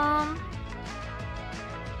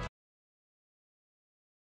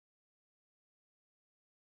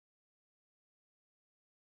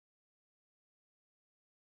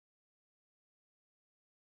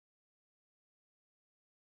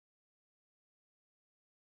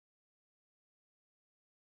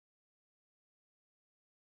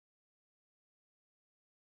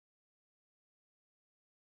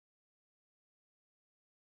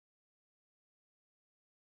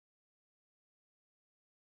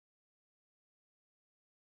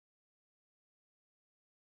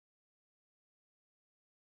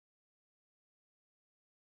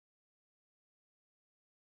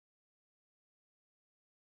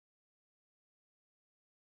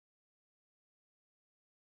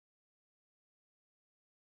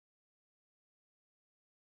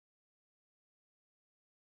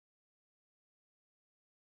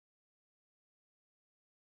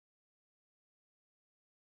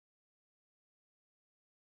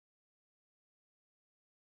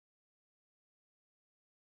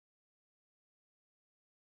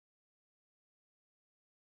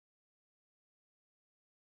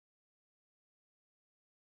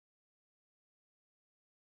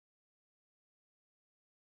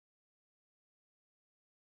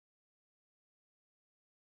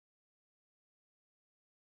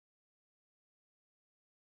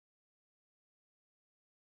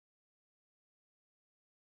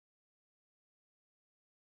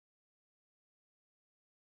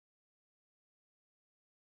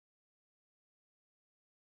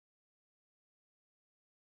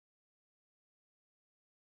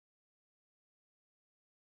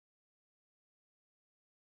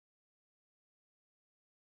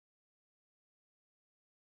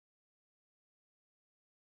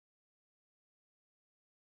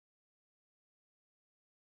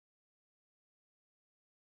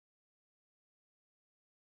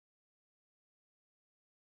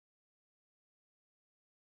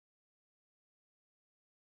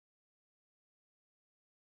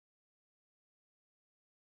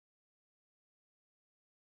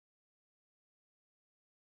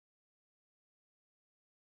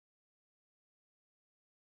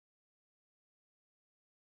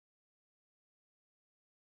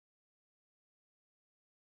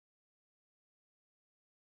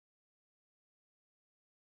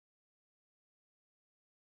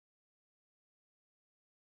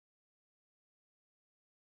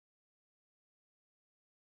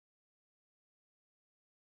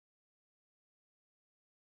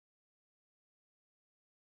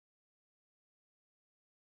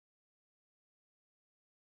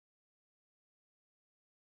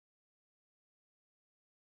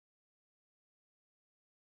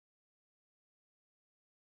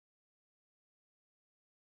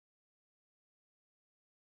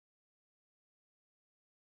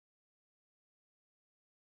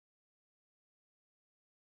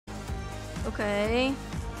 Okay.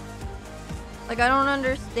 Like, I don't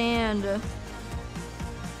understand.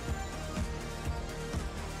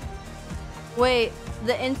 Wait,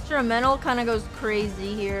 the instrumental kind of goes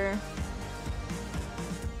crazy here.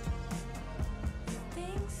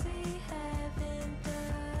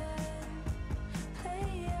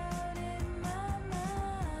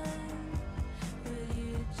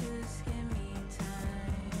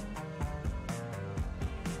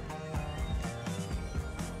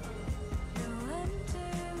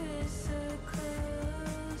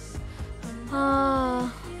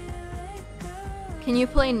 Can you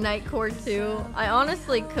play Nightcore too? I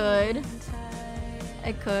honestly could.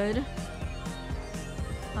 I could.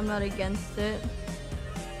 I'm not against it.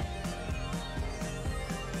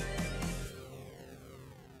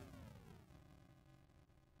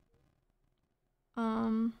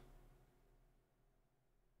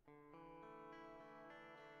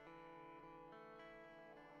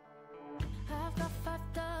 I've got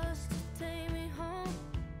 $5 to take me home,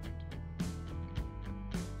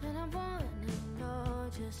 and I wanna know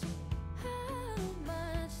just how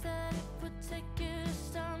much that it would take you to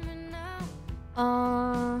stop me now.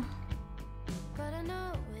 But I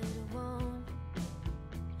know it won't.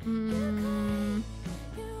 You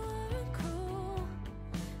weren't cruel,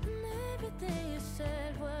 and everything you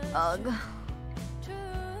said was Ugh. true.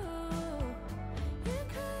 You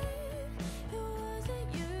cried, it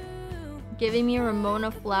wasn't you. Giving me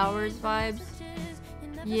Ramona Flowers vibes.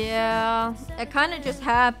 Yeah, it kind of just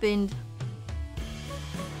happened.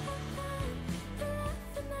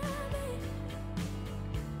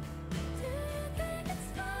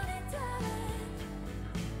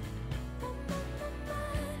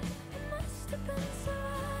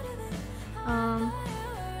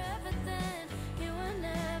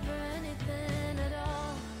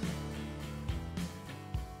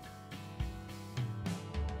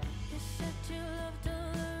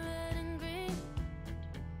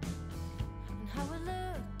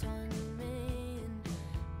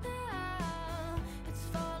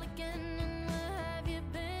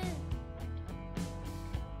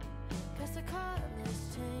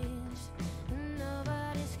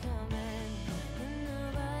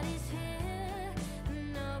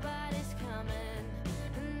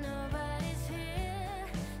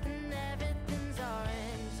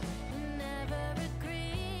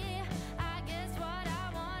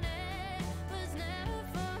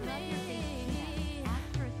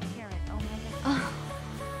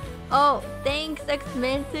 Oh, thanks,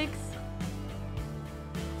 Xmantix.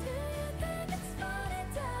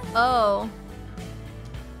 Oh.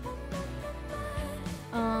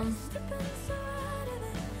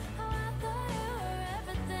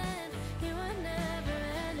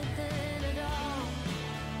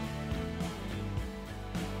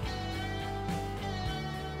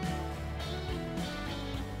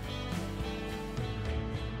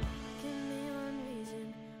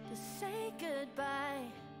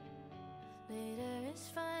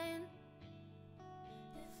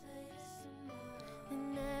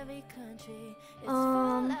 It's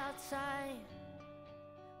full outside,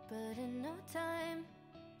 but in no time.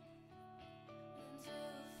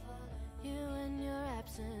 You and your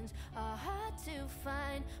absence are hard to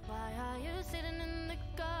find. Why are you sitting in the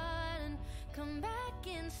garden? Come back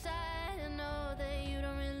inside. I know that you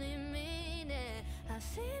don't really mean it. I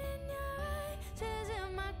see it in your eyes, tears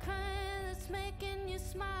in my crying that's making you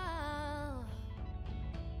smile.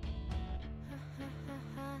 Ha ha ha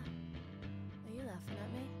ha. Are you laughing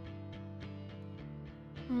at me?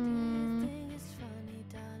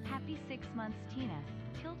 Happy 6 months, Tina.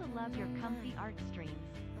 Tilda, love your comfy art streams.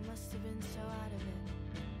 I must have been so out of it.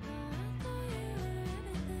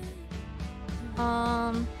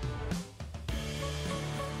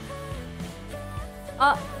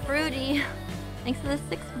 Fruity. Thanks for the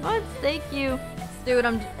 6 months. Thank you. Dude,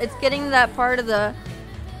 it's getting to that part of the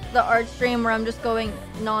art stream where I'm just going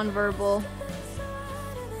non-verbal.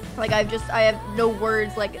 Like I have no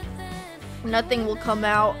words, like nothing will come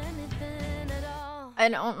out. I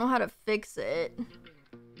don't know how to fix it.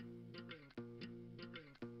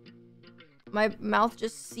 My mouth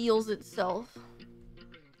just seals itself.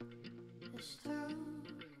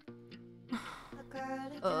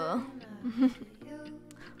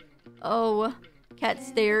 Oh, cat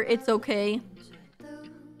stare. It's okay.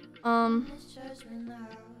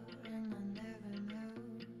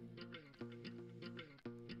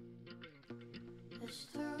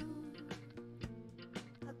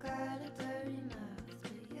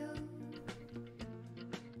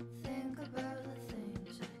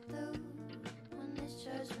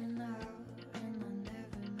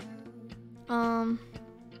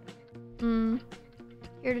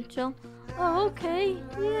 Here to chill. Oh, okay.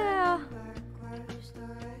 Yeah.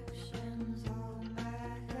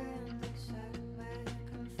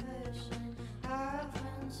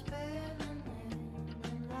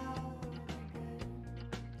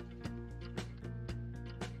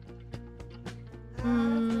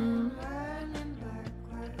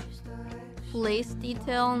 Lace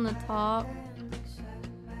detail on the top.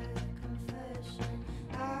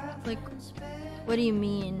 Like, what do you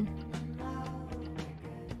mean?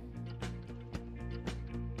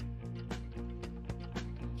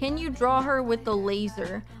 Can you draw her with the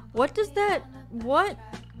laser? What does that What?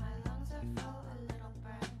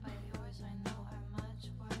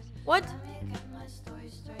 What?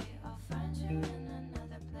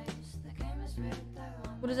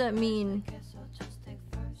 What does that mean?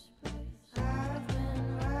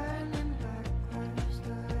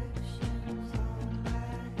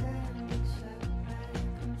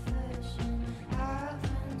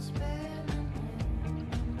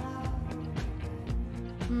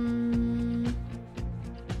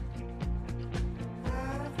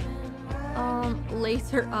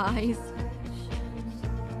 Laser eyes.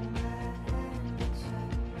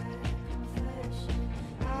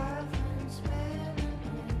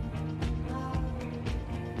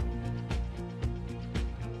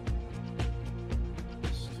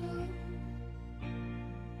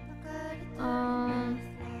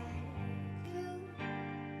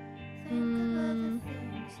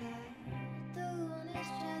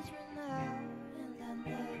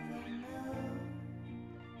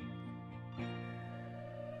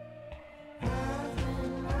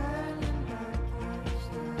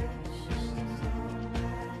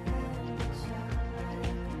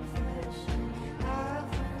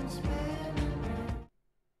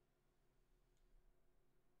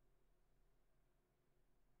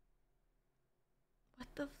 What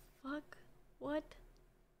the fuck? What?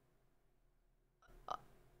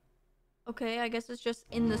 Okay, I guess it's just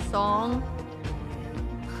in the song.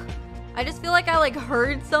 I just feel like I like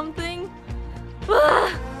heard something.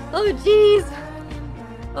 Oh jeez.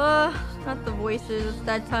 Not the voices. It's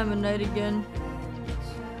that time of night again.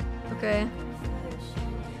 Okay.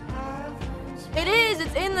 It is!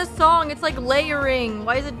 It's in the song! It's like layering!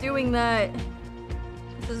 Why is it doing that?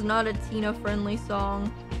 This is not a Tina friendly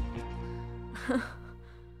song.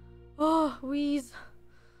 Oh, wheeze.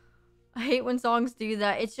 I hate when songs do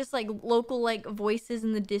that. It's just like local like voices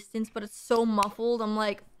in the distance, but it's so muffled. I'm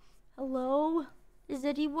like, hello? Is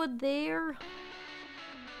anyone there?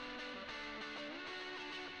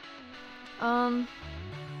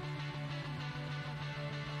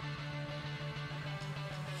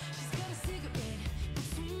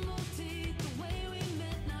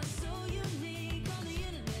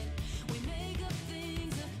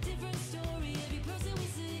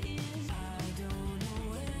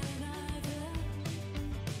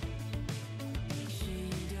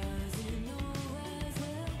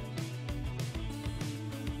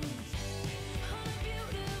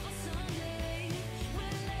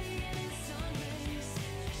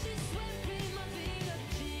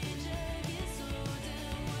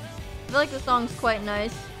 I feel like the song's quite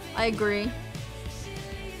nice. I agree.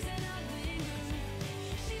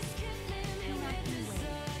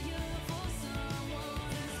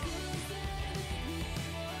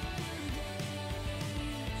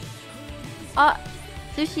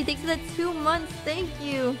 Sushi, thanks for that 2 months. Thank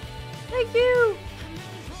you. Thank you.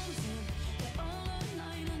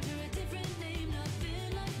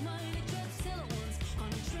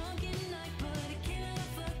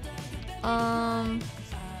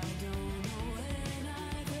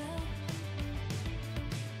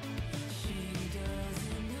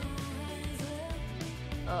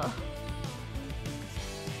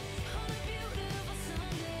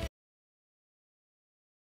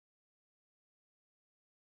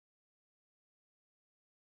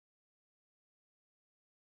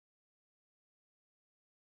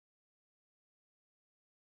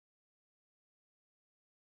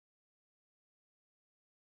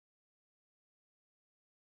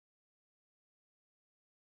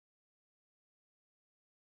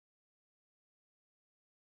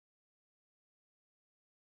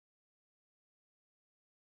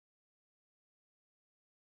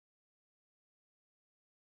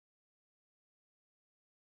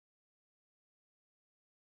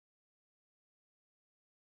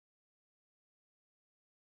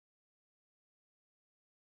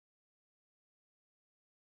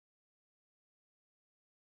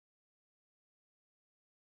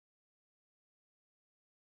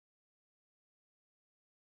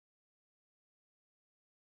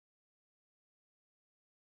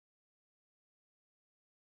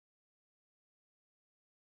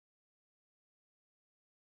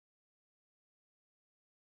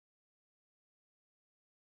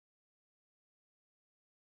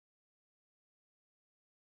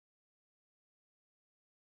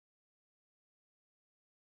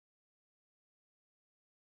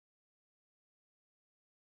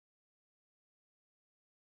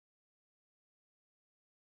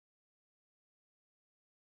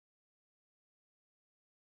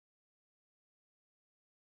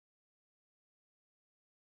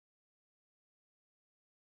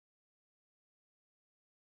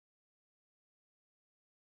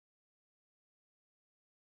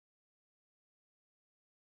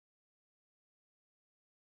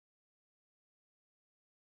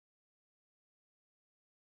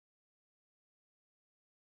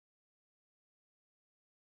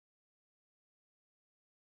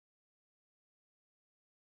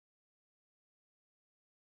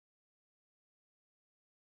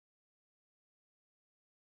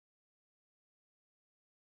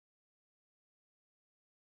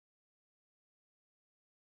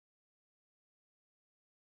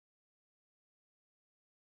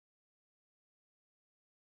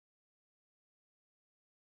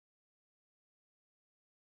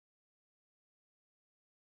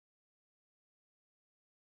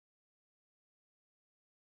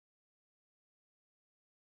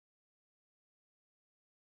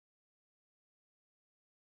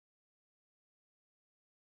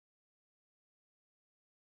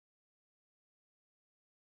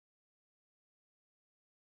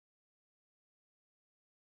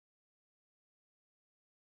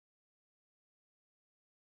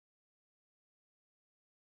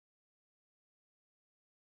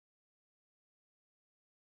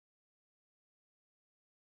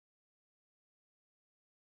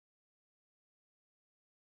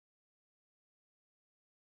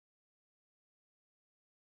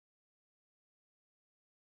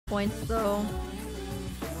 points though.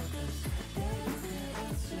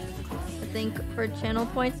 I think for channel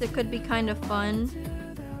points it could be kind of fun.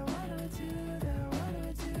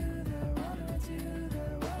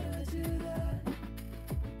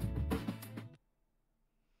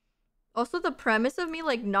 Also, the premise of me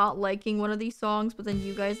like not liking one of these songs but then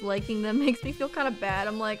you guys liking them makes me feel kind of bad.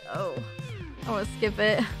 I'm like, oh, I want to skip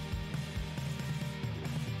it.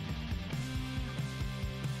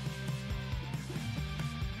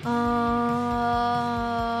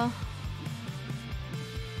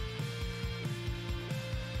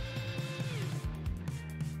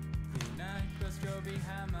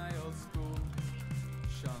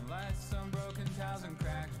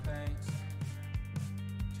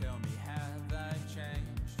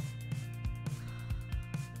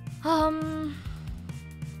 Well,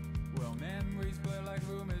 memories blur like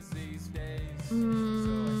rumors these days.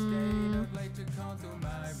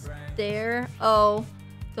 There. Oh,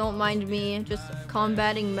 don't mind me. Just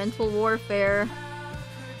combating mental warfare.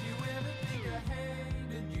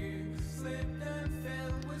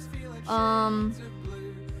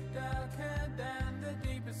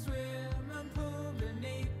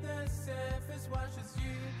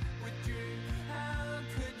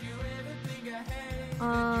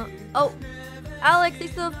 Oh, Alex, I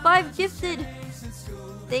still have 5 gifted.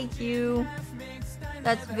 Thank you.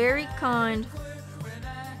 That's very kind.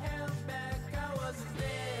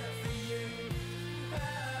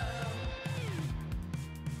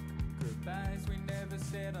 Goodbyes we never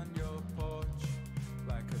said on your porch.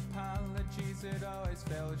 Like apologies, it always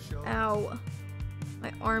fell short. Ow.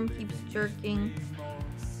 My arm keeps jerking.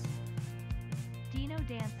 Dino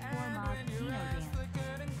dance, 4 mods, Dino dance.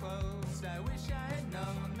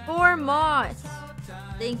 4 mods.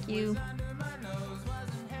 Thank you.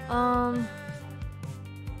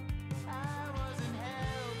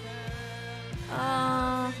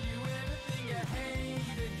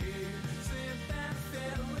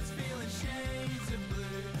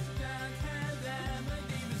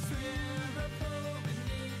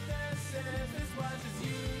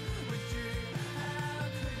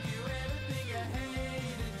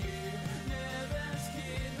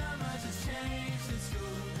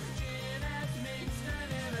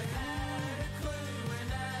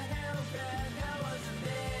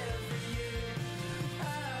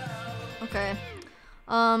 Okay.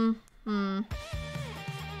 I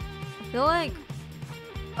feel like...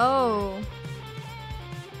 Oh.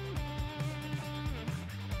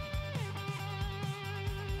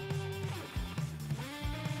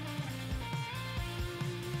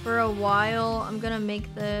 For a while, I'm gonna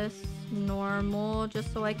make this normal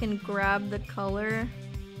just so I can grab the color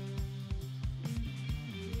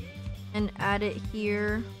and add it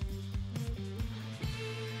here.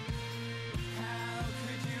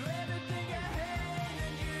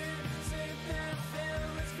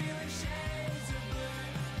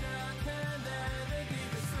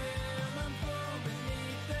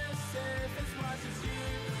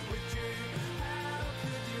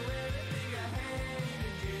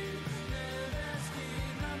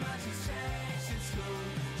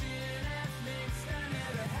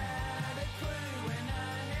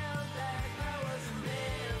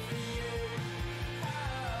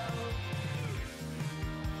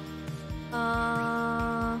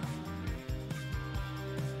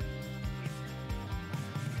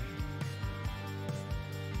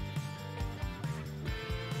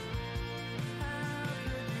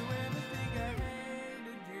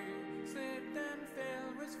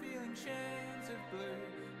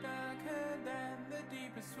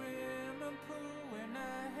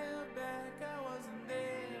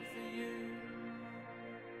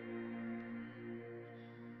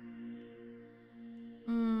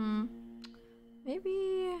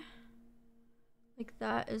 Maybe like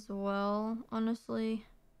that as well, honestly.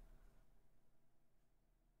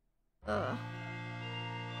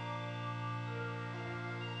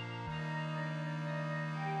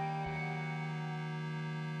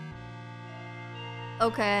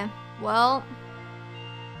 Okay, well.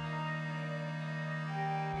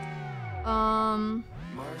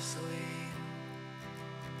 Marceline,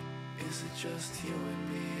 is it just you and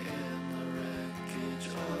me and the wreckage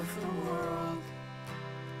of the world?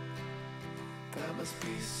 That must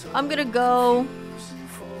be so I'm gonna go. confusing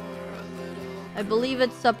for a little. I believe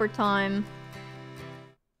it's supper time.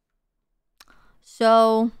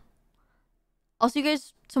 So, I'll see you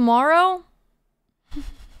guys tomorrow.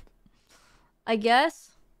 I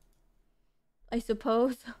guess. I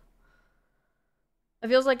suppose. It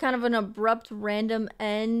feels like kind of an abrupt random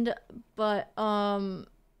end, but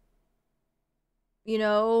you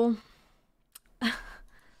know,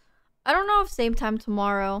 I don't know if same time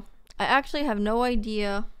tomorrow. I actually have no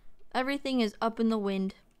idea. Everything is up in the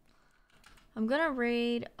wind. I'm gonna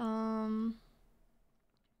raid,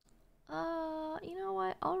 you know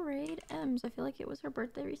what? I'll raid Ems. I feel like it was her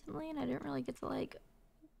birthday recently and I didn't really get to, like,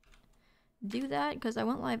 do that because I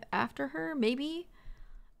went live after her. Maybe.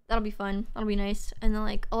 That'll be fun. That'll be nice. And then,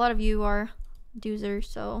 like, a lot of you are doozers,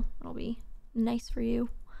 so it'll be nice for you.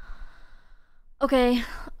 Okay.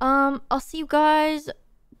 I'll see you guys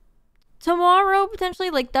tomorrow, potentially.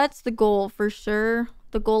 Like, that's the goal for sure.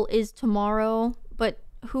 The goal is tomorrow, but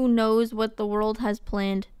who knows what the world has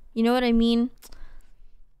planned. You know what I mean?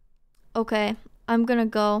 Okay, I'm gonna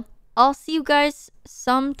go. I'll see you guys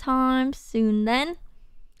sometime soon then.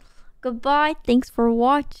 Goodbye. Thanks for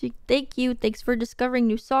watching. Thank you. Thanks for discovering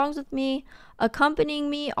new songs with me, accompanying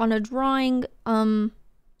me on a drawing,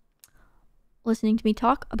 listening to me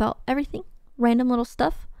talk about everything, random little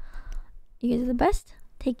stuff. You guys are the best.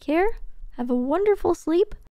 Take care. Have a wonderful sleep.